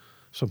or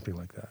something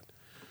like that.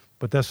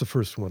 But that's the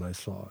first one I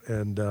saw.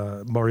 And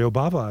Mario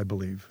Bava, I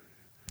believe.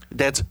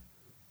 That's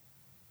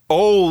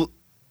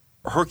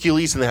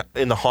Hercules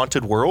in the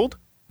Haunted World?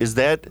 Is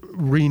that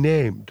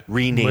renamed?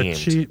 Renamed.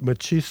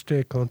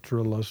 Machiste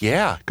contra los.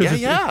 Yeah.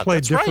 Because Yeah. it played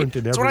That's different right. in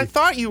every. That's what I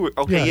thought you were.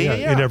 Okay.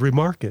 Yeah. In every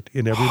market.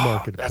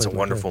 That's a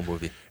wonderful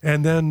movie.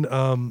 And then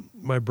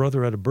my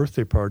brother had a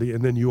birthday party,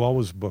 and then you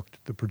always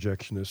booked the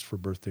projectionist for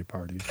birthday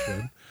parties.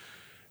 Then.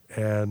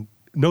 And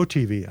no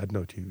TV. I had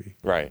no TV.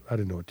 Right. I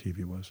didn't know what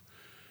TV was.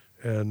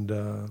 And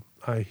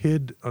I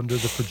hid under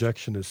the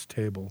projectionist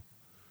table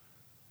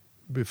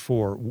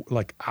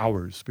like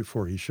hours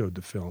before he showed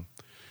the film,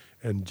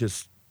 and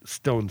just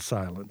stone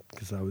silent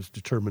because I was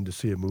determined to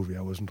see a movie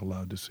I wasn't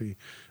allowed to see.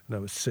 And I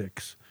was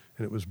 6,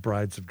 and it was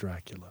Brides of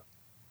Dracula.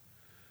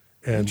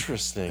 And,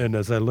 Interesting. And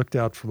as I looked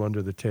out from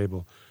under the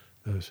table,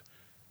 there was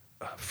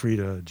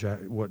Frida,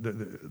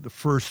 the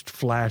first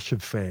flash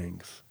of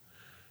fangs.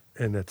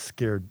 And that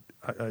scared,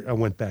 I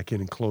went back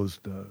in and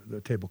closed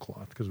the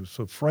tablecloth because it was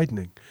so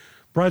frightening.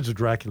 Brides of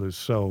Dracula is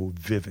so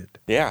vivid.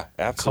 Yeah,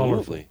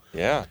 absolutely. Colorful.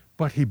 Yeah.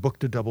 But he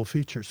booked a double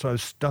feature, so I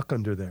was stuck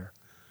under there.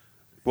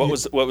 What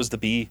was the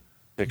B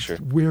picture?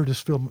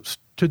 Weirdest film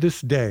to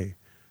this day,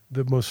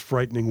 the most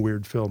frightening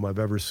weird film I've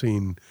ever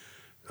seen.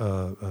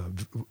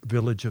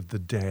 Village of the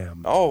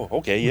Damned. Oh,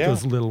 okay, yeah.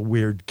 With those little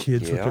weird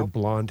kids with their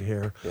blonde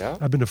hair. Yeah.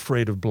 I've been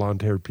afraid of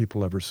blonde-haired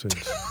people ever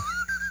since.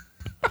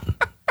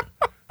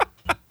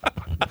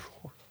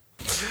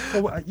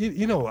 Well,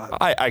 you know.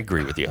 I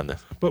agree with you on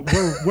this. But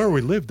where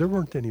we lived, there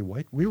weren't any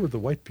white. We were the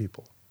white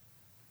people.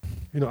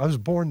 You know, I was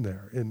born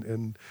there,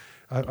 and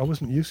I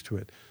wasn't used to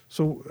it.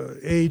 So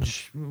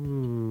age,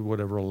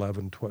 whatever,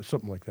 11, 12,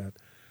 something like that.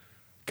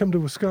 Come to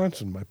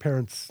Wisconsin, my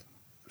parents'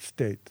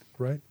 state,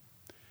 right?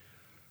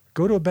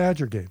 Go to a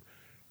Badger game.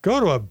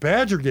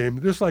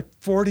 There's like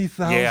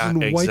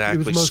 40,000 white.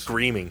 Exactly. It was most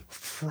screaming,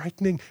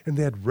 frightening, and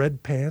they had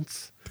red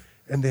pants,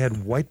 and they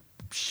had white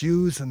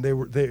shoes, and they.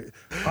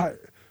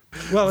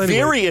 Well, anyway.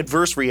 Very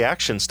adverse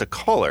reactions to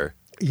color.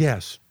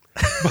 Yes.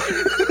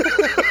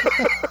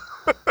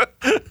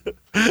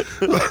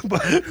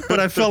 But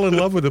I fell in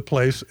love with the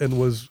place and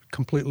was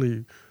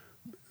completely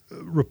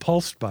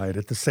repulsed by it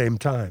at the same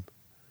time.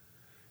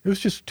 It was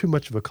just too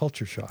much of a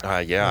culture shock.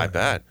 Yeah, I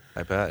bet.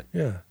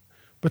 Yeah.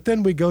 But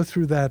then we go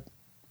through that,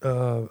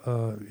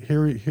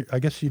 here, I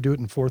guess you do it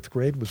in 4th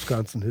grade,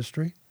 Wisconsin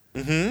history.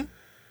 Mm-hmm.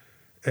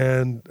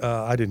 And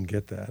I didn't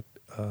get that.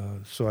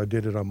 So I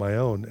did it on my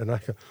own. And I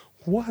go,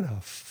 what a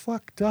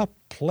fucked up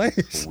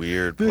place.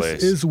 Weird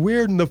place. This is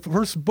weird. And the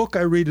first book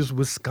I read is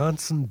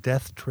Wisconsin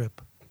Death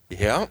Trip.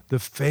 Yeah. The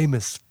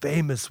famous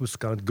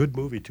Wisconsin, good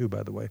movie too,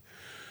 by the way.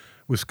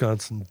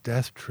 Wisconsin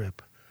Death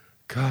Trip.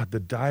 God, the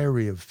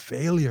diary of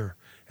failure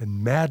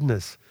and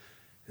madness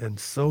and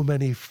so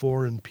many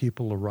foreign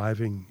people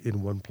arriving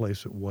in one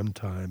place at one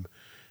time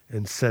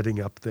and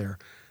setting up their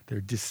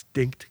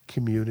distinct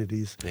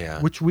communities,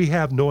 which we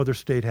have, no other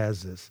state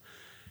has this.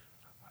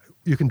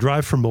 You can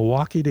drive from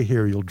Milwaukee to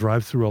here. You'll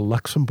drive through a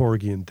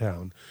Luxembourgian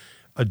town,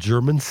 a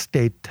German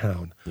state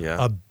town,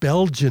 a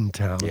Belgian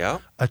town,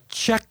 a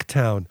Czech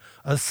town,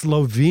 a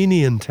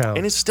Slovenian town.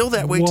 And it's still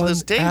that way to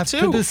this day, too.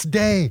 To this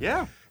day.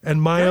 Yeah.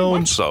 And my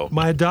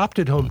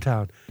adopted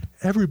hometown,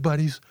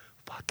 everybody's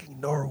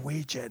fucking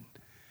Norwegian.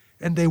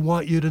 And they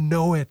want you to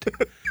know it.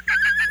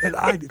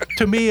 And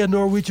to me, a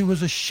Norwegian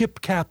was a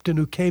ship captain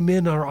who came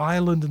in our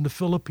island in the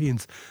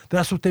Philippines.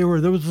 That's what they were.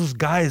 There was those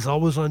guys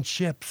always on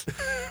ships.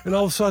 And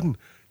all of a sudden,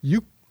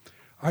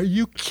 are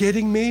you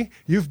kidding me?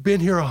 You've been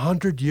here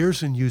 100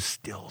 years and you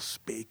still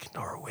speak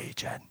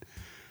Norwegian.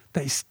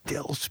 They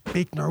still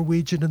speak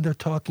Norwegian, and they're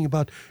talking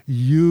about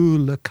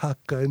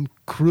julekaka and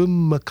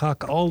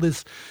krummakaka, all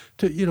this.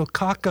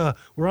 Kaka,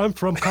 where I'm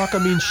from, kaka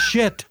means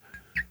shit.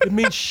 It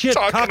means shit,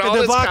 kaka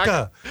de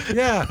vaca.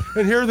 Yeah,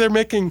 and here they're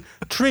making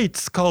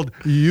treats called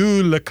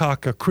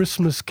julekaka,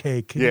 Christmas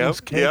cake.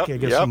 It's cake, I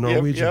guess, in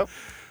Norwegian.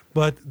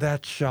 But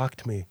that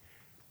shocked me,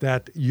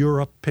 that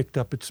Europe picked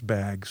up its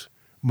bags,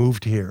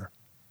 moved here.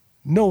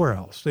 Nowhere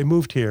else. They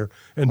moved here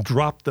and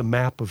dropped the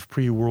map of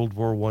pre-World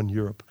War I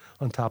Europe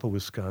on top of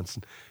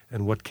Wisconsin.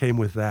 And what came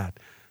with that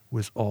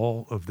was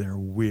all of their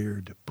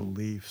weird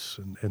beliefs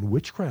and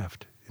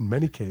witchcraft in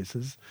many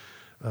cases.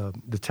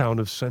 The town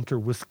of Center,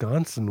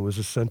 Wisconsin was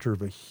a center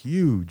of a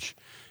huge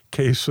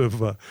case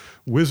of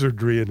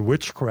wizardry and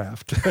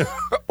witchcraft.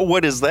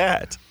 What is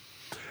that?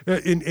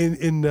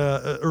 In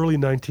early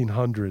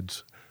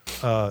 1900s,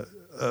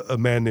 a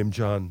man named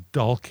John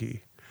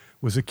Dalkey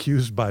was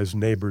accused by his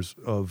neighbors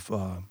of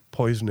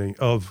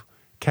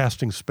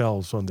casting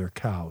spells on their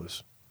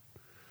cows.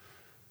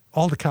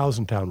 All the cows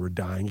in town were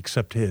dying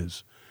except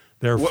his.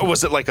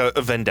 Was it like a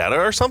vendetta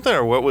or something,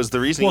 or what was the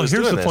reason he was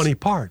doing this? Well, here's the funny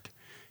part.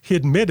 He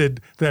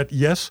admitted that,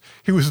 yes,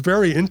 he was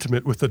very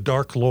intimate with the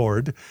Dark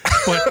Lord,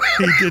 but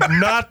he did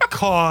not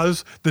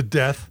cause the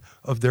death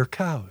of their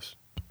cows.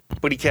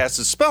 But he cast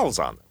his spells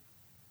on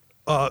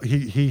them.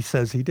 He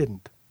says he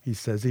didn't. He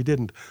says he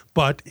didn't.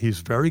 But he's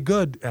very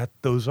good at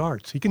those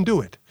arts. He can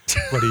do it,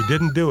 but he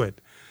didn't do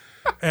it.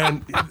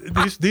 And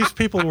these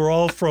people were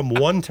all from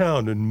one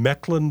town in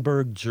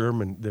Mecklenburg,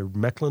 Germany. They're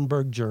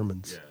Mecklenburg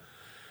Germans. Yeah.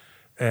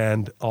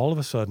 And all of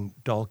a sudden,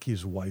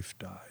 Dahlke's wife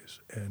dies,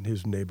 and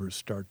his neighbors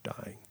start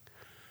dying.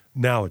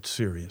 Now it's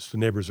serious. The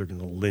neighbors are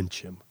going to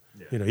lynch him.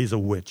 Yeah. You know, he's a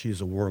witch.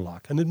 He's a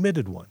warlock, an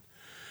admitted one.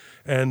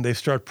 And they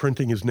start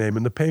printing his name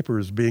in the paper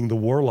as being the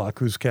warlock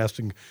who's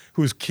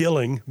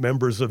killing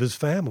members of his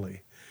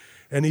family.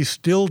 And he's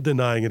still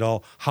denying it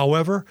all.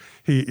 However,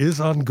 he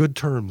is on good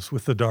terms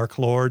with the Dark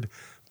Lord,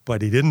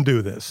 but he didn't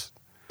do this.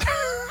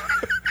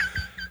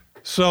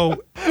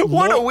 So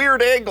what a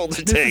weird angle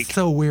to take. This is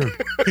so weird.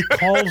 He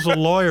calls a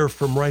lawyer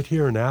from right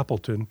here in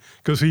Appleton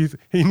because he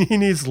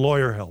needs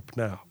lawyer help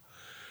now.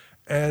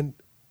 And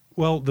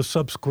well, the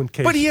subsequent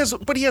case. But he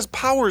has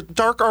power,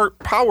 dark art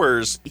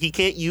powers. He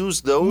can't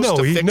use those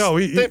to fix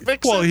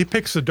it. Well, he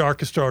picks the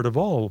darkest art of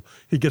all.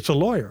 He gets a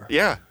lawyer.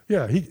 Yeah.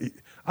 Yeah.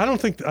 I don't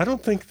think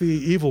the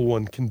evil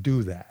one can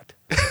do that.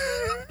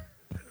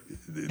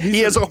 He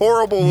has a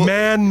horrible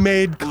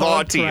man-made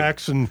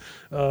contracts and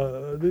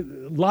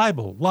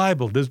libel.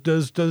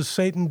 Does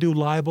Satan do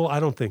libel? I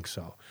don't think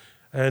so.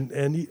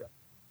 And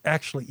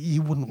he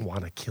wouldn't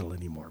want to kill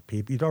any more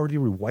people. He'd already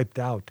wiped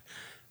out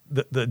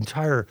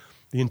the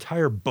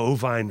entire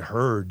bovine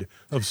herd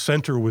of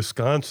Center,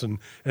 Wisconsin,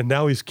 and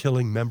now he's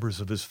killing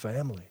members of his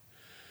family.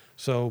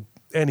 So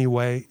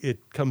anyway,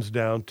 it comes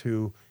down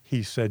to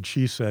he said,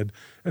 she said,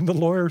 and the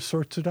lawyer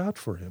sorts it out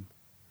for him.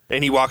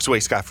 And he walks away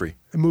scot-free.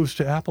 And moves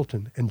to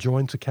Appleton and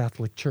joins the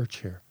Catholic Church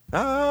here.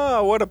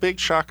 Ah, what a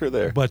big shocker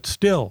there. But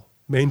still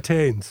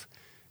maintains,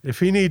 if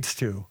he needs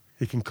to,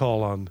 he can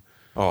call on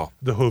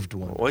the hooved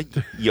one. Well,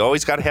 you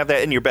always got to have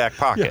that in your back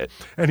pocket.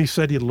 Yeah. And he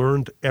said he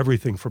learned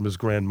everything from his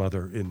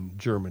grandmother in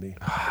Germany.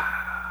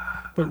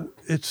 But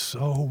it's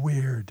so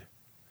weird.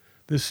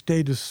 This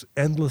state is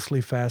endlessly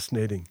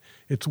fascinating.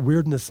 Its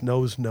weirdness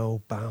knows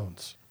no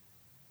bounds.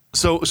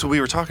 So we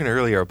were talking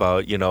earlier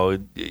about, you know,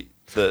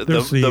 by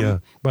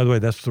the way,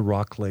 that's the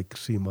Rock Lake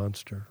sea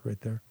monster right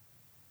there.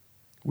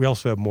 We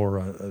also have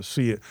more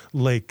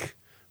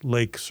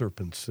lake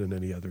serpents than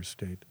any other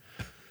state.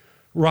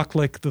 Rock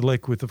Lake, the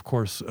lake with, of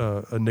course,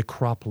 a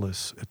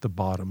necropolis at the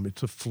bottom.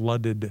 It's a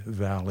flooded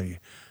valley.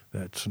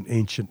 That's an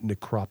ancient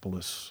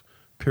necropolis,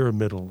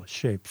 pyramidal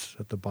shapes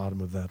at the bottom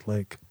of that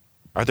lake.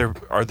 Are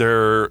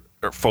there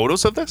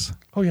photos of this?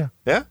 Oh, yeah.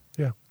 Yeah?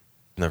 Yeah.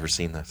 Never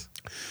seen this.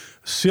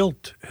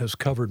 Silt has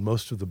covered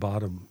most of the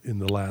bottom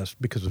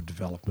because of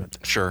development.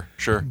 Sure.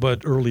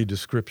 But early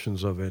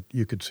descriptions of it,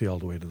 you could see all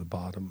the way to the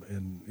bottom.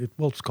 And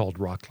it's called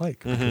Rock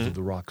Lake because of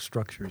the rock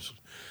structures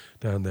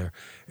down there.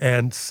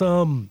 And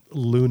some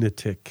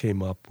lunatic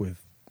came up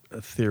with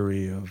a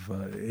theory of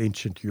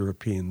ancient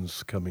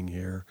Europeans coming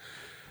here.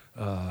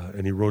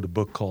 And he wrote a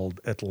book called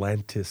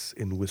Atlantis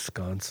in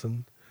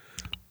Wisconsin.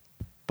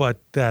 But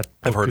that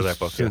I've heard of that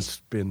book.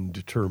 Since been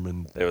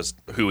determined. It was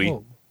Huey.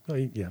 Well,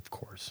 yeah, of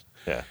course.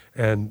 Yeah.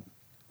 And,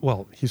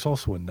 well, he's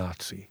also a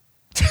Nazi.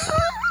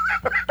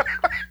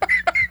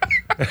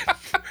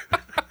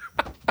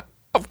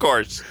 Of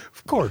course.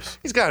 Of course.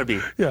 He's got to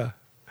be. Yeah.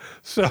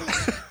 So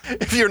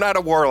if you're not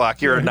a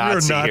warlock, you're a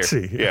Nazi. You're a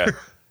Nazi. Here.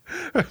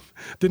 Yeah.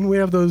 Didn't we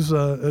have those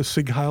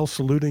Sig Heil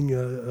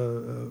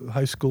saluting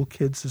high school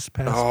kids this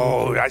past week?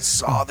 Oh, I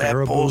saw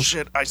that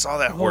bullshit. I saw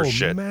that horse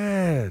shit. Oh,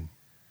 man.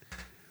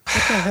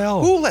 What the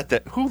hell? Who let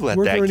that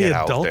get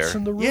out there?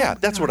 In the room? Yeah,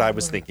 that's what I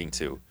was thinking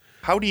too.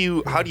 How do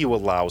you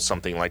allow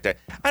something like that?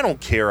 I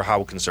don't care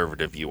how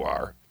conservative you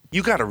are.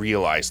 You got to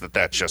realize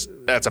that's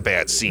a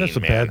bad scene. That's a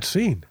bad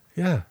scene.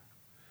 Yeah,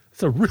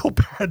 it's a real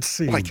bad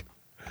scene. Like,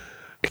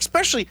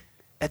 especially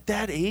at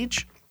that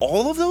age,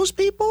 all of those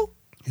people,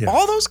 yeah.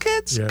 All those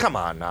kids. Yeah. Come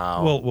on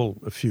now. Well,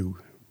 a few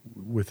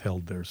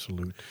withheld their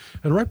salute,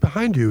 and right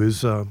behind you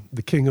is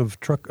the king of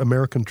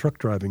American truck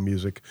driving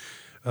music.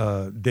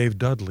 Dave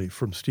Dudley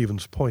from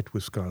Stevens Point,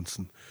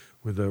 Wisconsin,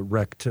 with a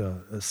wrecked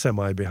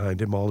semi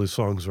behind him. All his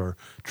songs are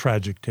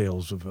tragic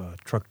tales of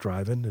truck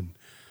driving and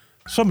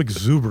some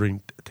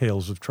exuberant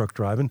tales of truck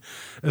driving.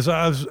 As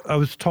I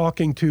was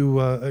talking to,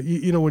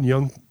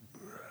 when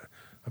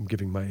I'm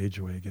giving my age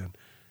away again,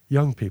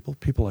 young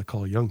people I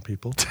call young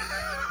people,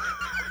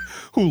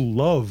 who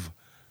love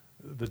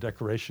the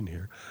decoration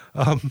here,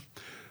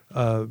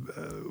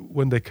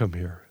 when they come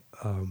here,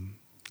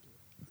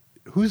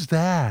 who's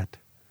that?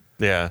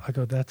 Yeah. I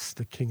go, that's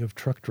the king of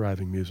truck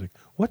driving music.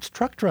 What's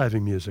truck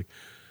driving music?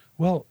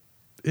 Well,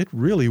 it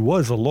really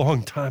was a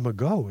long time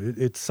ago.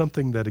 It's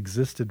something that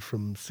existed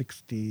from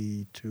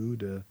 62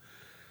 to,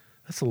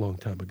 that's a long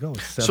time ago,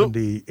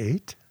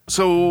 78.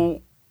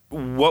 So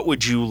what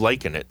would you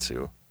liken it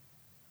to?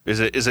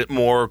 Is it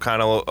more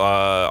kind of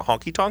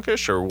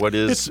honky-tonkish, or what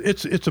is?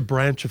 It's a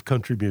branch of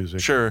country music.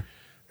 Sure.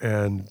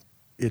 And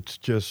it's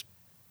just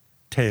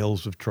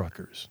tales of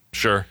truckers.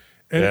 Sure.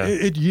 And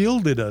it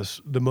yielded us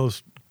the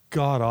most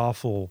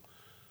god-awful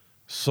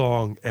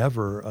song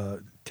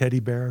ever. Teddy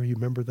Bear, you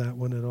remember that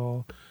one at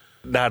all?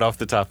 Not off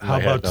the top of my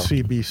head. How about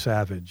C.B.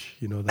 Savage?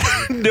 You know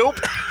that? Nope.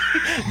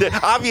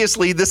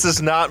 Obviously, this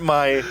is not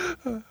my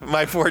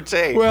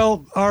forte.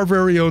 Well, our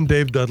very own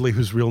Dave Dudley,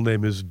 whose real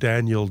name is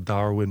Daniel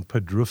Darwin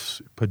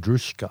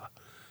Pedrushka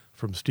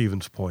from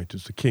Stevens Point,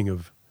 is the king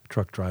of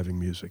truck driving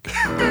music.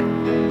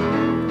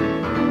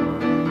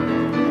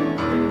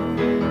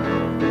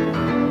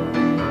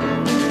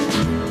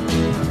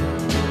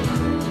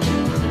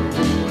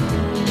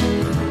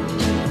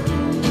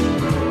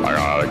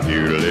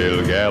 Cute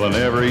little gal in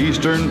every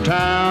eastern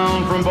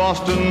town from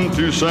Boston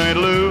to St.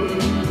 Louis.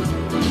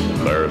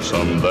 There's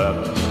some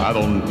that I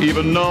don't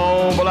even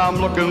know, but I'm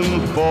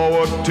looking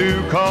forward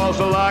to,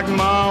 'cause I like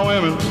my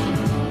women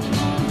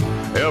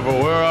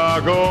everywhere I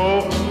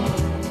go.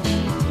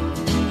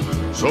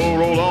 So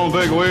roll on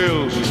big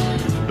wheels,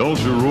 don't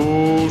you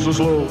roll so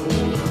slow.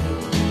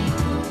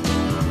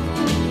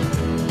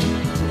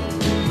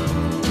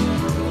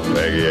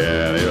 Peggy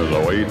Ann is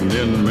a-waiting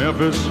in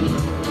Memphis,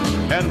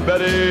 and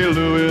Betty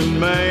Lou in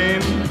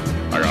Maine.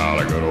 I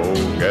got a good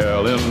old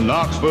gal in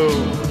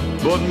Knoxville,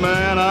 but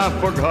man, I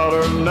forgot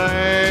her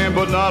name,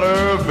 but not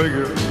her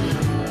figure.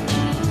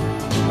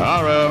 I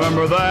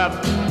remember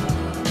that.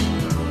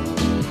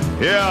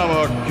 Yeah, I'm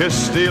a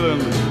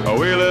kiss-stealing, a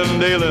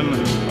wheeling-dealing,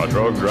 a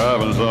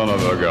truck-driving son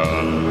of a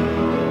gun.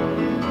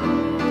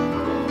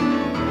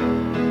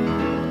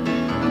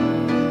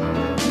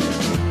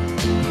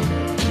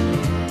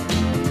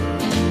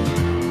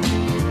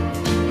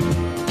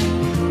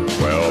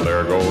 Well,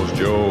 there goes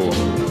Joe,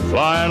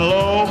 flying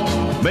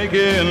low,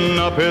 making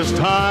up his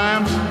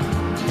time.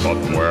 But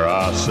from where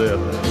I sit,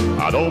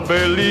 I don't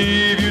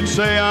believe you'd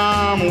say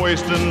I'm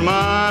wasting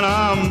mine.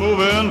 I'm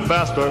moving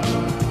faster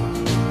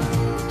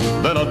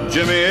than a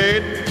Jimmy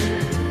 8.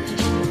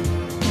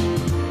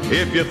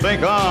 If you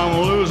think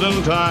I'm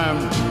losing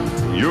time,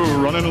 you're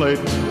running late.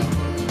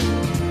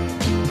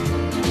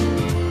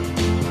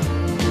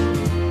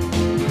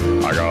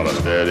 I got a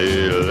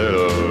steady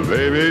little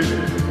baby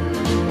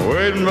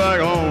waiting back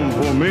home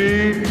for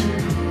me.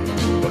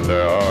 But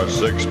there are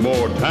 6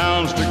 more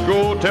towns to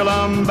go till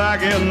I'm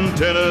back in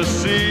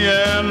Tennessee,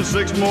 and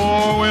 6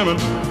 more women,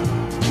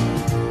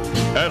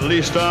 at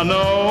least I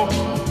know.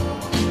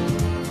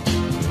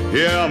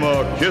 Yeah, I'm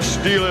a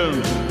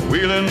kiss-stealing,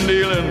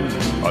 wheeling-dealing,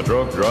 a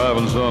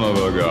truck-driving son of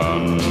a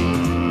gun.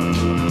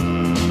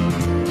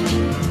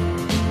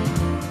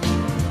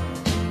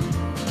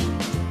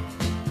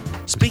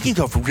 Speaking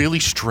of really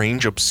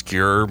strange,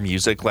 obscure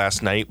music,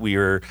 last night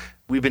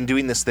we've been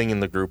doing this thing in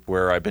the group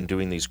where I've been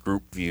doing these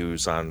group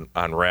views on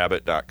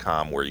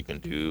Rabbit.com where you can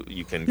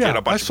get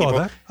a bunch of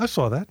people. I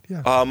saw that.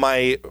 Yeah.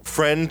 My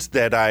friend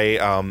that I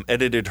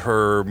edited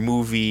her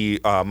movie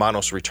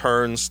Manos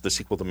Returns, the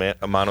sequel to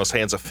Manos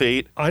Hands of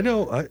Fate. I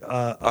know.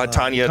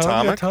 Tanya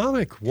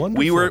Atomic.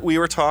 Wonderful. We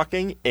were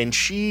talking, and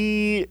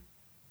she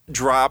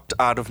dropped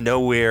out of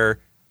nowhere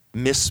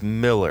Miss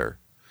Miller.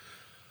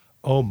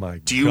 Oh my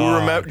God! Do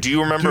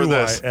you remember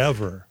this? I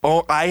ever?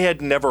 Oh, I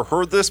had never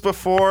heard this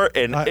before,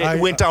 and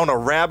it went down a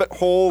rabbit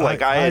hole.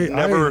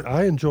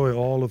 I enjoy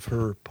all of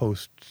her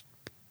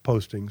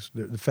postings.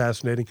 They're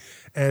fascinating,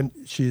 and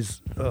she's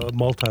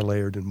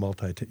multi-layered and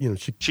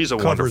she's a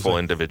wonderful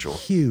individual.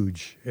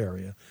 Huge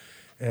area,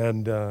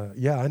 and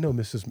I know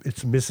it's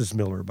Mrs.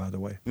 Miller, by the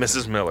way.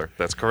 Mrs. Miller,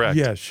 that's correct.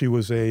 Yeah, she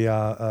was a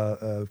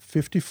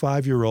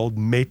 55-year-old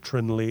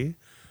matronly,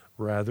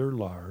 rather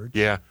large.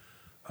 Yeah.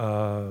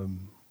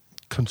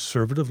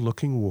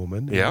 Conservative-looking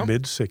woman in the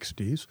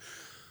mid-60s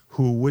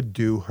who would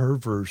do her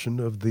version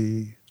of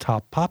the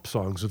top pop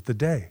songs of the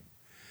day.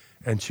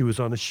 And she was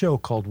on a show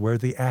called Where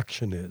the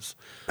Action Is,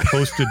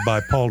 hosted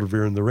by Paul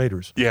Revere and the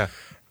Raiders. Yeah.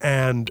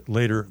 And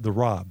later the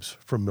Robs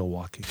from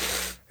Milwaukee.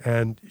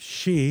 And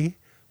she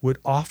would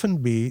often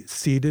be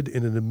seated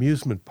in an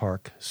amusement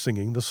park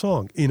singing the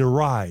song in a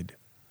ride.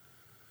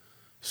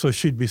 So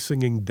she'd be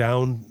singing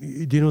Do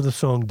you know the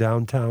song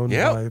Downtown?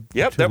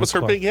 Yep, that was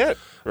her big hit,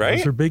 right? That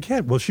was her big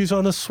hit. Well, she's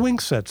on a swing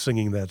set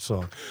singing that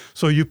song.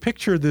 So you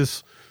picture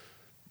this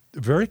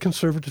very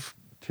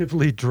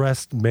conservatively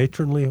dressed,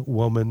 matronly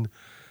woman,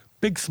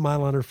 big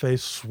smile on her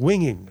face,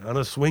 swinging on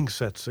a swing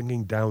set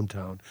singing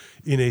Downtown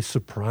in a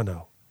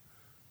soprano,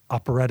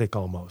 operatic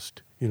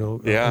almost, a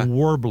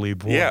warbly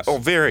voice. Yeah,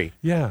 very.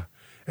 Yeah.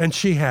 And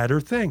she had her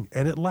thing,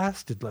 and it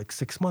lasted like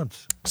 6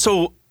 months.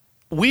 So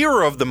we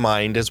were of the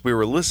mind as we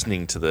were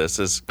listening to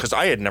this, because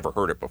I had never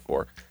heard it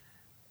before.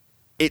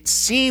 It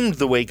seemed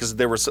the way, because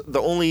there was the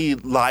only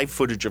live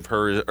footage of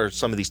her are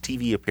some of these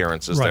TV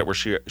appearances that were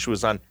she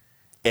was on,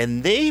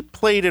 and they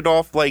played it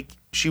off like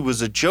she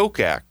was a joke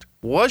act.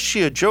 Was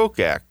she a joke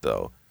act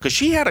though? Because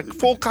she had a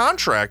full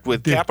contract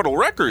with Capitol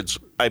Records,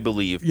 I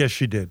believe. Yes,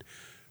 she did.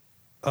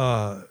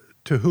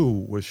 To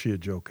who was she a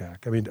joke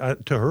act? I mean,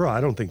 to her, I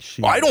don't think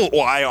she. I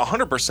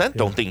 100%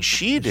 don't think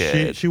she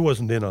did. She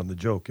wasn't in on the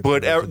joke.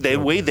 But the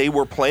way they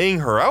were playing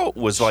her out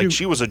was like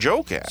she was a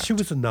joke act. She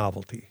was a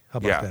novelty. How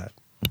about that?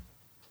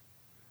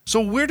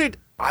 So where did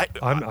I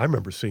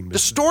remember seeing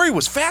this. The story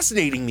was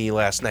fascinating me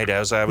last night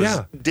as I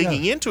was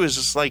digging into it. It's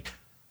just like,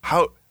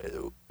 how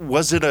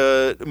was it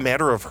a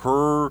matter of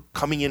her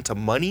coming into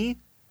money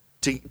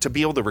to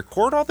be able to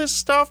record all this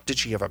stuff? Did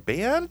she have a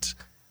band?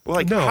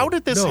 Like, how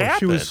did this happen?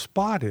 She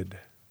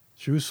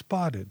was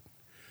spotted.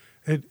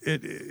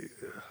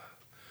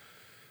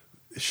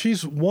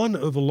 She's one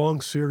of a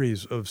long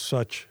series of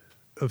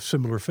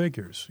similar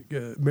figures.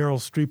 Meryl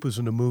Streep was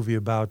in a movie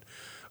about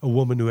a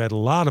woman who had a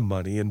lot of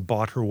money and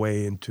bought her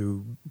way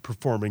into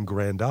performing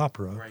grand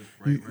opera.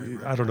 Right.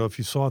 I don't know if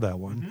you saw that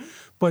one. Mm-hmm.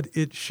 But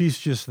she's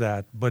just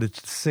that, but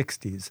it's the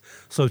 60s,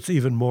 so it's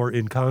even more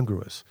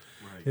incongruous.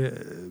 Right.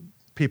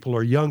 People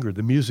are younger,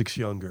 the music's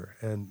younger,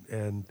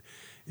 and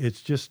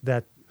it's just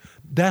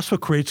that's what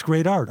creates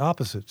great art,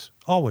 opposites,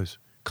 always,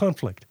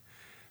 conflict.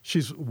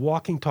 She's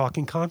walking,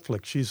 talking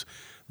conflict. She's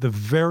the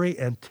very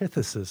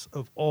antithesis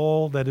of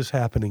all that is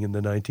happening in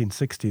the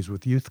 1960s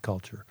with youth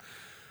culture.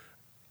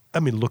 I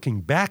mean,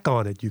 looking back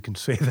on it, you can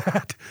say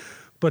that.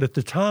 But at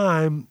the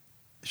time,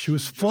 she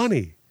was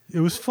funny. It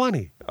was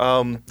funny.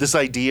 This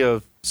idea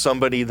of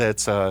somebody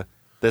that's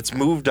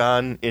moved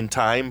on in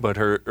time, but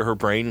her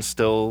brain's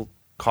still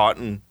caught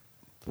in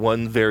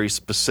one very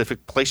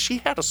specific place. She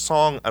had a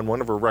song on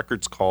one of her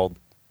records called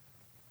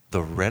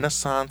The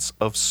Renaissance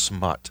of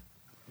Smut.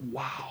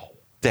 Wow.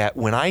 That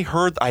when I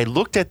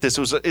looked at this,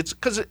 it's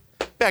because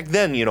back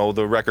then,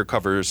 the record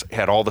covers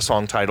had all the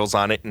song titles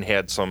on it and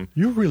had some.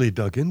 You really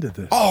dug into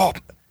this. Oh,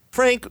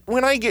 Frank,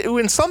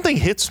 when something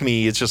hits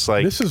me, it's just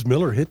like. Mrs.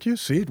 Miller hit you?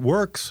 See, it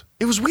works.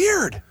 It was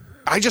weird.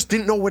 I just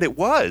didn't know what it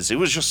was. It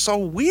was just so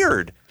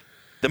weird.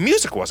 The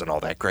music wasn't all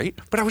that great,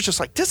 but I was just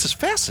like, this is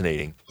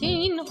fascinating.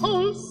 Keen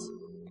Holz,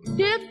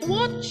 Death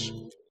Watch,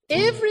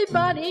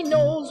 everybody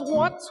knows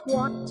what's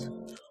what.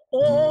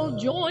 All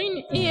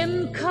join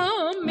in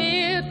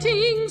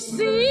committing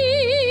sin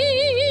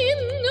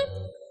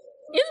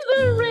in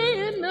the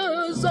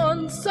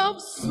Renaissance of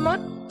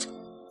smut.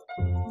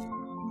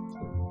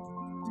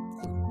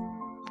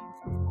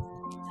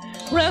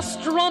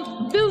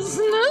 Restaurant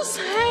business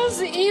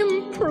has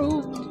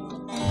improved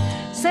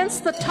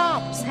since the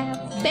tops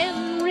have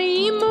been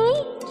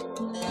removed.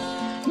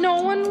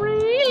 No one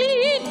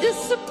really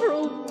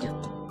disapproved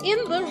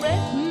in the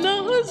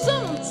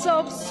Renaissance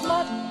of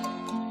smut.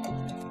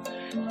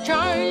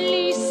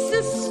 Charlie's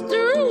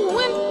sister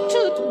went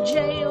to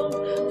jail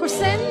for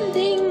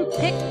sending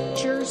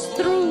pictures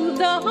through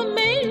the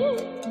mail.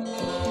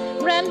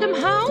 Random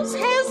House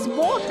has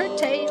bought her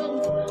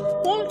tail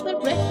for the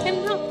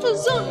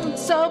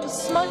Renaissance of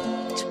smut.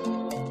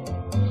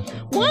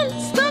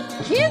 Once the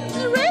kids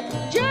read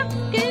Jack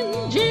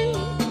and Jill,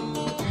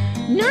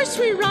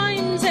 nursery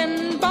rhymes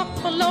and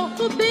Buffalo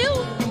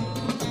Bill.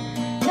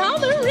 Now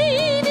they're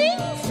reading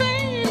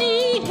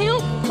Fanny Hill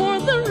for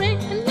the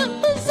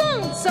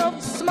Renaissance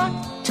of smut.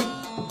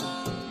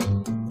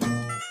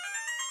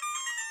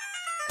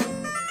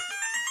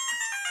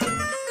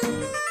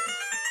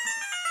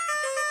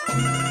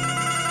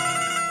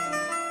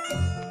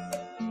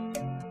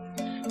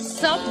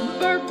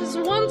 Suburbs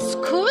once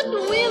could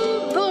win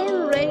the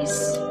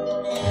race.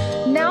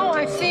 Now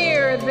I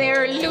fear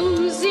they're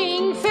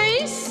losing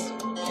face.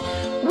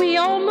 We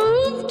all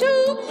move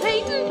to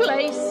Peyton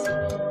Place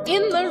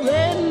in the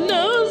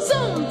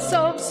Renaissance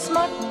of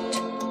smut.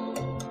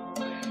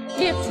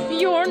 If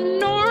you're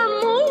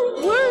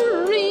normal,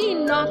 worry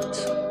not.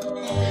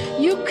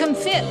 You can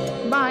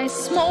fit by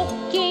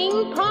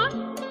smoking pot.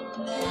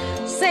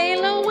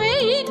 Sail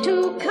away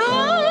to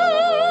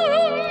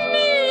Camelot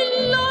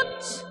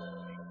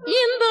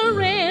in the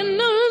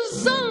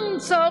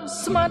Renaissance of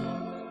smut.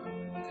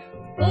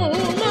 Oh,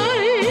 my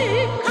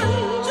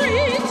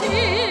country,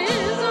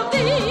 'tis of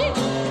thee,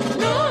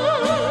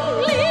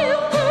 long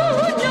live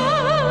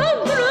pornography.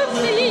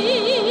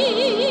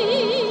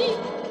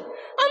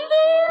 And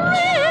the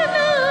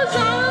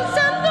Renaissance,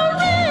 and the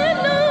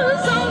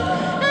Renaissance,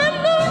 and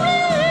the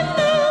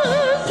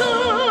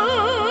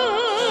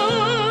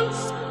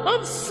Renaissance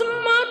of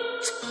smut.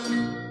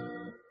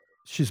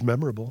 She's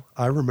memorable.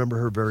 I remember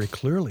her very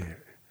clearly.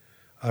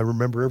 I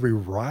remember every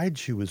ride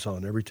she was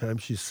on, every time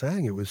she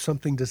sang. It was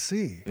something to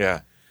see.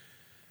 Yeah.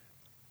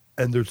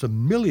 And there's a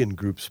million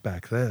groups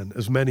back then,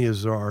 as many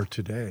as there are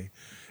today.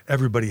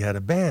 Everybody had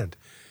a band.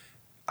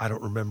 I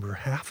don't remember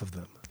half of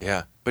them.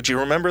 Yeah. But you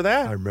remember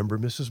that? I remember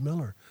Mrs.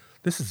 Miller.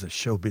 This is a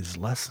showbiz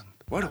lesson.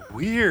 What a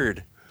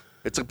weird.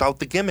 It's about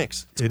the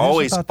gimmicks. It's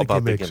always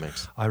about the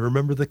gimmicks. I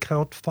remember the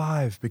Count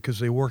Five because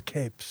they wore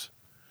capes.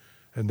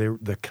 And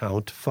the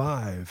Count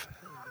Five.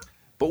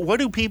 But what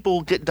do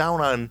people get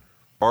down on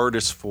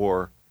artists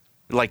for?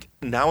 Like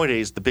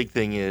nowadays, the big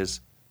thing is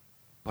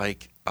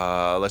like,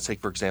 let's take,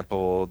 for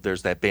example,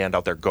 there's that band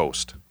out there,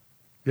 Ghost.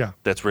 Yeah.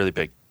 That's really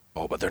big.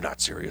 Oh, but they're not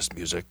serious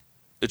music.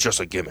 It's just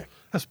a gimmick.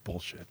 That's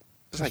bullshit.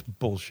 That's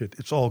bullshit.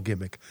 It's all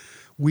gimmick.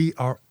 We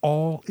are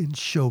all in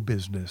show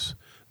business.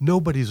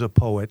 Nobody's a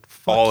poet.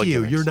 Fuck all you.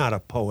 gimmicks. You're not a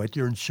poet.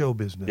 You're in show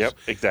business. Yep,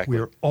 exactly.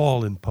 We are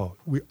all in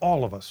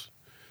all of us.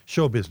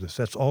 Show business.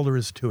 That's all there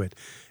is to it.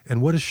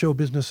 And what does show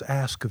business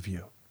ask of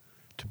you?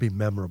 To be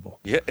memorable.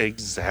 Yeah,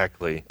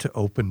 exactly. To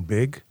open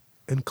big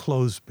and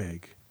close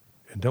big.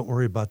 And don't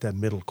worry about that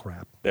middle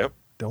crap. Yep.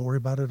 Don't worry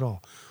about it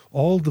all.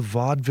 All the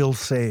vaudeville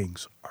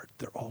sayings,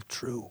 they're all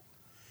true.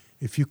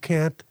 If you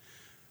can't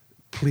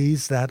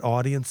please that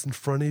audience in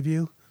front of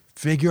you,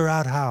 Figure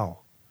out how.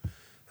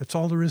 That's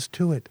all there is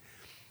to it.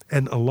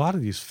 And a lot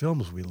of these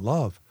films we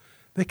love,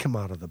 they come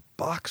out of the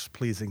box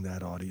pleasing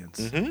that audience.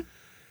 Mm-hmm.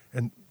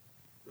 And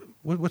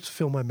what's the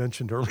film I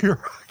mentioned earlier?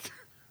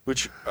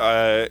 Which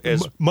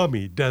is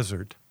Mummy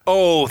Desert.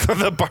 Oh,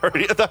 the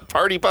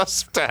party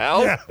bus to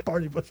hell? Yeah,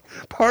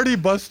 party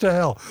bus to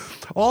hell.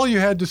 All you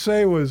had to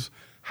say was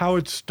how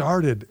it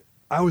started.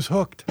 I was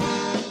hooked.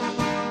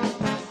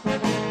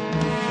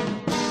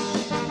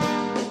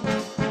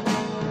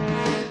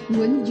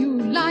 Would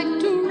you like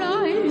to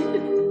ride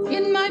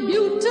in my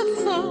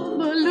beautiful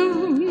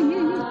balloon?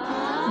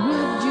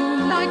 Would you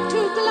like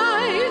to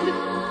glide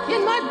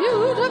in my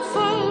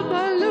beautiful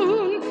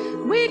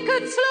balloon? We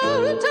could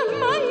float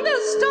among the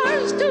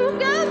stars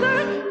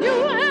together,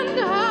 you and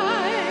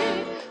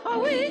I. Or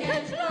we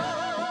could fly.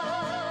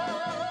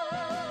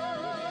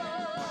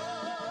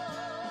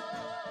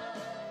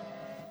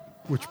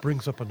 Which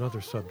brings up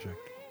another subject.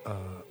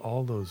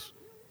 All those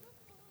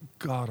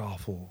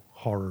god-awful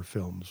horror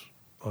films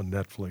on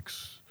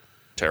Netflix.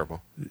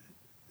 Terrible.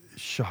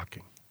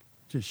 Shocking.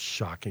 Just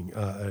shocking.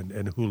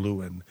 And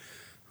Hulu and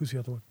who's the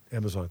other one?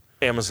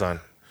 Amazon.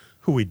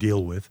 Who we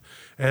deal with.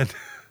 And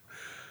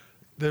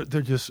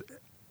they're just...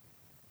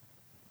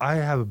 I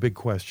have a big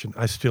question.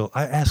 I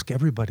ask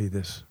everybody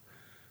this.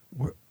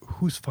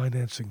 Who's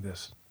financing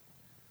this?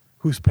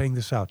 Who's paying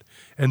this out?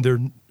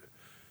 And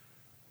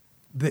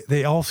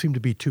they all seem to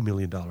be $2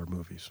 million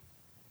movies.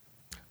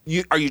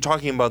 Are you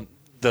talking about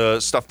the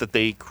stuff that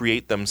they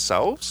create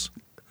themselves?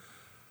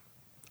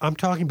 I'm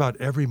talking about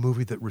every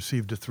movie that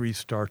received a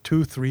 3-star,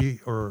 2, 3,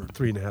 or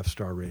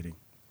 3.5-star rating.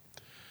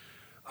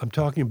 I'm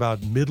talking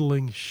about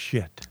middling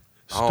shit.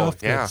 Stuff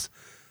that's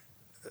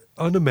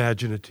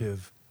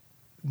unimaginative.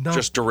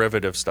 Just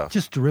derivative stuff.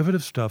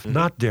 Mm-hmm.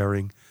 Not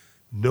daring,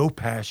 no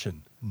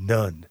passion,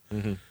 none.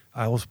 Mm-hmm.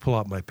 I always pull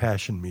out my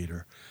passion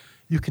meter.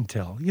 You can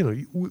tell.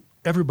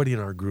 Everybody in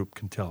our group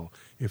can tell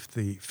if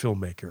the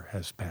filmmaker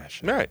has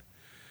passion. Right.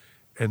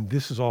 And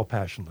this is all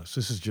passionless.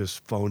 This is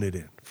just phone it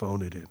in.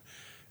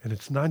 And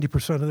it's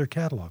 90% of their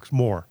catalogs.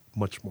 More,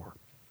 much more.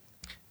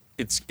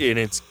 It's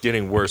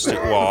getting worse.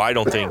 Well,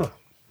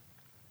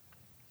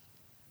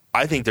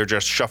 I think they're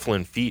just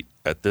shuffling feet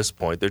at this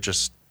point. They're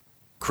just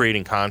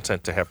creating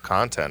content to have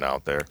content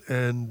out there.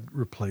 And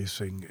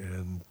replacing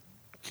and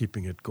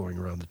keeping it going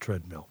around the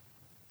treadmill.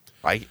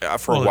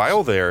 For a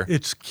while there.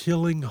 It's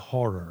killing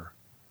horror.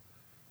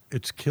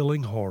 It's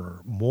killing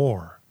horror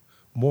more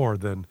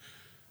than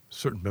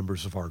certain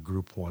members of our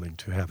group wanting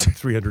to have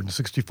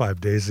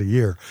 365 days a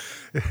year,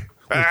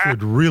 which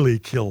would really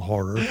kill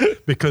horror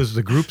because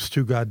the group's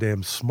too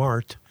goddamn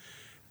smart.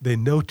 They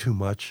know too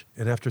much.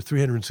 And after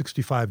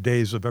 365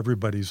 days of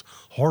everybody's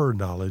horror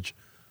knowledge,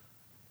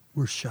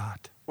 we're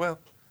shot. Well,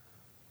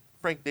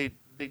 Frank, they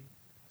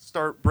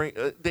start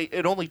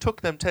it only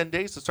took them 10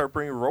 days to start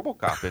bringing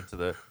RoboCop into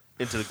the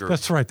group.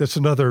 That's right. That's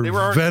another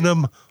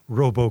Venom,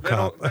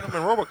 RoboCop. Venom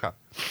and RoboCop.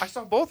 I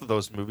saw both of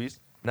those movies.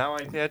 Now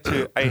I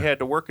had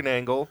to work an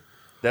angle.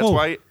 That's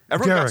why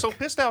everyone got so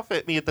pissed off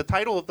at me at the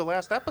title of the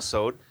last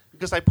episode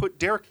because I put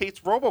Derek Hates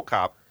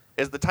RoboCop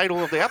as the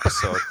title of the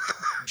episode,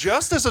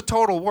 just as a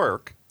total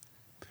work.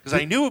 Because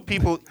I knew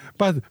people.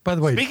 By the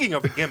way, speaking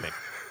of a gimmick,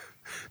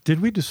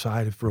 did we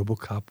decide if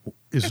RoboCop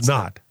is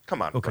not?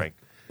 Come on, okay. Frank.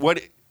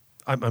 What?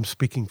 I'm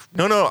speaking.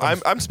 No.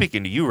 I'm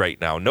speaking to you right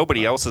now.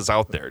 Nobody else is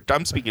out there.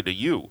 I'm speaking to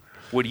you.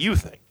 What do you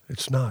think?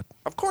 It's not.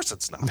 Of course,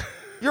 it's not.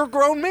 You're a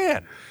grown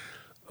man.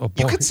 Oh,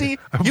 boy. You can see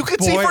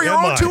for your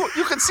own two.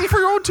 You can see for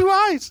your own two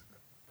eyes.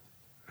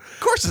 Of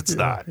course, it's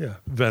not. Yeah,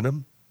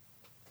 Venom.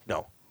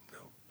 No.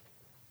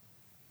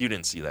 You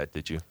didn't see that,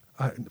 did you?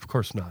 Of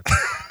course not.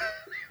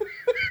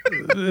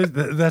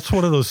 That's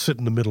one of those sit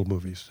in the middle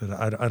movies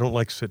that I don't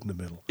like. Sit in the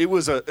middle. It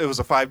was a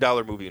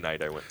 $5 movie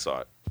night. I went and saw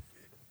it.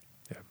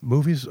 Yeah,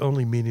 movies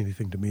only mean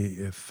anything to me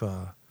if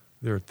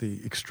they're at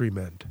the extreme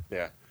end.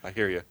 Yeah, I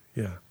hear you.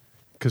 Yeah,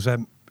 because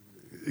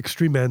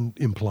extreme end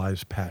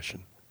implies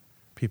passion.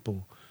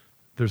 People,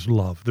 there's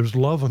love. There's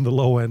love on the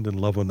low end and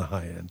love on the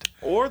high end.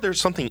 Or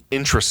there's something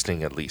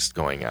interesting at least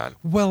going on.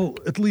 Well,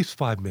 at least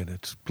 5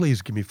 minutes.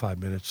 Please give me 5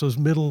 minutes. Those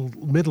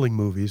middling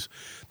movies,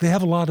 they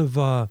have a lot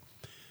of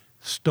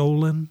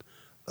stolen,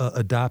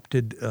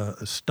 adopted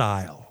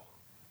style.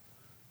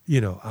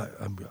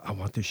 I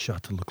want this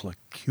shot to look like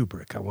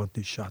Kubrick. I want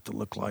this shot to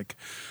look like,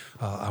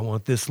 I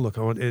want this look.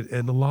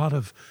 And a lot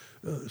of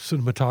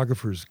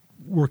cinematographers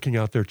working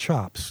out their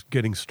chops,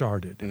 getting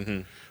started. Mm-hmm.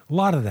 A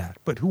lot of that.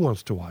 But who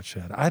wants to watch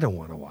that? I don't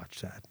want to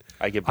watch that.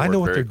 I get bored I know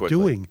what very they're quickly.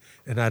 doing,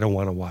 and I don't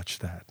want to watch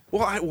that.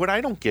 Well, what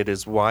I don't get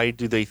is why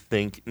do they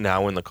think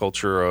now in the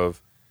culture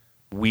of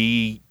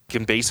we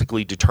can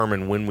basically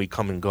determine when we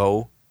come and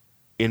go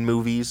in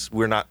movies?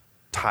 We're not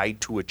tied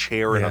to a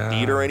chair in a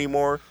theater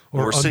anymore.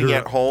 Or we're sitting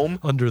at home.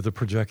 Under the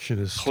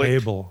projectionist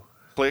table.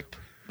 Click.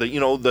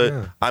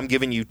 I'm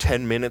giving you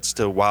 10 minutes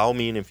to wow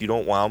me, and if you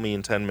don't wow me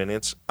in 10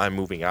 minutes, I'm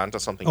moving on to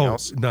something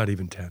else. Not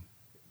even 10.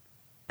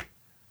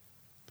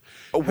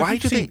 Why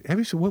do they? Have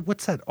you seen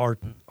what's that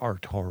art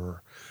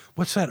horror?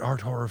 What's that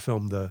art horror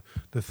film? The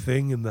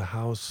Thing in the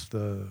House.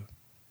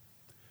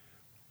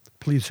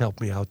 Please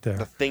help me out there.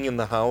 The Thing in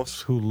the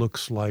House. Who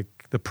looks like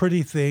the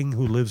pretty thing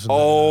who lives in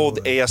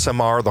the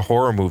ASMR, the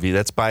horror movie.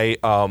 That's by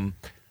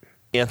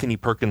Anthony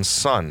Perkins'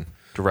 son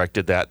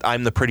directed that.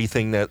 I'm the pretty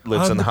thing that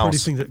lives in the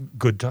house.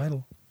 Good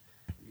title.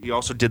 He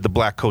also did The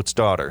Black Coat's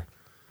Daughter.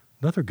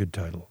 Another good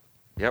title.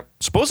 Yep.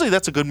 Supposedly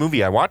that's a good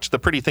movie. I watched The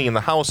Pretty Thing in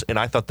the House, and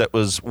I thought that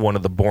was one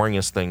of the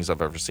boringest things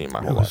I've ever seen in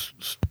my whole life. It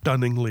was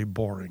stunningly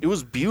boring. It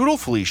was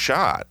beautifully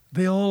shot.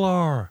 They all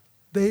are.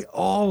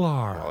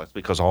 Well, that's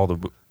because all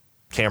the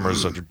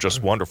cameras are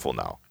just wonderful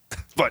now.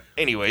 But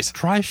anyways.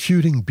 Try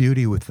shooting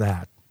beauty with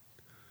that.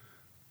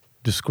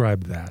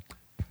 Describe that.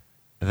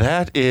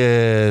 That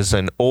is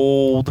an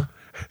old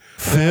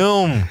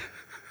film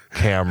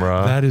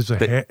camera. That is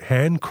a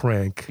hand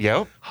crank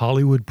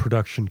Hollywood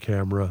production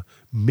camera,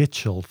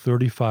 Mitchell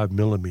 35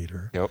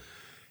 millimeter. Yep.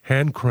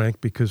 Hand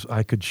crank because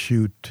I could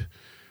shoot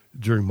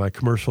during my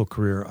commercial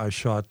career. I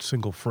shot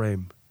single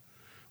frame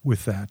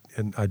with that,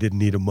 and I didn't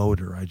need a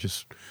motor. I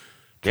just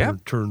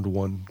turned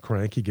one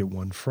crank, you get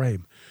one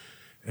frame.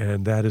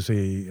 And that is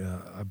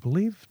I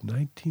believe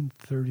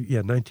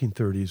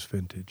 1930s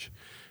vintage.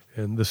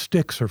 And the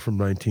sticks are from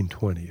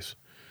 1920s.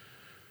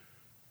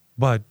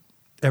 But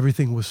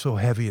everything was so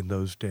heavy in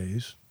those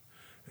days.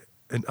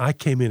 And I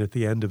came in at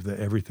the end of the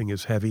everything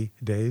is heavy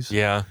days.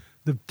 Yeah.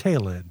 The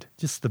tail end,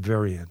 just the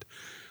very end.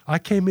 I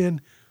came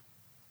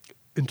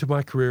into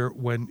my career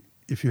when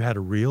if you had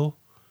a reel,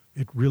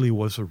 it really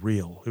was a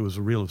reel. It was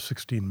a reel of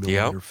 16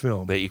 millimeter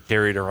film. That you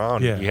carried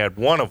around. Yeah. You had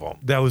one of them.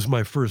 That was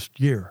my first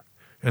year.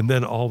 And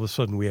then all of a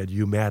sudden we had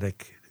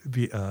U-matic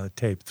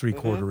tape,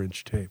 3/4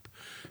 inch tape.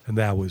 And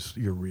that was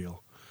your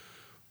reel.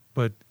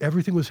 But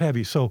everything was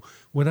heavy. So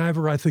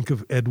whenever I think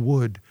of Ed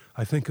Wood,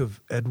 I think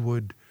of Ed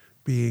Wood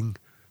being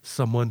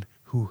someone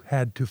who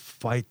had to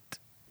fight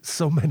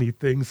so many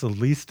things,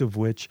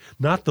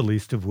 not the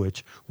least of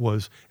which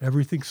was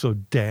everything so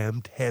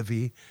damned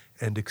heavy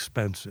and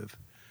expensive.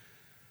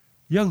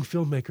 Young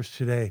filmmakers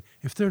today,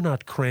 if they're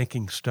not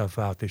cranking stuff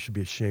out, they should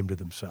be ashamed of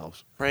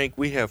themselves. Frank,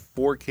 we have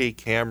 4K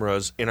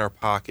cameras in our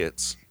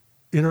pockets.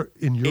 In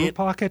your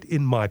pocket?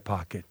 In my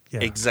pocket. Yeah.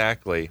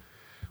 Exactly.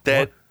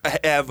 That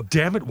have...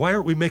 Damn it, why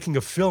aren't we making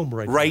a film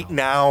right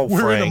now,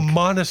 We're Frank. in a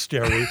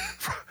monastery,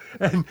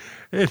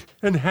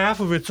 and half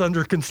of it's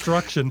under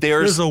construction.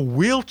 There's a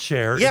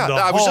wheelchair in the hall.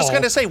 I was just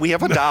going to say, we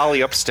have a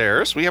dolly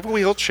upstairs. We have a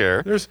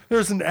wheelchair.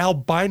 There's an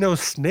albino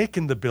snake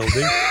in the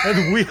building,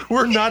 and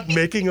we're not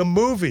making a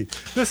movie.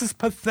 This is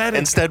pathetic.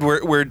 Instead,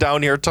 we're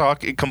down here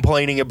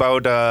complaining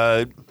about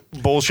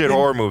bullshit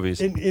horror movies.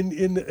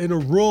 In a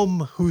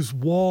room whose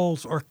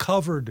walls are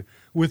covered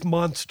with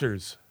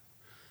monsters.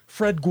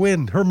 Fred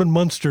Gwynn, Herman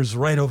Munster's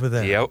right over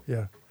there. Yep.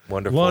 Yeah.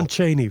 Wonderful. Lon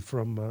Chaney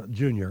from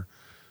Junior,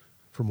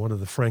 from one of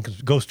the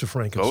Ghost of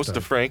Frankenstein. Ghost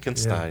of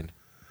Frankenstein.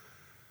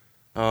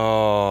 Yeah.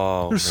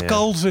 Oh, there's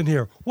skulls in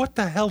here. What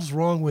the hell's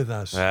wrong with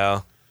us?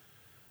 Well,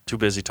 too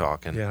busy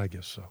talking. Yeah, I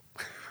guess so.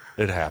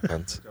 It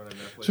happens.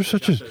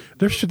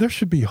 There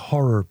should be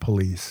horror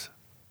police.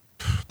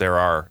 There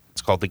are.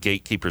 It's called the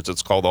gatekeepers.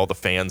 It's called all the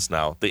fans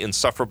now. The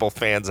insufferable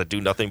fans that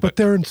do nothing but... But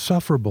they're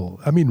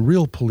insufferable. I mean,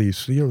 real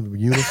police, the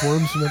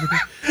uniforms and everything.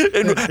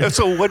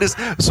 So what's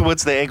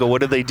the angle? What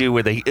do they do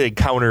when they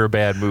encounter a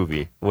bad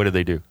movie? What do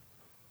they do?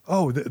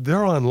 Oh,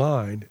 they're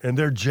online, and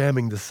they're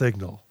jamming the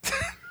signal.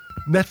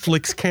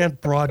 Netflix can't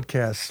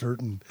broadcast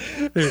certain...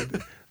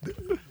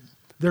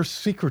 They're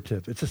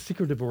secretive. It's a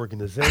secretive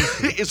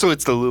organization. So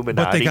it's the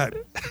Illuminati.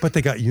 But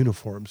they got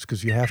uniforms,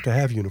 because you have to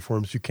have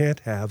uniforms. You can't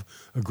have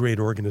a great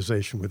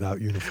organization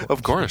without uniforms.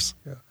 Of course.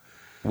 Yeah.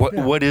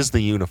 What is the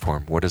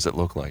uniform? What does it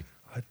look like?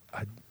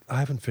 I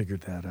haven't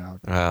figured that out.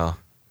 Well,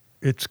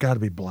 it's got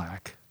to be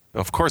black.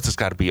 Of course, it's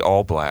got to be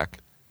all black.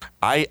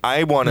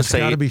 I want to say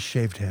it's got to be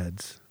shaved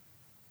heads.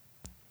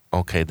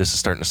 Okay, this is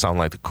starting to sound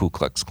like the Ku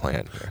Klux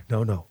Klan here.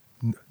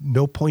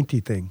 No pointy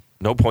thing.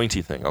 No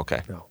pointy thing.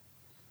 Okay.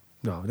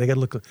 No, they got to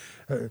look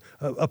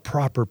a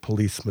proper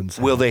policeman's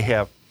head. Will they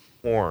have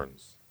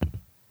horns?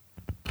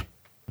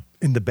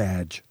 In the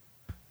badge.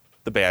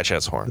 The badge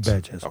has horns. The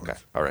badge has horns. Okay,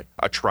 all right.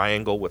 A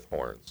triangle with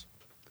horns.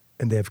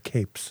 And they have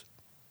capes.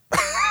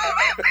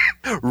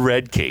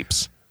 Red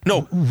capes.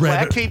 No,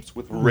 black capes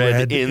with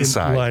red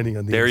inside. Lining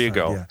on the there inside, you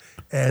go. Yeah.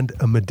 And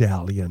a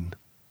medallion.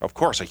 Of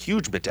course, a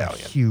huge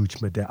medallion.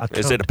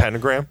 Is it a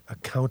pentagram? A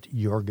Count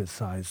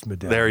Yorga-sized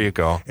medallion. There you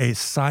go. A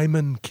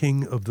Simon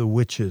King of the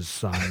Witches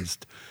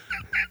sized.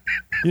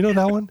 You know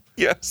that one?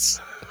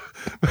 Yes.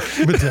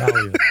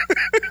 Medallion.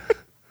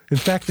 In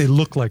fact, they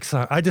look like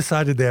Simon. I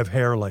decided they have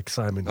hair like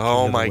Simon King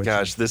Oh of the my Witches.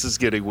 gosh, this is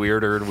getting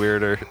weirder and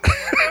weirder.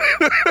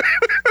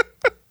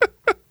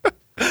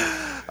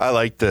 I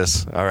like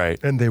this. All right.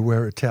 And they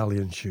wear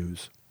Italian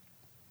shoes.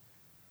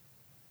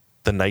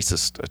 The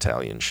nicest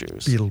Italian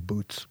shoes. Beetle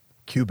boots.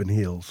 Cuban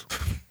heels.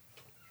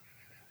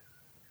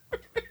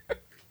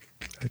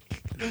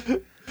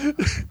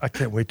 I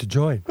can't wait to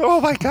join. Oh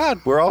my God,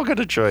 we're all going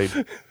to join.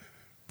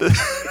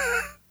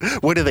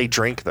 What do they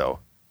drink though?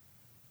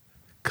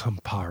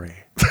 Campari.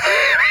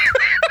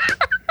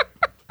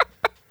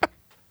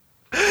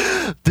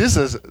 This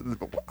is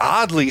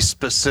oddly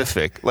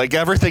specific. Like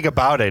everything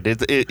about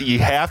it, you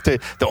have to.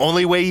 The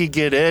only way you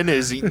get in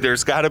is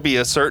there's got to be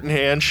a certain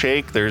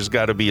handshake. There's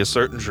got to be a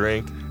certain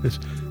drink. It's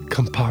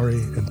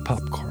Campari and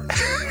popcorn.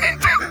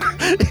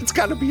 It's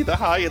got to be the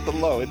high and the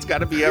low. It's got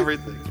to be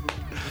everything.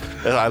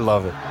 And I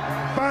love it.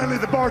 Finally,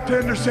 the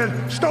bartender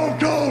said, "Stone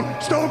Cold,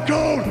 Stone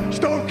Cold,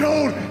 Stone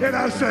Cold." And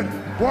I said,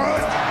 "What?"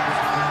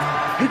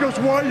 He goes,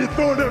 "Why are you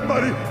throwing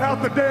everybody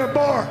out the damn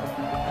bar?"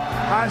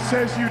 I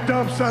says, "You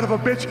dumb son of a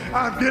bitch,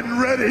 I'm getting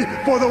ready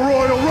for the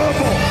Royal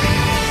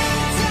Rumble."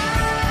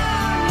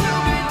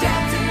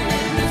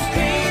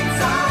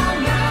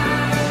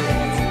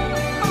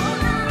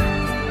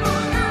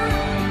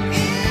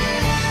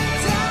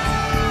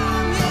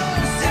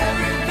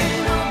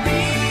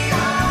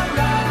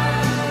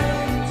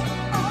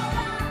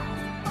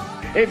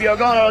 If you're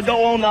gonna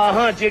go on the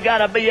hunt, you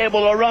gotta be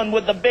able to run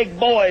with the big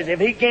boys.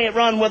 If he can't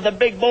run with the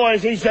big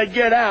boys, he should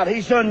get out.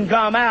 He shouldn't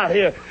come out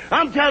here.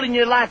 I'm telling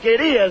you like it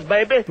is,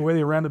 baby. The way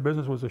they ran the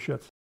business was the shits.